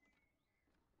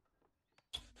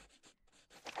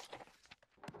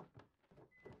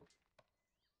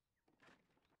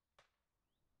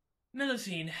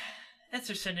 Melusine,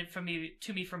 Etzer sent it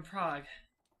to me from Prague.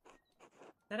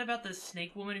 Is that about the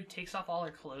snake woman who takes off all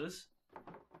her clothes?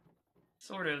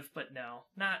 Sort of, but no.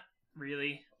 Not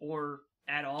really. Or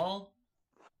at all.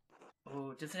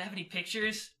 Oh, does it have any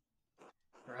pictures?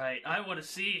 Right, I want to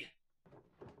see.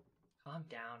 Calm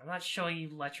down. I'm not showing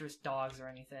you lecherous dogs or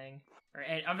anything.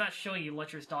 I'm not showing you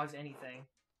lecherous dogs anything.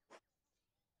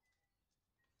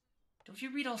 Don't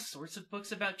you read all sorts of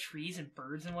books about trees and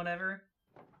birds and whatever?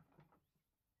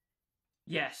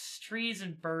 Yes, trees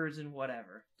and birds and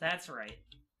whatever. That's right.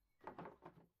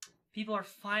 People are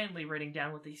finally writing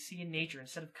down what they see in nature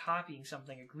instead of copying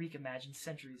something a Greek imagined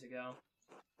centuries ago.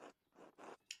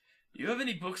 You have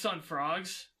any books on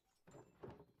frogs?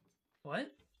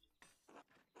 What?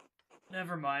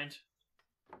 Never mind.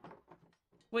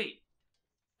 Wait.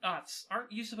 Otz,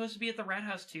 aren't you supposed to be at the rat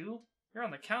house too? You're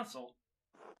on the council.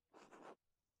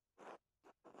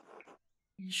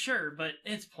 Sure, but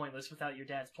it's pointless without your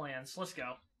dad's plans. Let's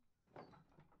go.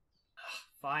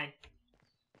 Fine.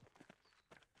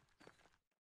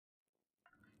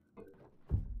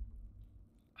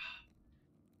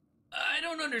 I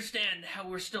don't understand how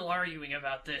we're still arguing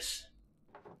about this.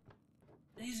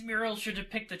 These murals should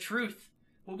depict the truth.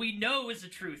 What we know is the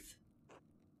truth.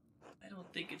 I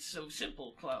don't think it's so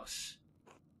simple, Klaus.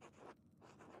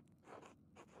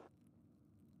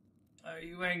 Are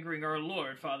you angering our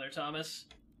Lord, Father Thomas?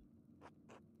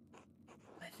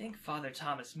 I think Father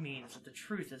Thomas means that the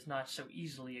truth is not so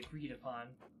easily agreed upon.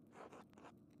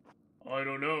 I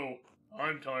don't know.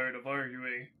 I'm tired of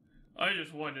arguing. I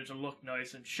just wanted to look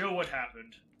nice and show what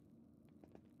happened.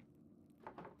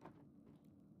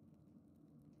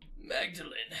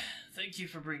 Magdalene, thank you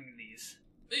for bringing these.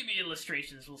 Maybe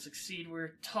illustrations will succeed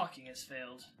where talking has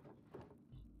failed.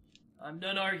 I'm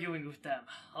done arguing with them.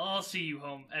 I'll see you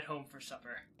at home for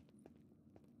supper.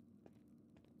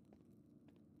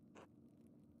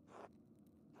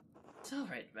 It's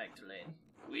alright, Magdalene.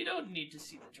 We don't need to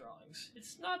see the drawings.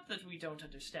 It's not that we don't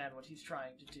understand what he's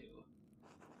trying to do.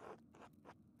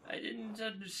 I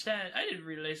didn't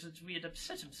realize that we had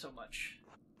upset him so much.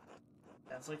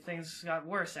 Sounds like things got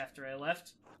worse after I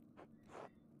left.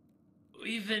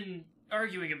 We've been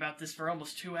arguing about this for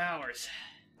almost 2 hours.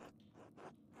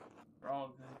 For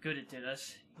all the good it did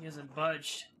us, he hasn't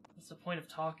budged. What's the point of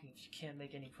talking if you can't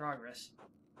make any progress?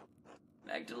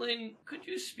 Magdalene, could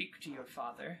you speak to your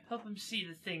father? Help him see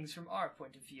the things from our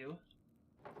point of view.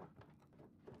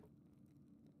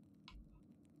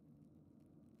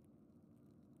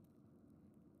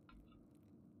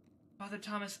 Father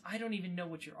Thomas, I don't even know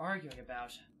what you're arguing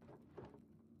about.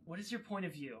 What is your point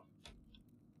of view?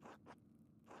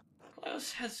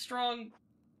 Klaus has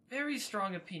very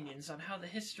strong opinions on how the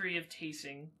history of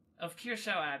Tasing of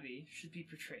Kirsau Abbey should be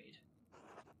portrayed.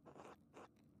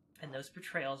 And those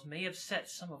portrayals may upset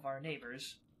some of our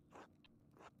neighbors.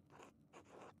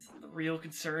 Isn't the real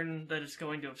concern that it's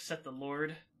going to upset the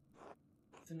Lord?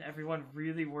 Isn't everyone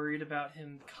really worried about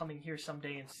him coming here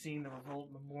someday and seeing the revolt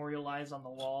memorialized on the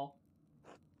wall?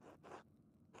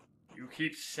 You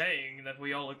keep saying that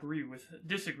we all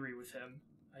disagree with him.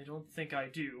 I don't think I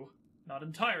do. Not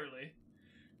entirely.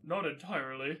 Not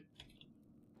entirely.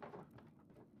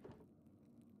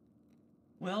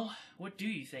 Well, what do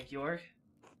you think, York?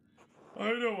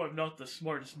 I know I'm not the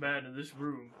smartest man in this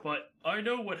room, but I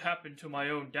know what happened to my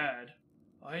own dad.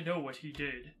 I know what he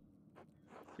did.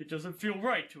 It doesn't feel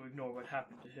right to ignore what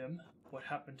happened to him. what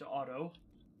happened to Otto.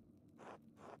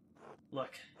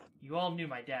 Look, you all knew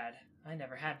my dad. I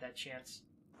never had that chance.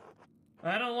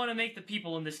 I don't want to make the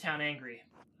people in this town angry.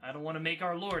 I don't want to make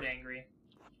our Lord angry.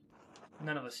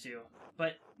 None of us do.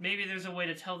 But maybe there's a way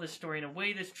to tell this story in a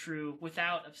way that's true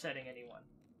without upsetting anyone.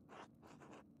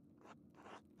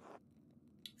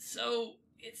 So,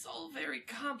 it's all very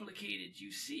complicated,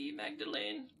 you see,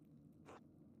 Magdalene.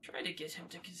 Try to get him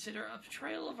to consider a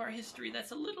portrayal of our history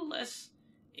that's a little less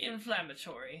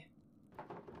inflammatory.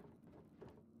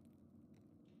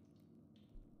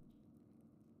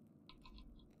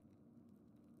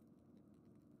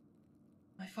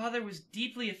 My father was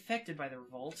deeply affected by the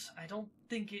revolt.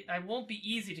 I won't be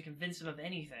easy to convince him of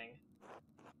anything.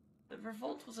 The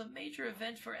revolt was a major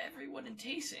event for everyone in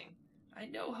Tasing. I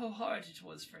know how hard it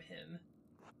was for him.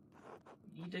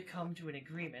 We need to come to an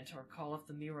agreement or call off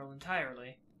the mural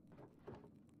entirely.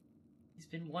 He's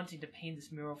been wanting to paint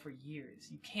this mural for years.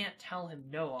 You can't tell him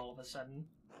no all of a sudden.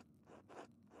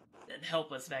 Then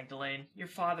help us, Magdalene. Your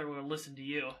father will listen to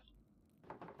you.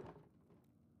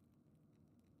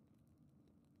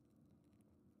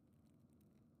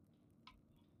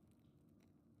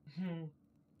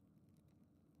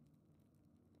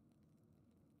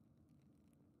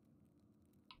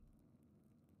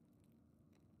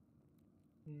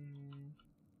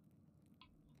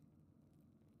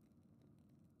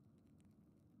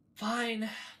 Fine,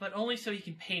 but only so you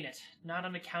can paint it, not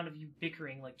on account of you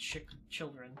bickering like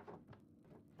children.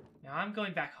 Now I'm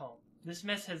going back home. This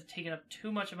mess has taken up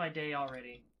too much of my day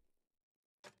already.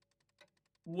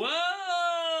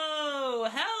 Whoa!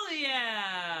 Hell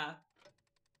yeah!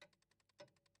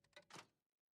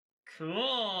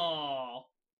 Cool.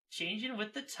 Changing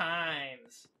with the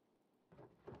times.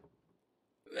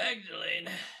 Magdalene,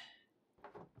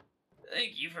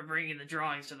 thank you for bringing the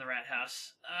drawings to the rat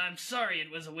house. I'm sorry it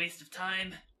was a waste of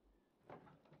time.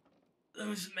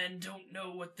 Those men don't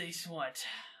know what they want.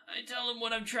 I tell them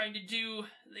what I'm trying to do,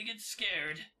 they get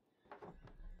scared.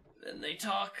 Then they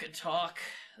talk and talk.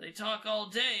 They talk all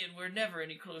day and we're never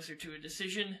any closer to a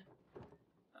decision.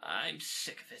 I'm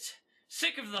sick of it.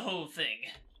 Sick of the whole thing.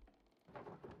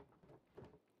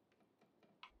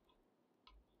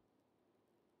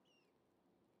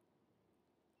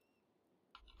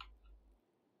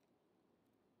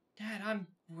 Dad, I'm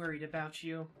worried about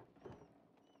you.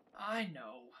 I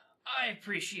know. I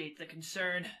appreciate the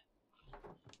concern.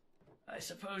 I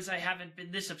suppose I haven't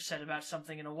been this upset about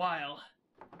something in a while.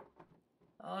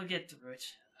 I'll get through it.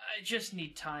 I just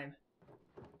need time.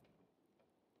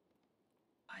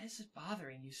 Why is it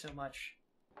bothering you so much?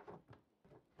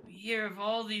 We hear of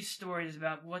all these stories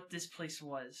about what this place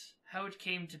was, how it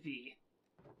came to be.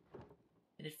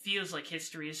 And it feels like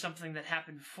history is something that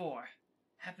happened before,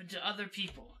 happened to other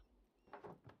people.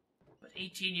 But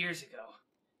 18 years ago,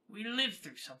 we lived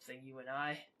through something, you and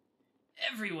I.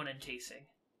 Everyone in Tasing.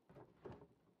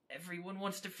 Everyone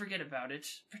wants to forget about it,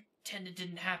 pretend it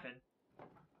didn't happen.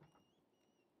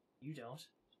 You don't.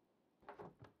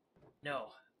 No,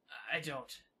 I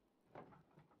don't.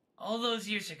 All those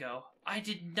years ago, I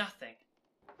did nothing.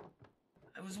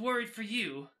 I was worried for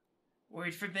you,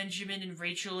 worried for Benjamin and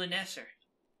Rachel and Esser.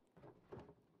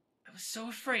 I was so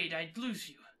afraid I'd lose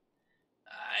you.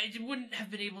 I wouldn't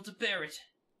have been able to bear it.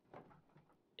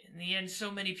 In the end,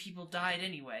 so many people died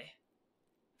anyway.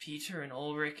 Peter and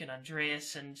Ulrich and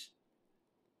Andreas and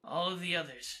all of the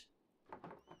others.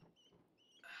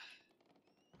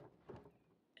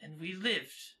 And we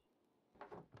lived.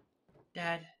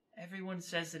 Dad, everyone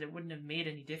says that it wouldn't have made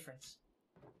any difference.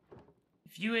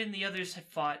 If you and the others had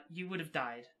fought, you would have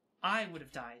died. I would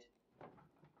have died.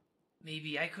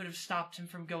 Maybe I could have stopped him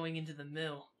from going into the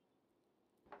mill.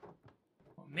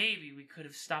 Or maybe we could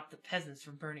have stopped the peasants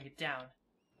from burning it down.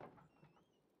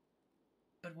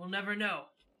 But we'll never know.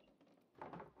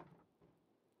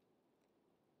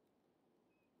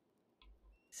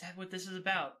 Is that what this is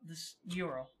about, this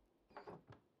mural?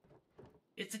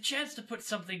 It's a chance to put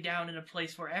something down in a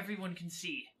place where everyone can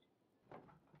see.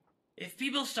 If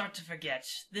people start to forget,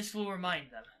 this will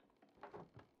remind them.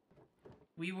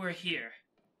 We were here.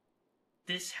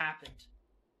 This happened.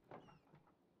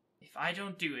 If I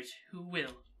don't do it, who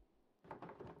will?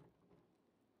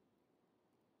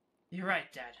 You're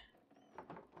right, Dad.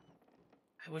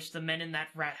 I wish the men in that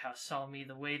rat house saw me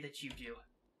the way that you do.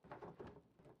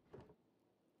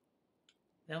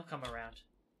 They'll come around.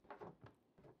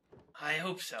 I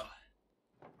hope so.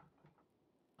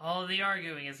 All the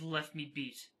arguing has left me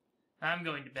beat. I'm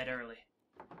going to bed early.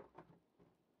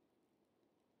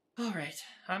 Alright,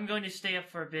 I'm going to stay up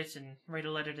for a bit and write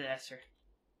a letter to Esser.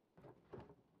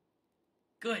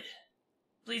 Good.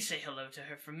 Please say hello to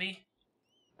her from me.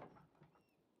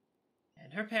 And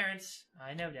And her parents.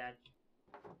 I know, Dad.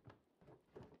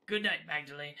 Good night,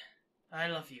 Magdalene. I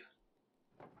love you.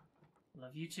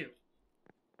 Love you too.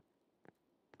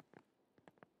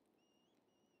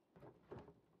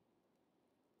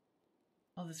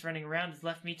 All this running around has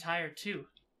left me tired too.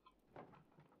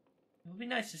 It would be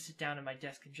nice to sit down at my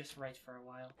desk and just write for a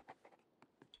while.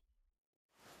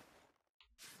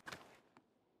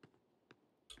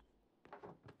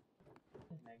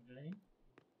 Magdalene?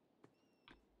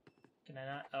 Can I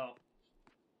not? Oh.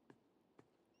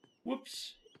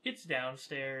 Whoops. It's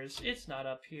downstairs. It's not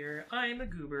up here. I'm a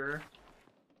goober.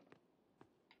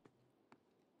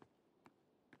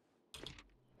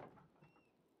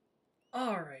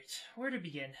 Alright, where to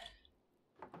begin?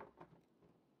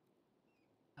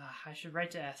 I should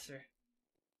write to Esther.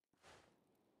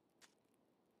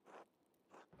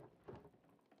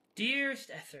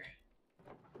 Dearest Esther,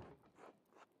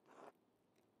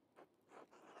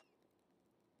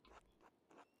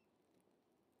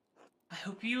 I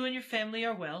hope you and your family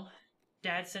are well.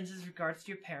 Dad sends his regards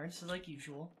to your parents, like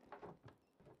usual.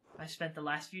 I spent the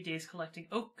last few days collecting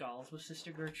oak galls with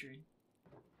Sister Gertrude.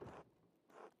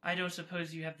 I don't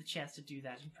suppose you have the chance to do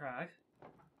that in Prague.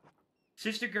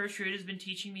 Sister Gertrude has been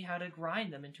teaching me how to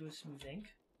grind them into a smooth ink.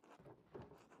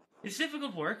 It's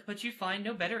difficult work, but you find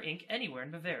no better ink anywhere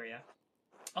in Bavaria.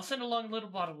 I'll send along a little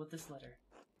bottle with this letter.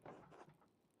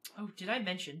 Oh, did I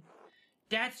mention?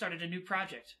 Dad started a new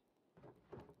project.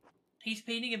 He's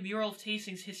painting a mural of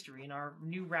Tasting's history in our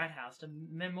new rat house to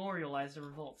memorialize the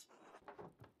revolt.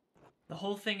 The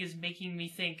whole thing is making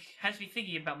me has me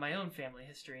thinking about my own family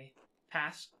history.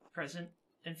 Past, present,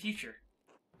 and future.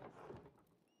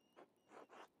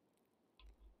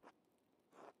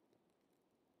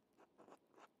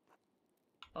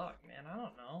 Fuck, man, I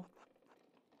don't know.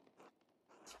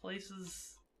 This place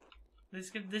is...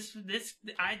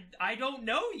 I don't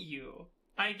know you.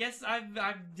 I guess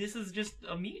this is just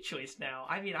a me choice now.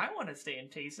 I mean, I want to stay in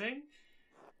Tasting.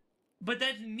 But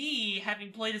that's me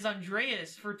having played as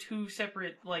Andreas for 2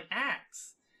 separate,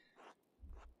 acts.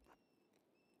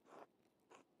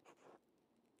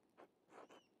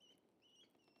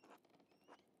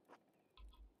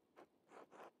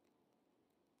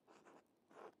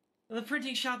 The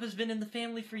printing shop has been in the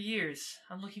family for years.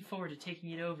 I'm looking forward to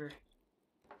taking it over.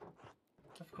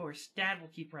 Of course, Dad will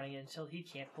keep running it until he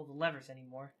can't pull the levers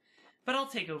anymore. But I'll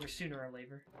take over sooner or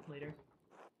later.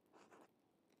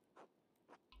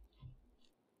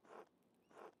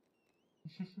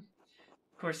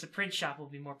 Of course, the print shop will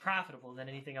be more profitable than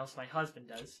anything else my husband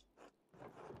does.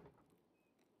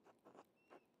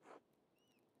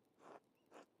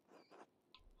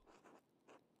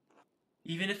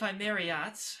 Even if I marry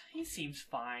Yats, he seems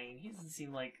fine. He doesn't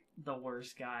seem like the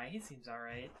worst guy. He seems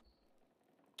alright.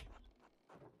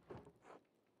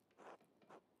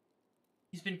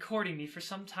 He's been courting me for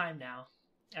some time now.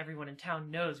 Everyone in town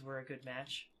knows we're a good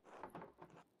match.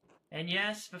 And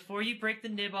yes, before you break the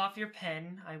nib off your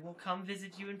pen, I will come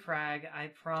visit you in Prague, I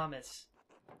promise.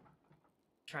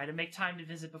 Try to make time to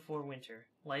visit before winter.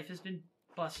 Life has been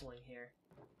bustling here.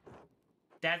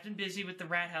 Dad's been busy with the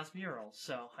Rat House mural,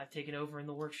 so I've taken over in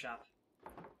the workshop.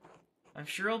 I'm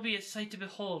sure it'll be a sight to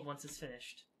behold once it's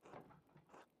finished.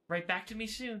 Write back to me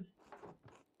soon.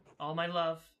 All my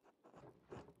love,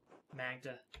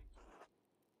 Magda.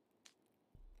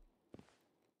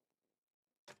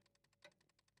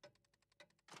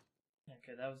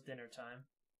 Okay, that was dinner time.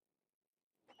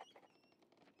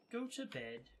 Go to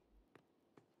bed.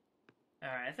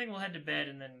 Alright, I think we'll head to bed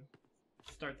and then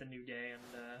start the new day and,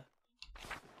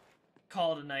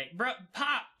 call it a night. Bro,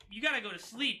 Pop! You gotta go to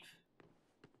sleep!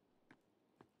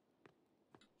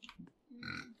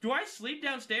 Do I sleep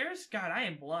downstairs? God, I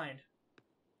am blind.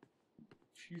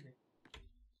 Excuse me.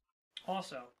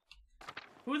 Also,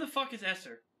 who the fuck is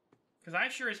Esther? Because I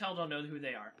sure as hell don't know who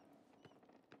they are.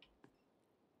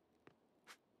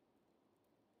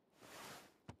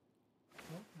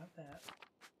 Nope, not that.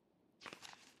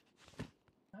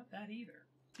 Not that either.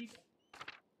 People.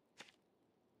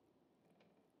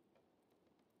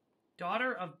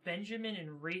 Daughter of Benjamin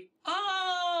and Rachel.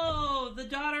 Oh! The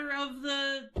daughter of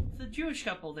the Jewish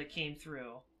couple that came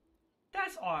through.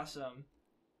 That's awesome.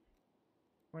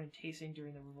 Born in Tasting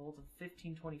during the revolt of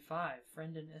 1525.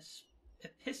 Friend and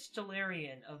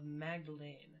epistolarian of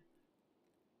Magdalene.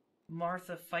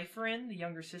 Martha Pfeifferin, the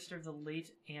younger sister of the late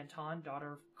Anton,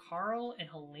 daughter of Carl and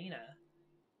Helena.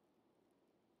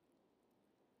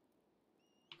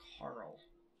 Carl.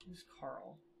 Who's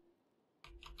Carl?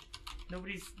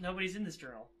 Nobody's in this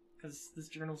journal, because this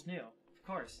journal's new. Of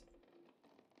course.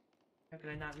 How could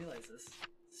I not realize this?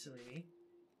 Silly me.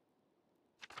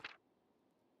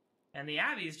 And the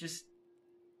Abbey is just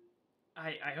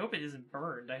I hope it isn't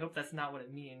burned. I hope that's not what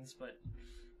it means, but...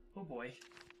 Oh boy.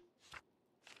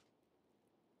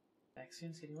 Back soon,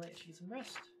 it's getting late. She needs some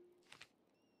rest.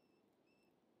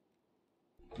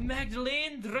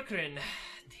 Magdalene Druckern.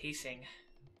 Tasting.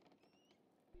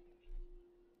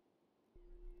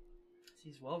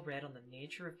 She's well read on the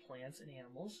nature of plants and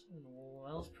animals, as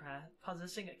well as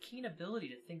possessing a keen ability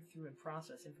to think through and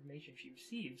process information she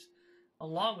receives,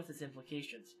 along with its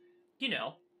implications. You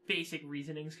know, basic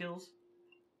reasoning skills.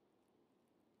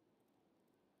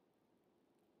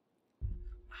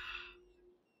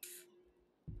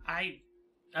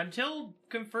 Until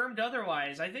confirmed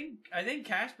otherwise, I think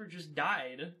Casper just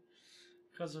died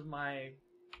because of my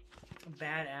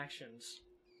bad actions.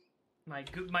 My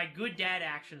good dad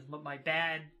actions, but my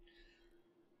bad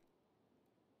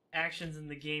actions in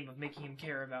the game of making him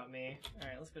care about me.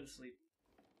 Alright, let's go to sleep.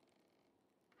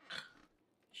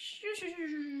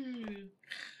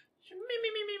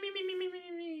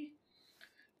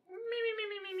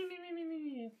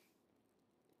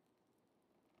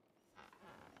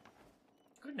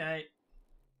 Good night.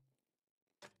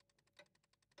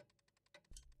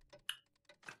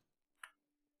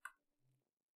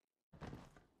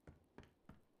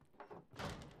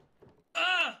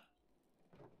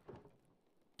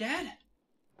 Dad?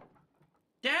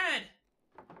 Dad!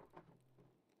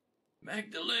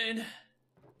 Magdalene!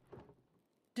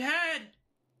 Dad!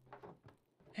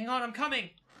 Hang on, I'm coming!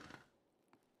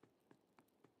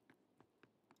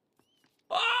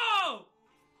 Oh!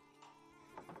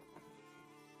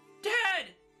 Dad!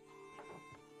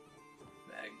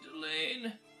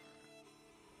 Magdalene.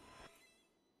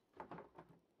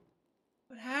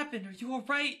 What happened? Are you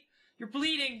alright? You're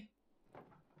bleeding!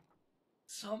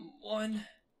 Someone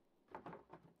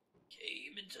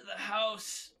came into the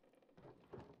house.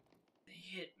 They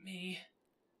hit me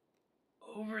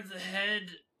over the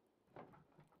head.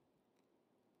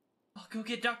 I'll go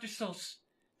get Dr. Stoltz.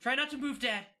 Try not to move,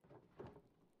 Dad.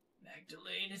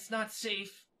 Magdalene, it's not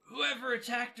safe. Whoever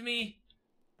attacked me.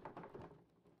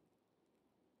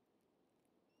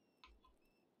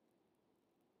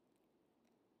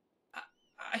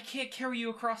 I can't carry you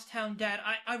across town, Dad.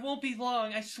 I won't be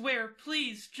long, I swear.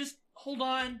 Please, just hold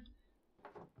on.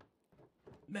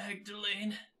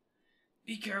 Magdalene,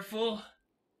 be careful.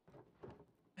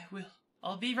 I will.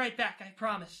 I'll be right back, I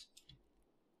promise.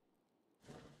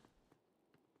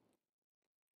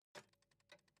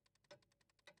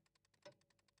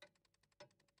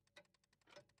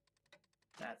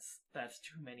 That's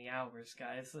too many hours,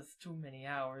 guys. That's too many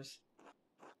hours.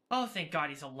 Oh, thank God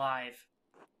he's alive.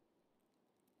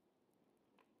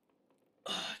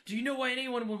 Do you know why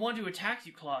anyone would want to attack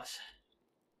you, Klaus?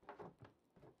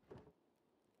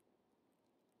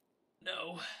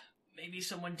 No. Maybe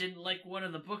someone didn't like one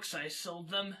of the books I sold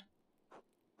them.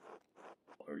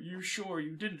 Are you sure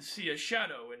you didn't see a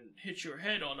shadow and hit your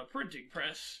head on a printing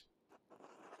press?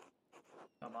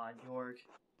 Come on, Jorg.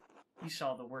 You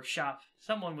saw the workshop.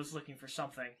 Someone was looking for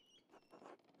something.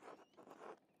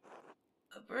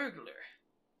 A burglar?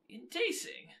 In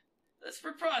Tasing? That's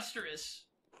preposterous.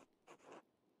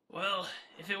 Well,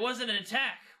 if it wasn't an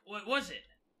attack, what was it?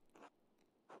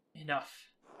 Enough.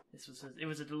 It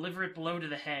was a deliberate blow to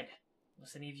the head.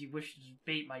 Unless any of you wish to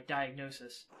debate my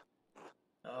diagnosis.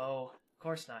 Oh, of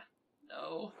course not.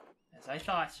 No, as I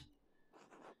thought.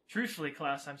 Truthfully,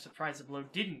 Klaus, I'm surprised the blow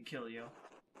didn't kill you.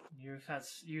 You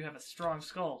have a strong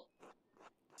skull.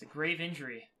 It's a grave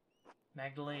injury.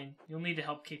 Magdalene, you'll need to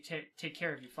help take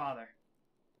care of your father.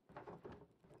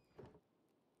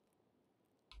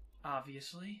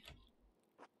 Obviously.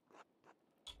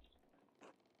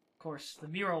 Of course, the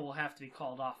mural will have to be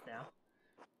called off now.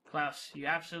 Klaus, you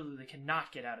absolutely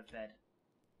cannot get out of bed.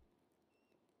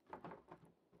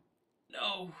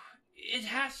 No, it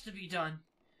has to be done.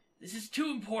 This is too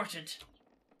important.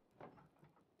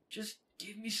 Just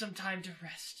give me some time to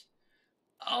rest.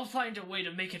 I'll find a way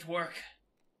to make it work.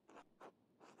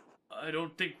 I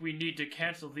don't think we need to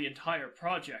cancel the entire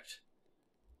project.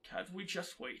 Can't we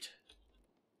just wait?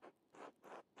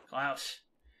 Klaus,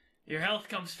 your health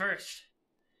comes first.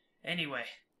 Anyway,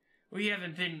 we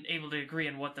haven't been able to agree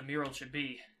on what the mural should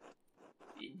be.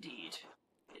 Indeed.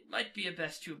 It might be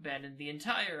best to abandon the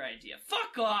entire idea.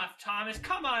 Fuck off, Thomas!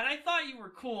 Come on, I thought you were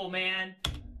cool, man!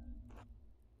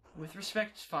 With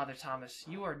respect, Father Thomas,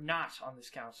 you are not on this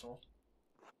council.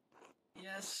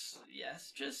 Yes,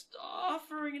 just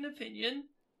offering an opinion.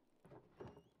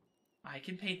 I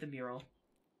can paint the mural.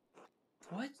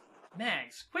 What?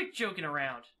 Mags, quit joking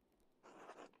around.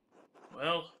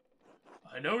 Well,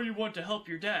 I know you want to help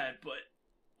your dad, but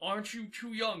aren't you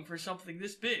too young for something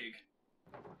this big?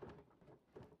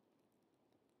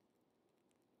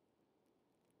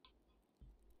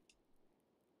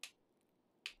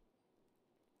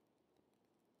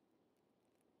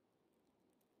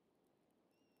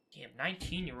 Damn,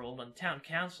 19-year-old on town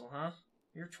council, huh?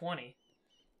 You're 20.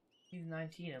 He's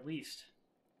 19 at least.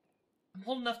 I'm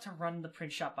old enough to run the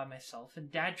print shop by myself, and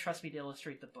Dad trusts me to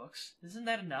illustrate the books. Isn't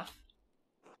that enough?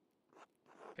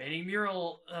 Painting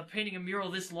a mural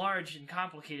this large and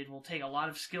complicated will take a lot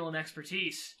of skill and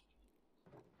expertise.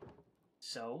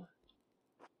 So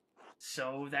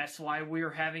that's why we're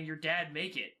having your dad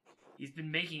make it. He's been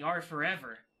making art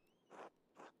forever.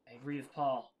 I agree with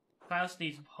Paul. Klaus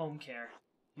needs home care.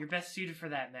 You're best suited for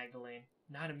that, Magdalene,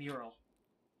 not a mural.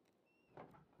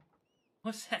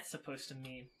 What's that supposed to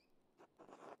mean?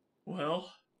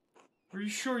 Well, are you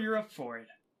sure you're up for it?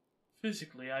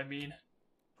 Physically, I mean.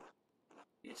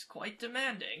 It's quite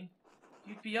demanding.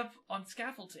 You'd be up on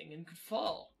scaffolding and could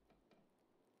fall.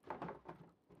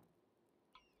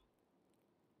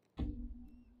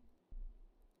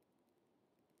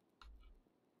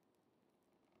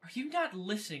 Are you not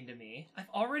listening to me? I've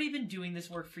already been doing this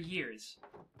work for years.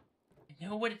 I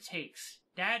know what it takes.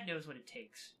 Dad knows what it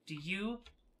takes. Do you?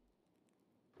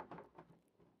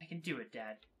 I can do it,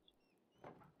 Dad.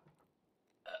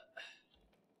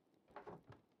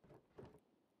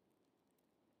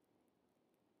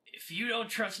 If you don't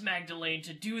trust Magdalene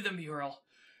to do the mural,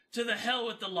 to the hell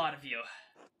with the lot of you.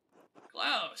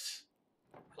 Klaus!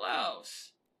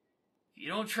 Klaus! If you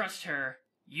don't trust her,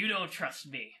 you don't trust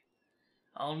me.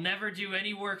 I'll never do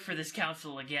any work for this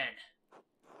council again.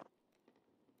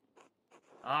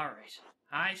 Alright,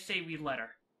 I say we let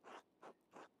her.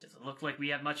 Doesn't look like we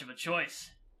have much of a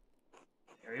choice.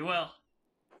 Very well.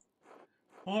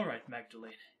 Alright,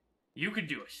 Magdalene. You can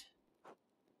do it.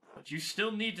 But you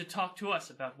still need to talk to us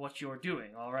about what you're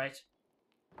doing, alright?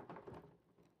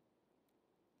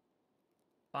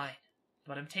 Fine,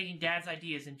 but I'm taking Dad's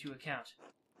ideas into account.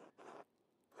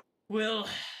 We'll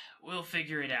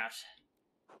figure it out.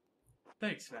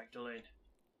 Thanks, Magdalene.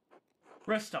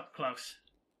 Rest up, Klaus.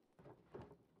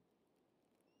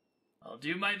 I'll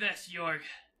do my best, Jorg.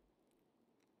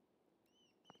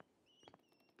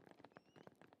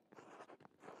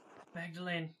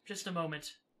 Magdalene, just a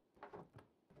moment.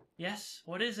 Yes,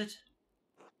 what is it?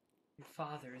 Your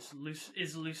father is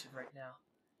lucid right now.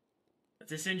 But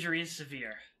this injury is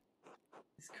severe.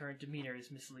 His current demeanor is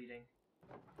misleading.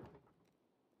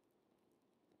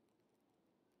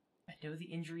 I know the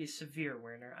injury is severe,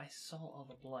 Werner. I saw all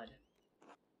the blood.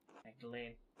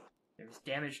 Magdalene, there is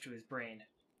damage to his brain.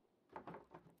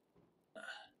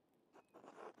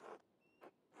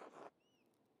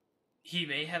 He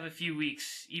may have a few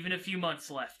weeks, even a few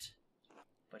months left.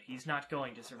 But he's not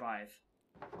going to survive.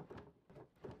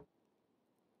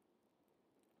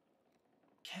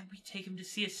 Can't we take him to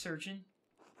see a surgeon?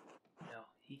 No,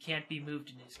 he can't be moved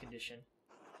in his condition.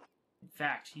 In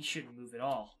fact, he shouldn't move at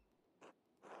all.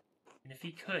 And if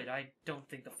he could, I don't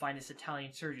think the finest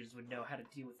Italian surgeons would know how to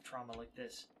deal with trauma like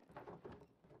this.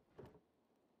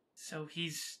 So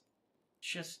he's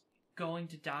just going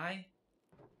to die?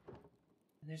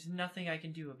 And there's nothing I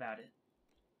can do about it.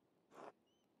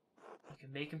 You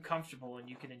can make him comfortable and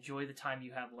you can enjoy the time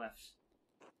you have left.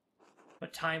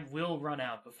 But time will run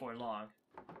out before long.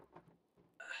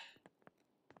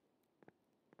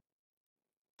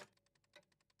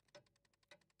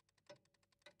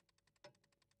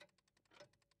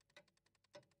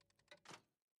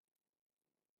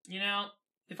 You know,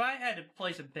 if I had to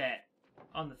place a bet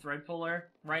on the thread puller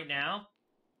right now,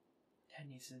 Dad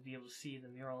needs to be able to see the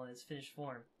mural in its finished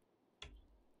form.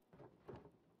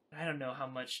 I don't know how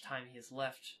much time he has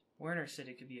left. Werner said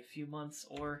it could be a few months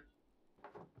or...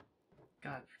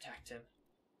 God protect him.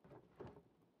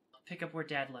 I'll pick up where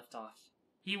Dad left off.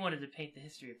 He wanted to paint the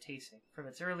history of tasting, from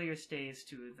its earliest days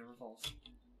to the revolt.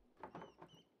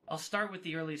 I'll start with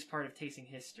the earliest part of tasting's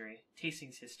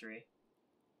history.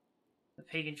 The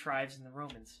pagan tribes and the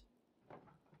Romans.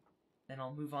 Then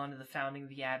I'll move on to the founding of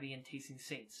the Abbey and tasting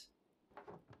saints.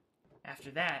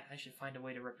 After that, I should find a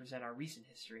way to represent our recent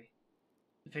history.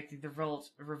 Depicting the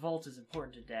revolt is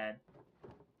important to Dad.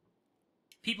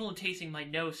 People in tasting might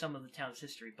know some of the town's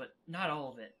history, but not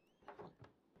all of it.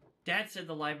 Dad said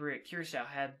the library at Curacao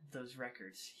had those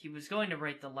records. He was going to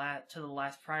write to the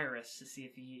last prioress to see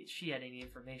if she had any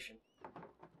information.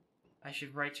 I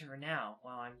should write to her now,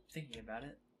 while I'm thinking about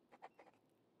it.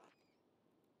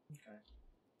 Okay.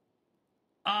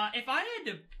 If I had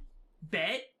to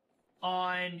bet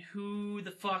on who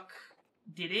the fuck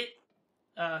did it,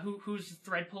 who's the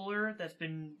thread puller that's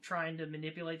been trying to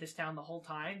manipulate this town the whole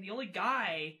time, the only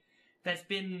guy that's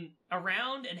been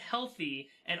around and healthy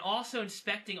and also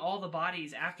inspecting all the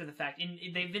bodies after the fact,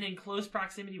 they've been in close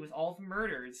proximity with all the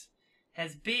murders,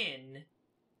 has been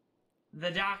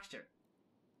the doctor.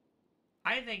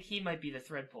 I think he might be the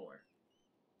thread puller.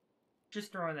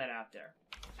 Just throwing that out there.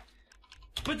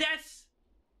 But that's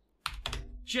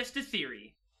just a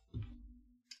theory.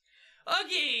 A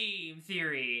game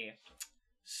theory.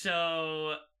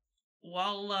 So,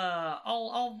 while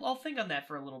I'll think on that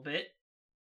for a little bit,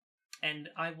 and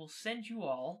I will send you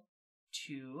all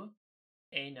to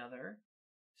another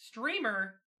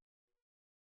streamer.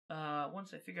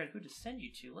 Once I figure out who to send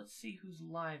you to, let's see who's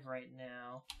live right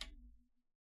now.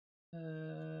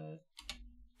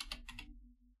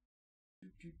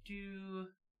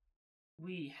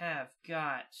 We have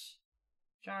got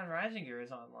John Reisinger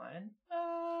is online.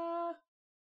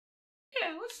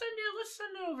 Yeah, let's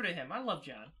send it over to him. I love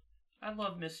John. I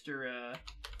love Mr.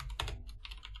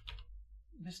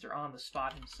 On the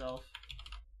Spot himself.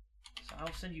 So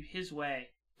I'll send you his way.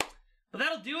 But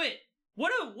that'll do it.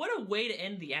 What a way to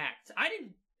end the act.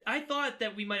 I thought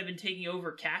that we might have been taking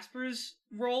over Casper's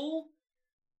role,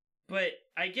 but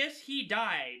I guess he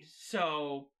died,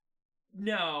 so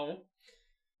no.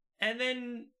 And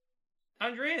then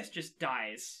Andreas just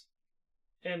dies.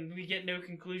 And we get no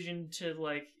conclusion to,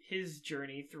 like, his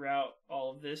journey throughout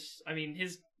all of this. I mean,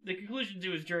 the conclusion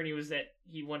to his journey was that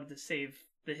he wanted to save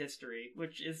the history,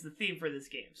 which is the theme for this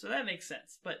game. So that makes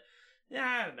sense. But, yeah,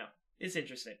 I don't know. It's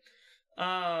interesting.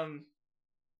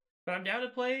 But I'm down to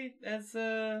play as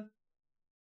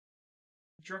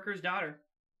Drucker's daughter.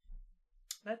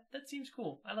 That seems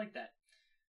cool. I like that.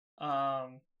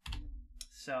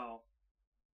 So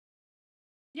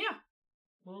yeah,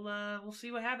 we'll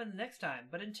see what happens next time.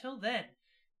 But until then,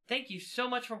 thank you so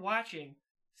much for watching.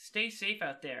 Stay safe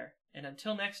out there, and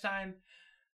until next time,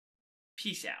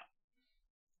 peace out.